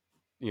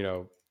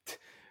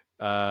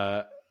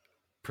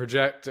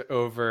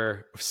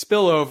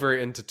 spill over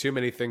into too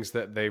many things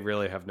that they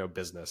really have no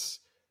business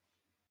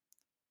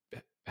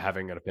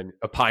having an opinion,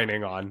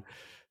 opining on.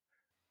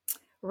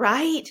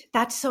 Right.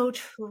 That's so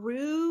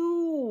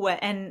true.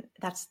 And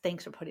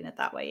thanks for putting it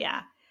that way.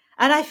 Yeah.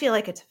 And I feel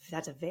like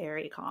that's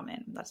very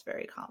common.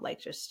 Like,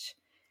 just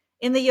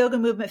in the yoga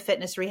movement,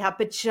 fitness, rehab,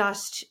 but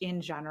just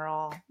in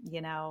general,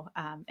 in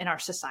our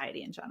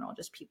society in general,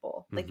 just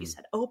people, like you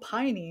said,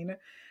 opining,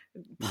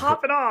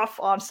 popping off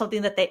on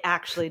something that they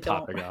actually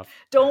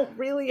don't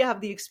really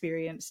have the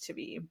experience to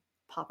be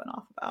popping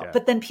off about. Yeah.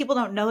 But then people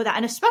don't know that.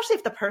 And especially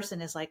if the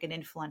person is like an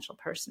influential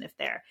person, if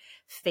they're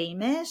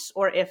famous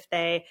or if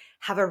they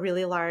have a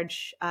really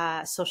large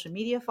social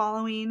media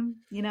following,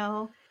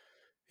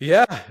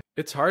 Yeah,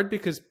 it's hard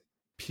because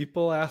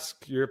people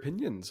ask your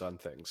opinions on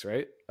things,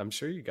 right? I'm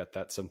sure you get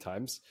that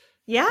sometimes.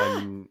 Yeah.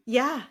 And,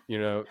 yeah.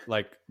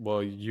 Like,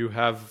 well, you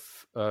have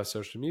a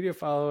social media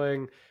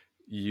following,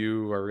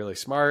 you are really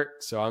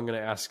smart, so I'm going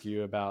to ask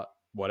you about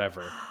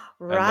whatever.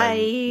 Right. And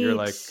then you're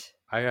like,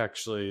 I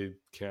actually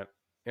can't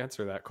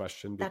answer that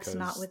question because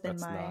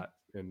that's not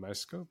in my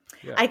scope.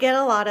 Yeah. I get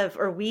a lot of,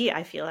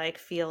 I feel like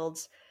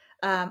fields.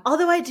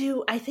 Although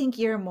I think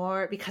you're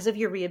more, because of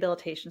your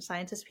rehabilitation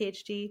scientist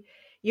PhD,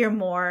 you're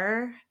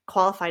more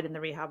qualified in the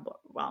rehab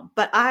realm.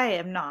 But I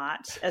am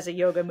not. As a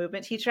yoga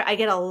movement teacher, I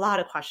get a lot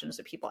of questions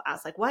that people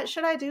ask, like, what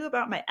should I do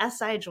about my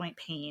SI joint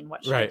pain?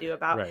 What should I do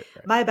about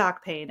my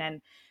back pain?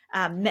 And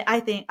I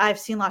think I've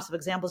seen lots of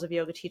examples of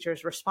yoga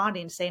teachers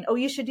responding, saying, oh,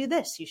 you should do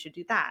this, you should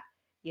do that.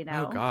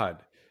 Oh,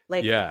 God.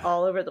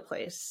 All over the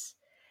place.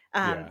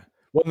 Yeah.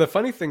 Well, and the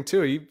funny thing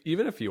too,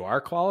 even if you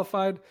are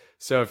qualified,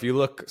 so if you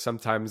look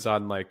sometimes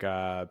on like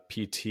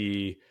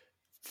PT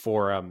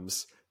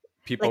forums,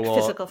 people will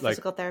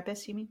physical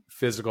therapists, you mean?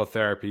 Physical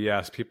therapy,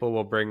 yes. People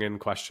will bring in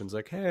questions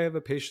like, "Hey, I have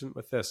a patient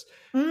with this,"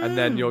 and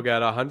then you'll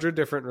get 100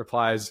 different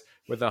replies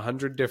with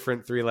 100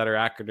 different 3-letter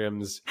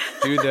acronyms.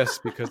 Do this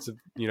because of,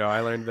 I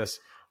learned this,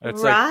 and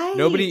it's like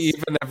nobody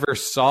even ever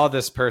saw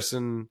this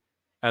person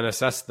and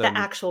assess them. The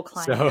actual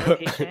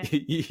client.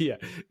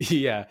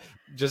 Yeah.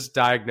 Just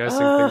diagnosing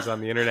things on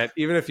the internet,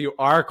 even if you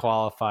are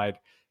qualified,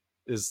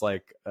 is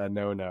like a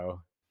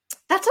no-no.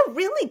 That's a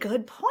really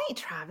good point,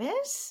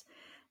 Travis.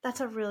 That's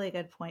a really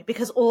good point,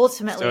 because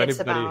ultimately it's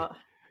about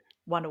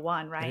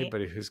one-to-one, right?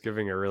 Anybody who's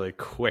giving a really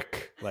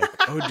quick, like,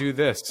 oh, do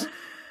this,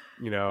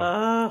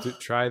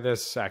 try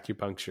this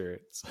acupuncture.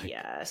 It's like,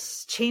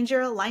 yes, change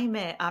your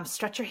alignment,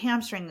 stretch your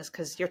hamstrings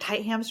because your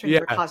tight hamstrings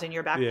are causing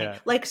your back pain.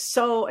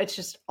 So it's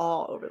just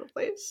all over the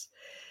place.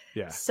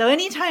 Yeah. So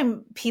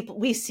anytime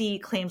we see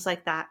claims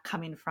like that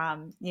coming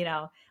from,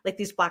 like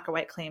these black or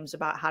white claims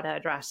about how to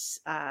address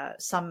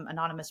some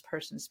anonymous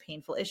person's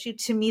painful issue,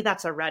 to me,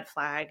 that's a red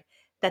flag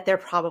that they're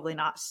probably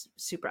not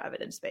super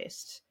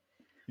evidence-based.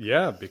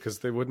 Yeah, because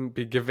they wouldn't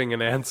be giving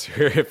an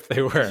answer if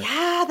they were.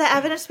 Yeah, the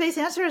evidence-based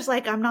answer is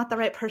like, I'm not the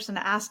right person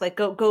to ask. Like,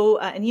 go,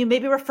 and you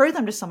maybe refer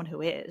them to someone who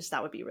is.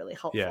 That would be really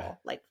helpful. Yeah.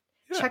 Like,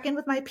 check in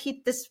with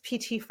this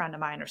PT friend of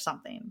mine or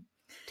something.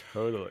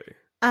 Totally.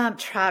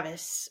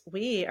 Travis,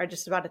 we are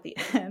just about at the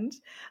end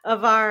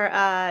of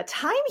our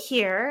time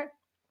here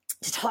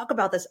to talk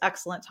about this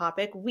excellent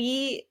topic.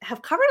 We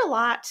have covered a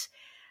lot.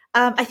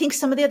 I think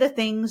some of the other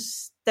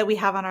things that we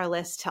have on our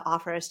list to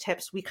offer as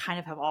tips, we kind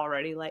of have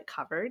already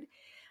covered.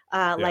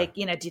 Does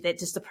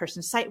the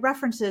person cite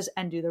references,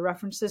 and do the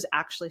references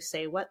actually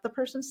say what the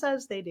person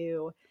says they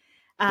do?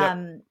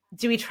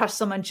 Do we trust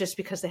someone just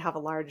because they have a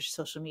large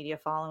social media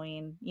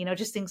following?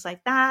 Just things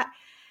like that.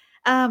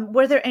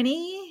 Were there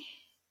any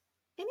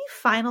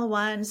final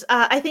ones?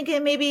 I think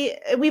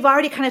we've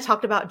already kind of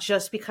talked about,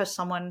 just because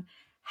someone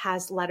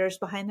has letters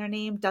behind their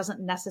name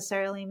doesn't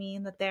necessarily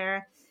mean that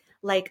they're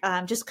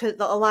just because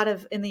a lot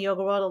of in the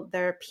yoga world,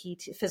 they're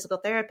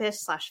physical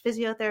therapists /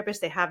 physiotherapists.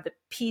 They have the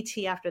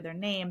PT after their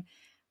name,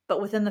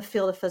 but within the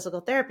field of physical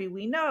therapy,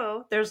 we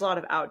know there's a lot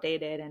of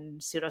outdated and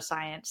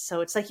pseudoscience.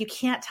 So it's like, you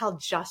can't tell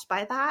just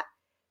by that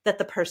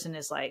the person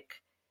is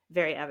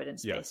very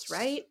evidence-based,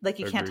 right? Like,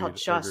 you can't tell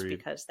just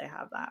because they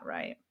have that,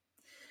 right?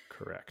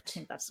 Correct. I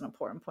think that's an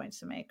important point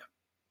to make.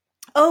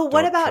 Oh,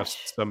 what about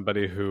trust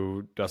somebody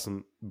who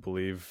doesn't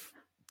believe?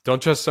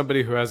 Don't trust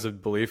somebody who has a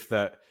belief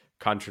that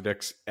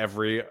contradicts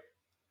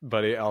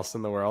everybody else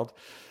in the world.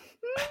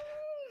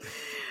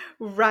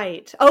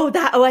 Right.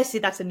 I see.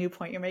 That's a new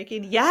point you're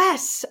making.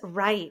 Yes.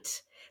 Right.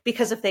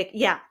 Because if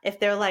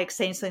they're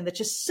saying something that's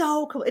just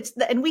so cool,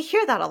 and we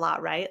hear that a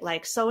lot, right?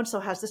 Like, so-and-so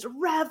has this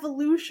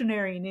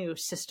revolutionary new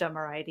system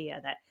or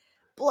idea that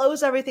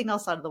blows everything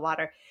else out of the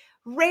water.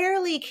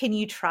 Rarely can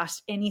you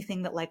trust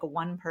anything that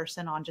one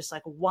person on just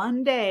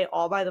one day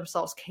all by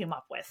themselves came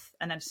up with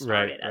and then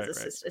started as a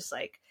system. It's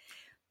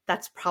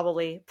that's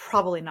probably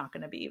not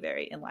going to be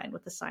very in line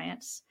with the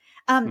science.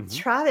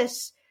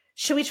 Travis,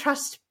 should we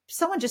trust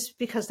someone just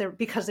because they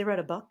wrote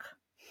a book?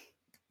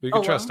 You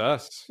can trust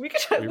us.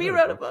 We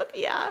wrote a book.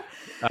 Yeah.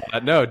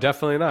 No,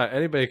 definitely not.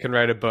 Anybody can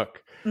write a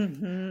book.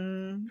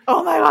 Mm-hmm.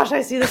 Oh my gosh,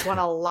 I see this one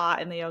a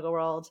lot in the yoga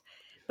world.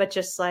 But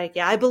just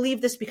I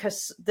believe this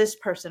because this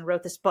person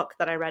wrote this book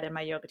that I read in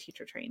my yoga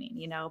teacher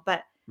training,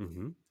 But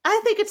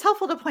I think it's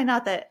helpful to point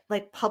out that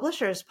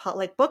publishers,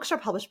 books are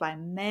published by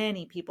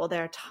many people.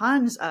 There are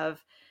tons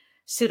of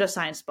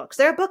pseudoscience books.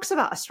 There are books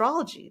about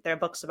astrology. There are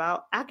books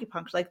about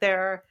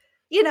acupuncture.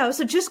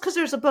 So just because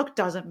there's a book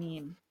doesn't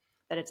mean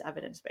that it's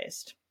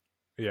evidence-based.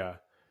 Yeah.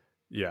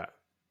 Yeah.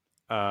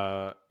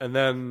 And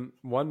then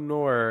one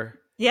more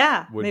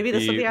Yeah, would maybe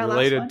this will be our last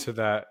related one. to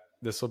that.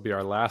 This will be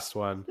our last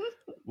one.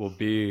 Will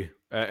be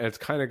it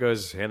kind of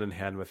goes hand in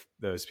hand with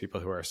those people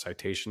who are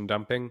citation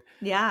dumping,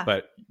 Yeah.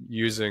 but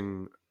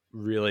using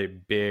really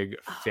big,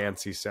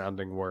 fancy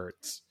sounding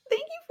words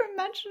Thank you for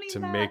mentioning to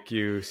that.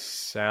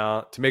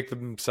 make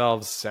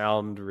themselves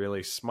sound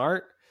really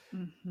smart.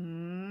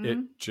 Mm-hmm. It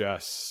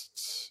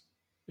just,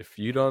 if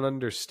you don't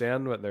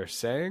understand what they're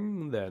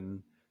saying,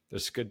 then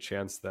there's a good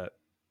chance that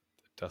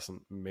it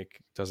doesn't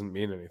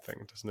mean anything.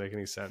 It doesn't make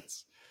any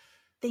sense.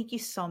 Thank you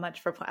so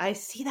much for I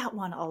see that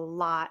one a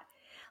lot.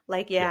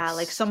 Like, yeah, Yes,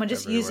 like someone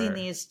just using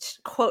everywhere. these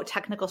quote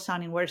technical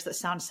sounding words that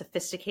sound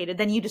sophisticated.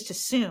 Then you just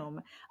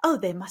assume, oh,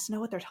 they must know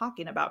what they're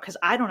talking about because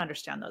I don't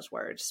understand those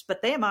words,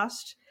 but they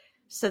must.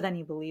 So then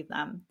you believe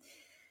them.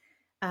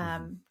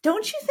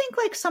 Don't you think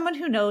like someone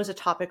who knows a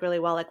topic really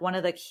well, like one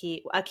of a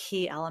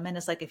key element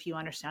is like if you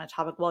understand a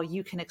topic well,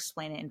 you can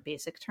explain it in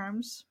basic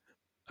terms.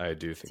 I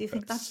do think. Do you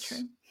think that's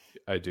true?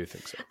 I do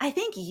think so. I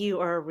think you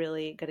are a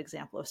really good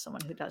example of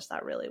someone who does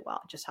that really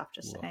well. Just have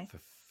to say,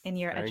 Well, in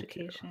your thank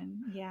education,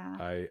 you.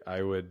 yeah.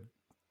 I would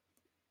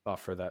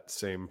offer that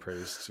same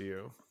praise to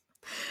you.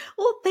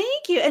 Well,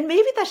 thank you. And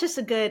maybe that's just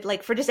a good,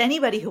 like, for just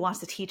anybody who wants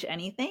to teach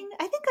anything.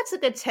 I think that's a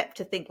good tip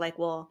to think, like,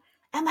 well,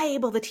 am I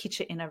able to teach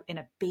it in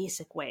a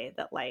basic way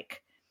that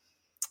like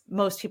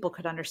most people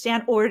could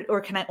understand,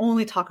 or can I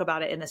only talk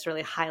about it in this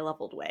really high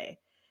leveled way?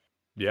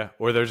 Yeah,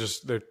 or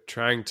they're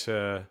trying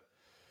to.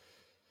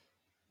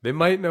 They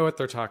might know what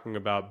they're talking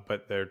about,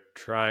 but they're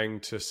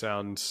trying to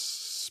sound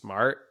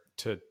smart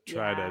to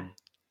try to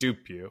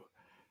dupe you,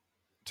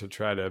 to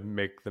try to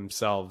make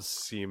themselves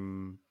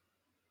seem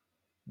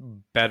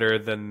better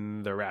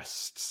than the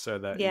rest so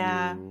that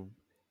you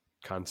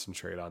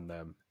concentrate on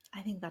them.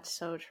 I think that's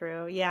so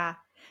true. Yeah.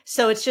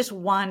 So it's just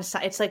one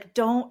side. It's like,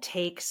 don't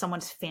take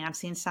someone's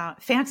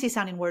fancy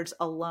sounding words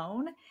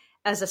alone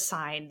as a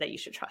sign that you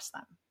should trust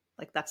them.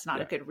 Like that's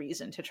not a good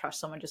reason to trust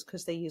someone just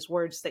because they use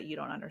words that you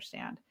don't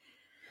understand.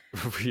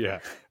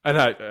 Yeah. And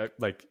I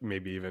like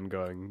maybe even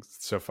going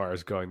so far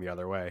as going the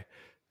other way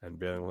and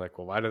being like,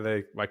 well,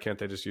 why can't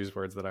they just use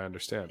words that I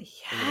understand? Yes.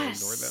 I'm gonna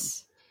ignore them.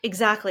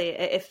 Exactly.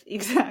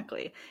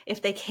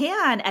 If they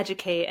can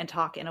educate and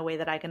talk in a way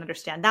that I can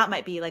understand, that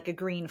might be like a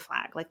green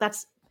flag. Like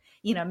that's,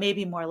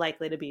 maybe more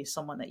likely to be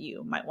someone that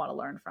you might want to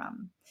learn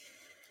from.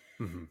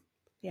 Mm-hmm.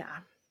 Yeah.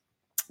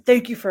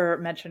 Thank you for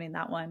mentioning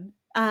that one.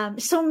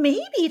 So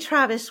maybe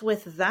Travis,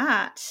 with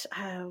that,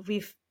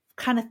 we've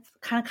kind of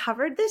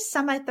covered this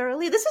semi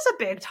thoroughly. This is a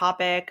big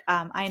topic.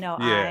 I know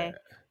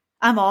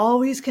I'm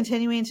always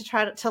continuing to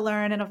try to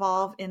learn and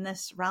evolve in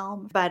this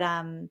realm, but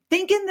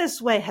thinking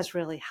this way has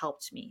really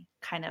helped me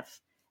kind of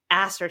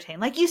ascertain,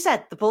 like you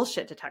said, the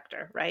bullshit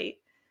detector, right?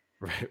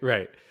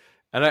 Right.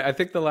 And I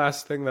think the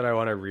last thing that I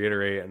want to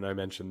reiterate, and I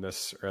mentioned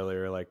this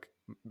earlier, like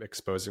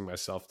exposing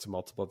myself to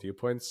multiple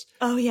viewpoints.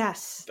 Oh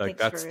yes. Like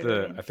I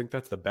think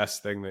that's the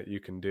best thing that you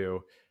can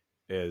do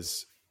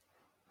is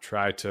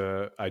try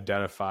to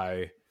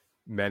identify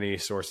many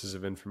sources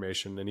of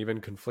information and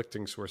even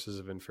conflicting sources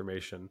of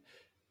information.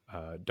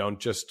 Don't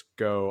just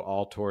go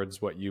all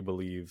towards what you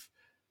believe,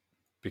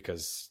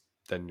 because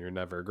then you're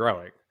never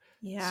growing.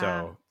 Yeah.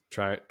 So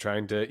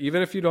trying to,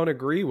 even if you don't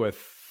agree with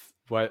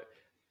what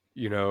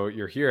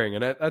you're hearing,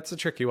 and that's a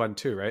tricky one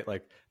too, right?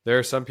 Like there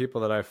are some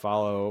people that I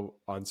follow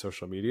on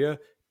social media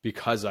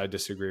because I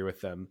disagree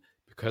with them,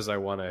 because I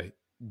want to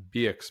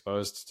be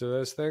exposed to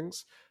those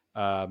things.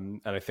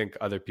 And I think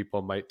other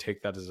people might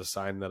take that as a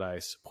sign that I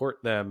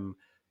support them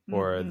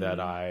or that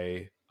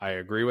I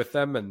agree with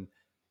them. And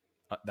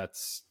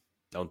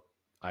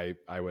I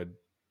would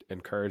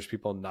encourage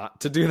people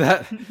not to do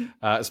that.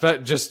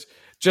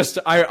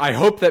 I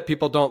hope that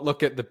people don't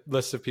look at the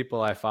list of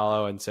people I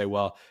follow and say,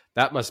 well,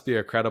 that must be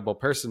a credible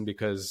person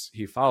because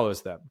he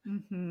follows them.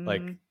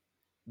 Like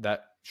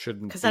that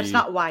shouldn't be, because that's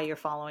not why you're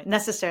following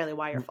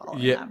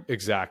them.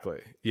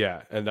 Exactly.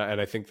 Yeah. And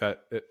I think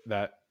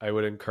that I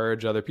would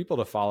encourage other people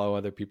to follow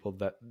other people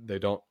that they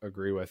don't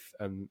agree with,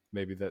 and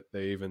maybe that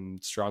they even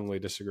strongly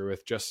disagree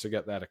with, just to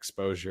get that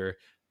exposure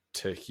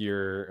to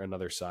hear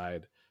another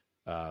side.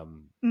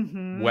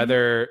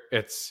 Whether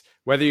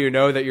you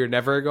know that you're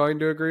never going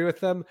to agree with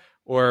them,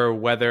 or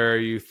whether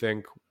you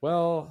think,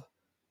 well,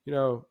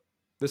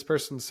 this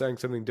person's saying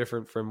something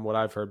different from what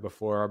I've heard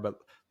before, but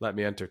let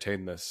me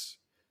entertain this.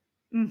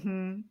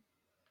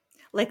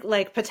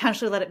 Like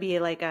potentially let it be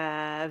like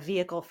a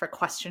vehicle for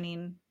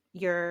questioning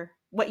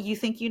what you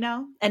think,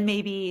 and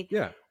maybe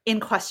in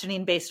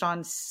questioning based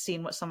on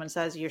seeing what someone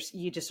says,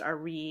 you just are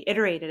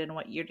reiterated in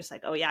what you're just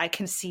like, oh yeah, I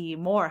can see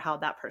more how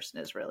that person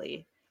is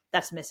really,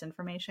 that's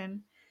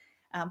misinformation.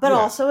 But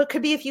also it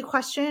could be if you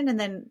question and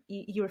then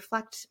you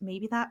reflect,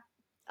 maybe that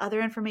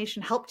other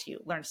information helped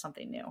you learn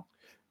something new.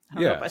 I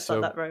don't know if I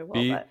said that very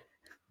well.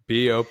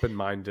 Be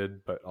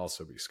open-minded, but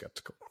also be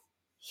skeptical.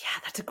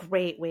 Yeah, that's a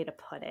great way to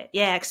put it.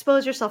 Yeah,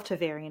 expose yourself to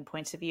varying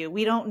points of view.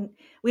 We don't,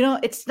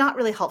 it's not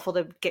really helpful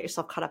to get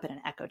yourself caught up in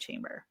an echo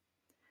chamber.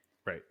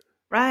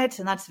 Right.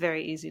 And that's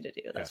very easy to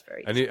do. That's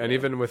very easy. And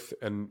even with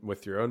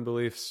your own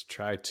beliefs,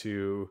 try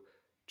to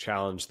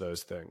challenge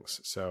those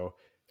things. So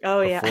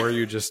Oh, yeah. Before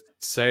you just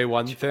say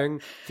one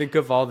thing, think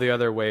of all the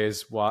other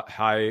ways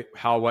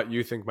how what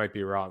you think might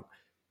be wrong.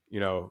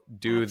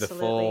 Do the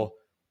full,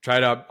 try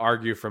to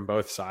argue from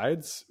both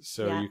sides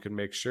so you can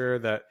make sure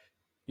that,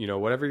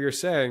 whatever you're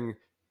saying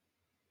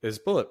is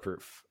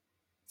bulletproof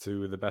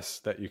to the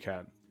best that you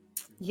can.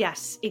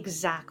 Yes,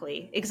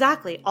 exactly.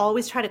 Exactly.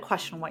 Always try to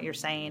question what you're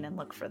saying and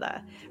look for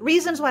the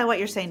reasons why what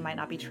you're saying might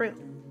not be true.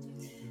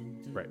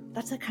 Right.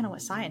 That's kind of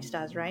what science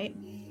does, right?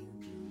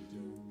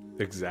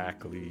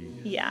 Exactly.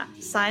 Yeah.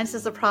 Science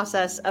is the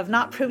process of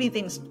not proving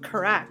things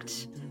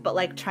correct, but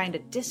like trying to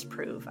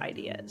disprove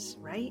ideas,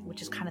 right?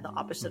 Which is kind of the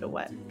opposite of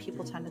what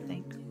people tend to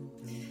think.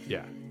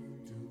 Yeah.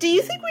 Do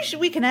you think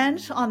we can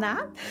end on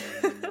that?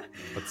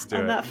 Let's do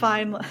on it. that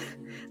fine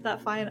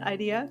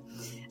idea.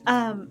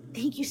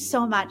 Thank you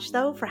so much,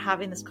 though, for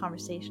having this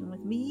conversation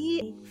with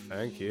me.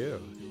 Thank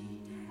you.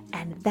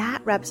 And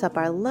that wraps up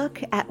our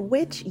look at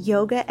which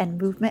yoga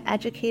and movement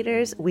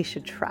educators we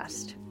should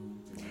trust.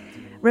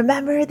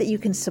 Remember that you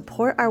can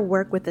support our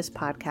work with this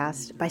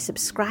podcast by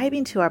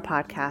subscribing to our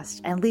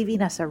podcast and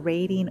leaving us a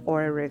rating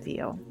or a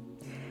review.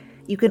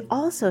 You can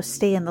also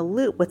stay in the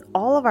loop with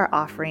all of our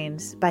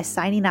offerings by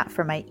signing up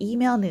for my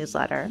email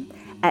newsletter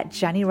at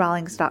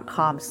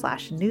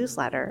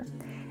jennyrawlings.com/newsletter,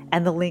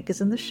 and the link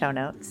is in the show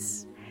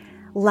notes.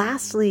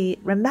 Lastly,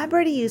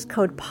 remember to use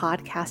code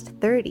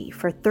podcast30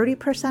 for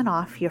 30%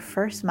 off your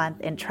first month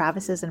in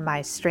Travis's and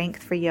my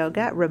Strength for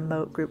Yoga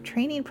remote group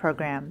training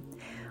program,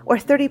 or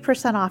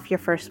 30% off your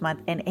first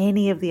month in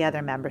any of the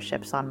other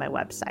memberships on my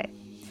website.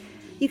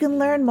 You can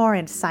learn more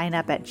and sign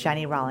up at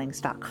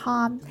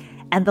jennyrawlings.com,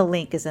 and the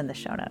link is in the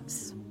show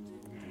notes.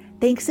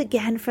 Thanks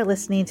again for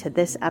listening to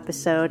this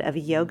episode of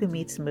Yoga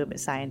Meets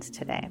Movement Science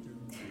today.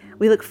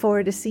 We look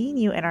forward to seeing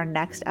you in our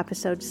next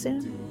episode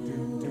soon.